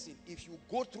the person, if you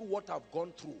go through what I've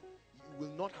gone through, you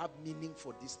will not have meaning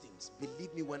for these things.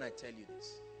 Believe me when I tell you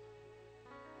this.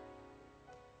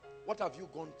 What have you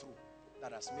gone through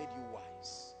that has made you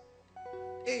wise?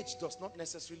 Age does not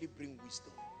necessarily bring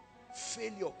wisdom.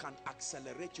 Failure can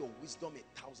accelerate your wisdom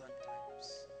 1,000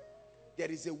 times.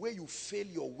 There is a way you fail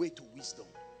your way to wisdom.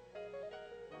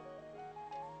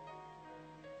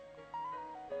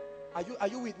 Are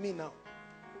you with me now?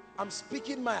 I'm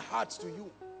speaking my heart to you.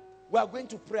 We are going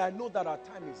to pray. I know that our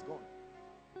time is gone.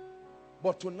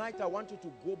 But tonight I want you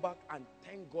to go back and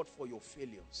thank God for your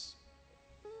failures.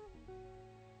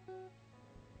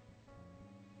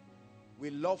 We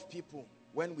love people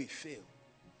when we fail.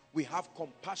 We have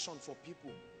compassion for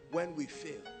people when we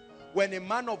fail. When a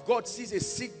man of God sees a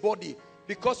sick body,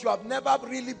 because you have never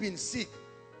really been sick,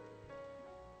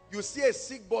 you see a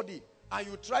sick body and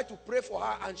you try to pray for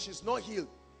her and she's not healed,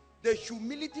 the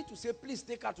humility to say, please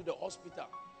take her to the hospital.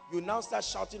 You now start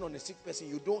shouting on a sick person.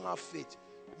 You don't have faith.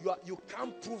 You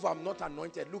can't prove I'm not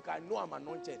anointed. Look, I know I'm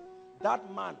anointed.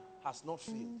 That man has not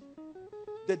failed.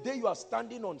 The day you are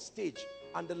standing on stage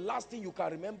and the last thing you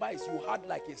can remember is you had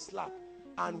like a slap,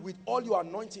 and with all your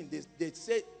anointing, they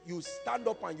say you stand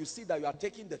up and you see that you are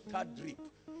taking the third drip.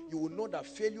 You will know that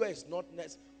failure is not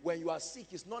when you are sick,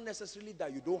 it's not necessarily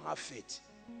that you don't have faith.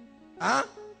 Huh?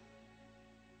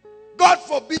 God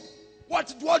forbid.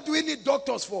 What do we need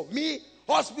doctors for? Me?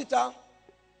 Hospital?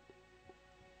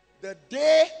 The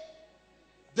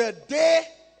day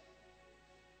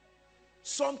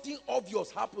something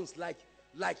obvious happens, like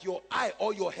your eye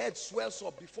or your head swells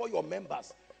up before your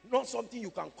members, not something you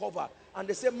can cover, and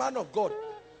they say, man of God,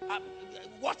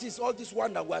 what is all this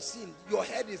one that we're seeing? Your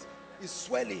head is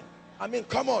swelling. I mean,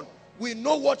 come on. We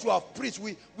know what you have preached.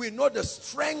 We know the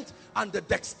strength and the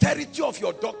dexterity of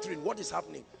your doctrine. What is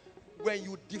happening? When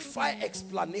you defy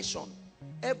explanation,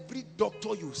 every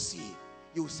doctor you see,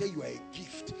 you say you are a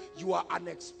gift. You are an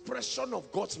expression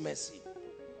of God's mercy.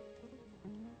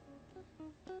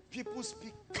 People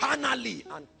speak carnally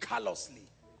and callously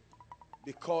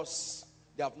because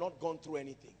they have not gone through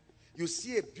anything. You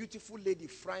see a beautiful lady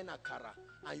frying akara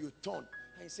and you turn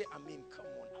and you say, I mean, come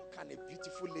on, how can a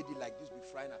beautiful lady like this be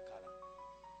frying akara?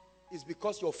 It's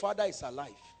because your father is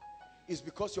alive. It's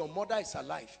because your mother is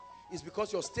alive. It's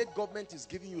because your state government is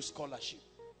giving you scholarship.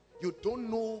 You don't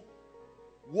know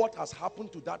what has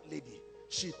happened to that lady.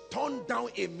 She turned down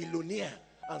a millionaire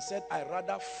and said, I'd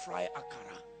rather fry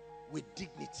akara with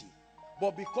dignity.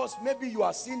 But because maybe you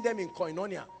are seeing them in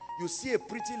koinonia, you see a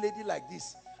pretty lady like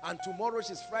this, and tomorrow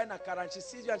she's frying akara and she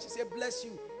sees you and she says, bless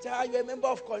you. Say, are you a member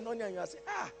of koinonia? And you say,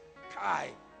 Kai,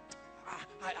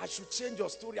 I should change your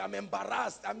story. I'm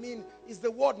embarrassed. I mean, is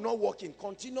the word not working?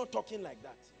 Continue talking like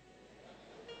that.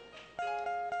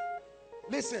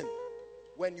 Listen,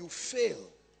 when you fail,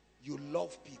 you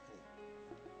love people.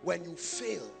 When you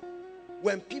fail,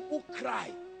 when people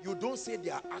cry, you don't say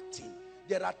they are acting.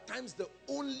 There are times the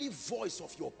only voice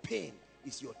of your pain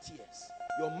is your tears.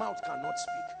 Your mouth cannot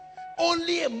speak.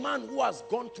 Only a man who has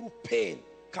gone through pain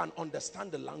can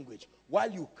understand the language.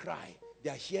 While you cry, they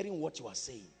are hearing what you are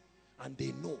saying. And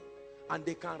they know. And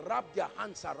they can wrap their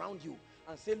hands around you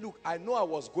and say, look, I know I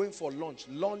was going for lunch.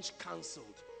 Lunch cancelled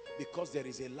because there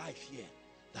is a life here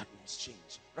that must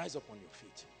change. Rise up on your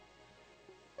feet.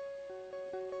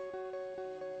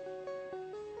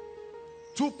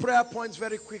 2 prayer points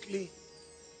very quickly.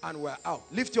 And we're out.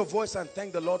 Lift your voice and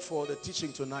thank the Lord for the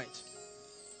teaching tonight.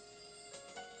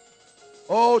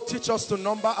 Oh, teach us to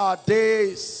number our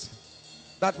days,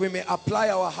 that we may apply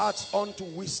our hearts unto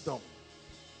wisdom.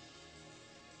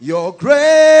 Your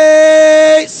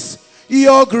grace,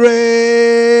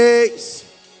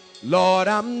 Lord,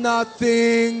 I'm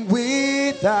nothing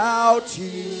without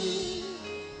you.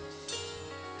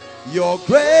 Your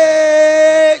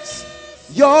grace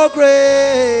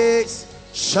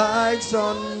shines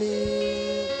on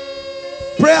me.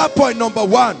 Prayer point number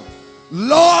 1.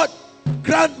 Lord,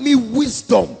 grant me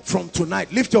wisdom from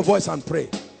tonight. Lift your voice and pray.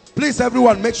 Please,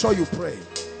 everyone, make sure you pray.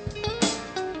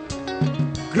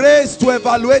 Grace to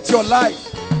evaluate your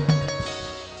life.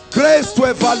 Grace to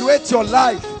evaluate your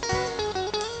life.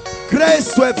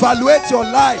 Grace to evaluate your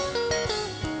life.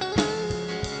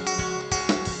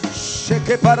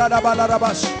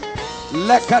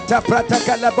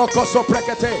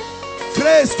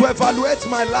 Grace to evaluate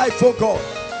my life, oh God.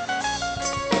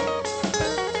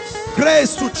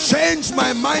 Grace to change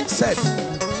my mindset.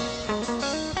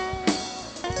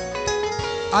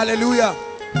 Hallelujah.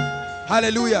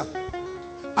 Hallelujah.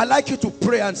 I'd like you to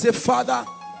pray and say, Father,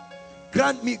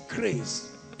 grant me grace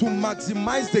to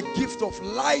maximize the gift of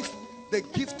life, the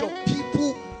gift of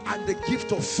people, and the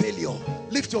gift of failure.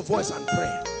 Lift your voice and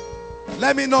pray.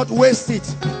 Let me not waste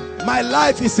it. My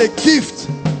life is a gift.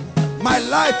 My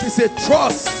life is a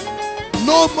trust.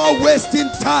 No more wasting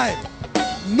time.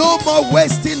 No more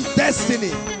wasting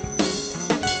destiny.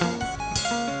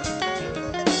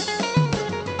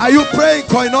 Are you praying,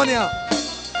 Koinonia?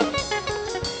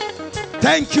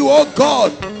 Thank you, oh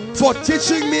God, for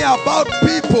teaching me about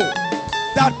people.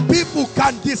 That people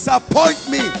can disappoint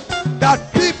me.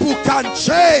 That people can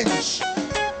change.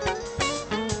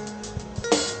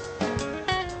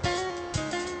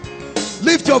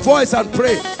 Lift your voice and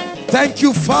pray. Thank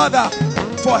you, Father,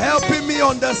 for helping me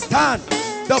understand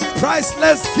the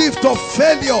priceless gift of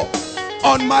failure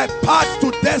on my path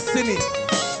to destiny.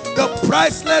 The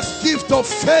priceless gift of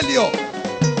failure,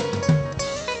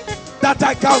 that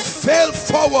I can fail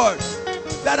forward,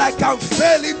 that I can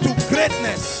fail into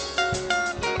greatness.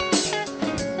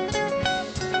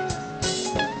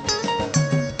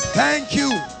 Thank you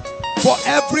for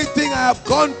everything I have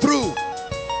gone through.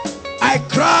 I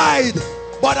cried,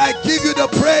 but I give you the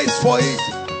praise for it.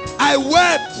 I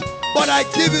wept, but I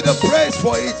give you the praise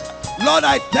for it. Lord,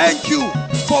 I thank you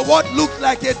for what looked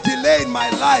like a delay in my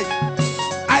life.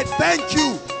 I thank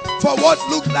you for what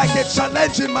looked like a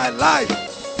challenge in my life.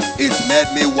 It's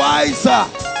made me wiser.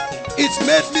 It's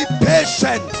made me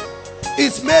patient.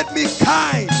 It's made me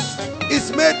kind.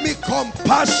 It's made me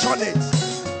compassionate.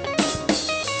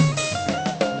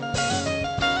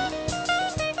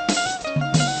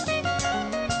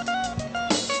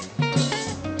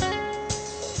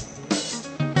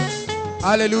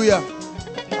 Hallelujah.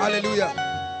 Hallelujah.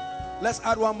 Let's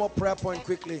add one more prayer point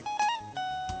quickly.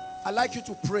 I'd like you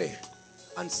to pray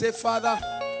and say, Father,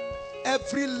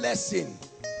 every lesson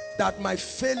that my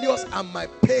failures and my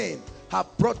pain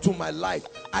have brought to my life,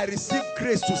 I receive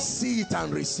grace to see it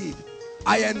and receive.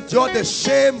 I endure the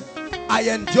shame. I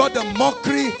endure the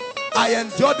mockery. I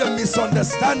endure the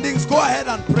misunderstandings. Go ahead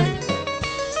and pray.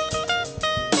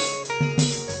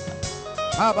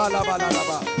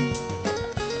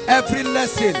 Every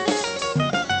lesson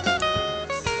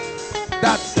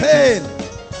that pain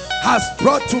has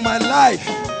brought to my life,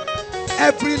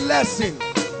 every lesson,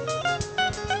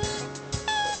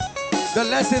 the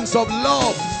lessons of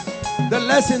love, the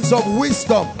lessons of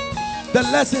wisdom, the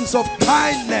lessons of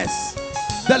kindness,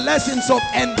 the lessons of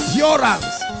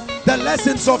endurance, the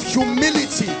lessons of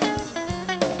humility.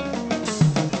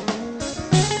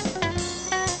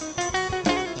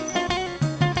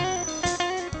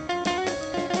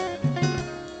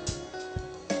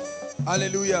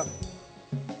 Hallelujah.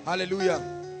 Hallelujah.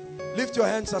 Lift your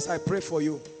hands as I pray for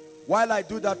you. While I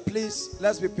do that, please,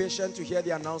 let's be patient to hear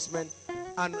the announcement.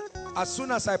 And as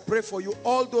soon as I pray for you,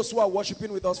 all those who are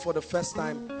worshiping with us for the first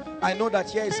time, I know that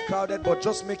here is crowded, but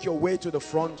just make your way to the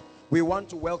front. We want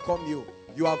to welcome you.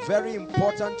 You are very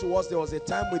important to us. There was a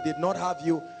time we did not have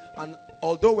you, and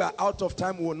although we are out of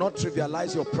time, we will not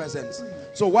trivialize your presence.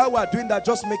 So while we are doing that,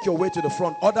 just make your way to the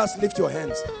front. Others, lift your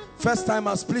hands. First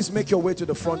timers, please make your way to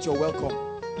the front. You're welcome.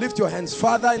 Lift your hands.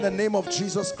 Father, in the name of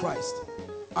Jesus Christ,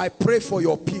 I pray for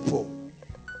your people.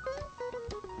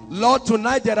 Lord,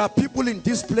 tonight there are people in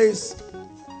this place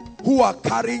who are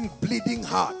carrying bleeding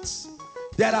hearts.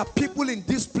 There are people in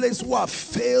this place who have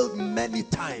failed many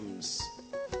times.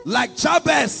 Like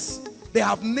Jabez, they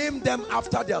have named them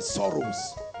after their sorrows.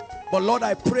 But Lord,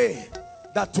 I pray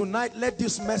that tonight let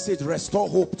this message restore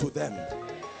hope to them.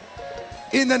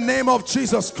 In the name of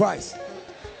Jesus Christ.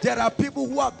 There are people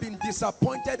who have been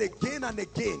disappointed again and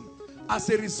again as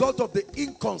a result of the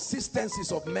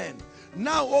inconsistencies of men.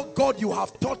 Now, oh God, you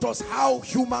have taught us how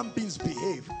human beings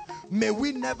behave. May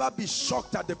we never be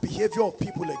shocked at the behavior of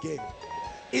people again.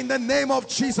 In the name of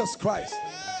Jesus Christ.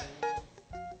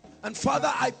 And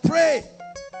Father, I pray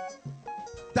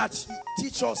that you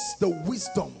teach us the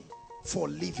wisdom for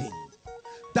living.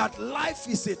 That life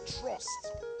is a trust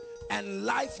and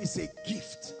life is a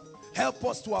gift. Help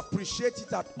us to appreciate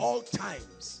it at all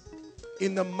times.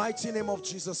 In the mighty name of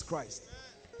Jesus Christ.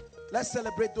 Let's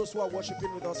celebrate those who are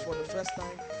worshiping with us for the first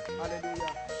time.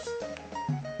 Hallelujah.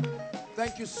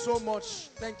 Thank you so much.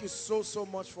 Thank you so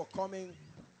much for coming.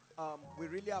 We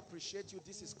really appreciate you.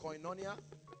 This is Koinonia.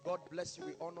 God bless you.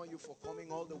 We honor you for coming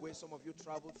all the way. Some of you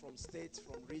traveled from states,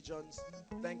 from regions.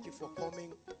 Thank you for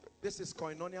coming. This is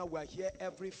Koinonia. We're here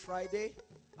every Friday,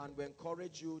 and we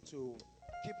encourage you to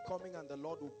keep coming, and the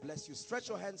Lord will bless you. Stretch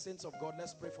your hands, saints of God.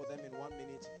 Let's pray for them in 1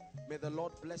 minute. May the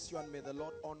Lord bless you, and may the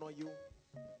Lord honor you.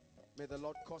 May the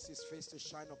Lord cause his face to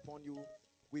shine upon you.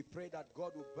 We pray that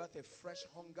God will birth a fresh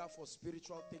hunger for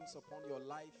spiritual things upon your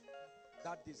life.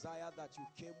 That desire that you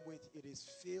came with, it is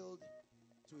filled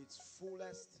to its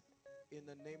fullest in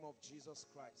the name of Jesus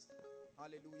Christ.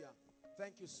 Hallelujah.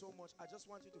 Thank you so much. I just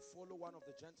want you to follow one of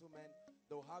the gentlemen.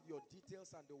 They'll have your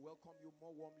details and they'll welcome you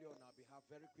more warmly on our behalf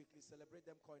very quickly. Celebrate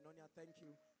them, Koinonia. Thank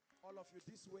you. All of you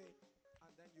this way,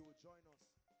 and then you will join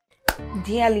us.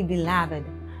 Dearly beloved,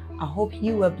 I hope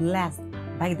you were blessed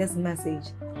by this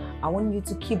message. I want you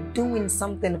to keep doing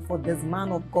something for this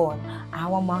man of God,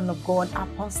 our man of God,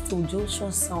 Apostle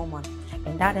Joshua Selman.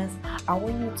 And that is, I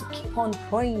want you to keep on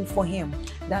praying for him,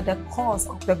 that the cause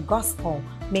of the gospel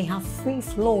may have free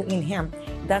flow in him,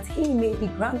 that he may be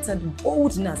granted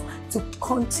boldness to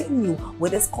continue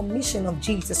with this commission of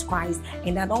Jesus Christ,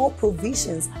 and that all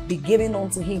provisions be given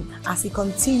unto him as he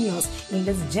continues in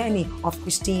this journey of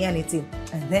Christianity.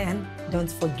 And then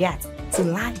don't forget to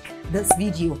like this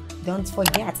video. Don't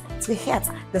forget to hit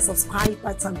the subscribe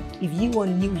button if you are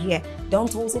new here.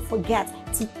 Don't also forget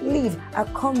to leave a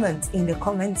comment in the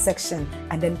comment section,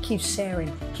 and then keep sharing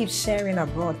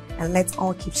abroad, and let's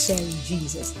all keep sharing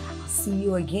Jesus. I'll see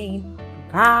you again.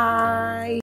 Bye.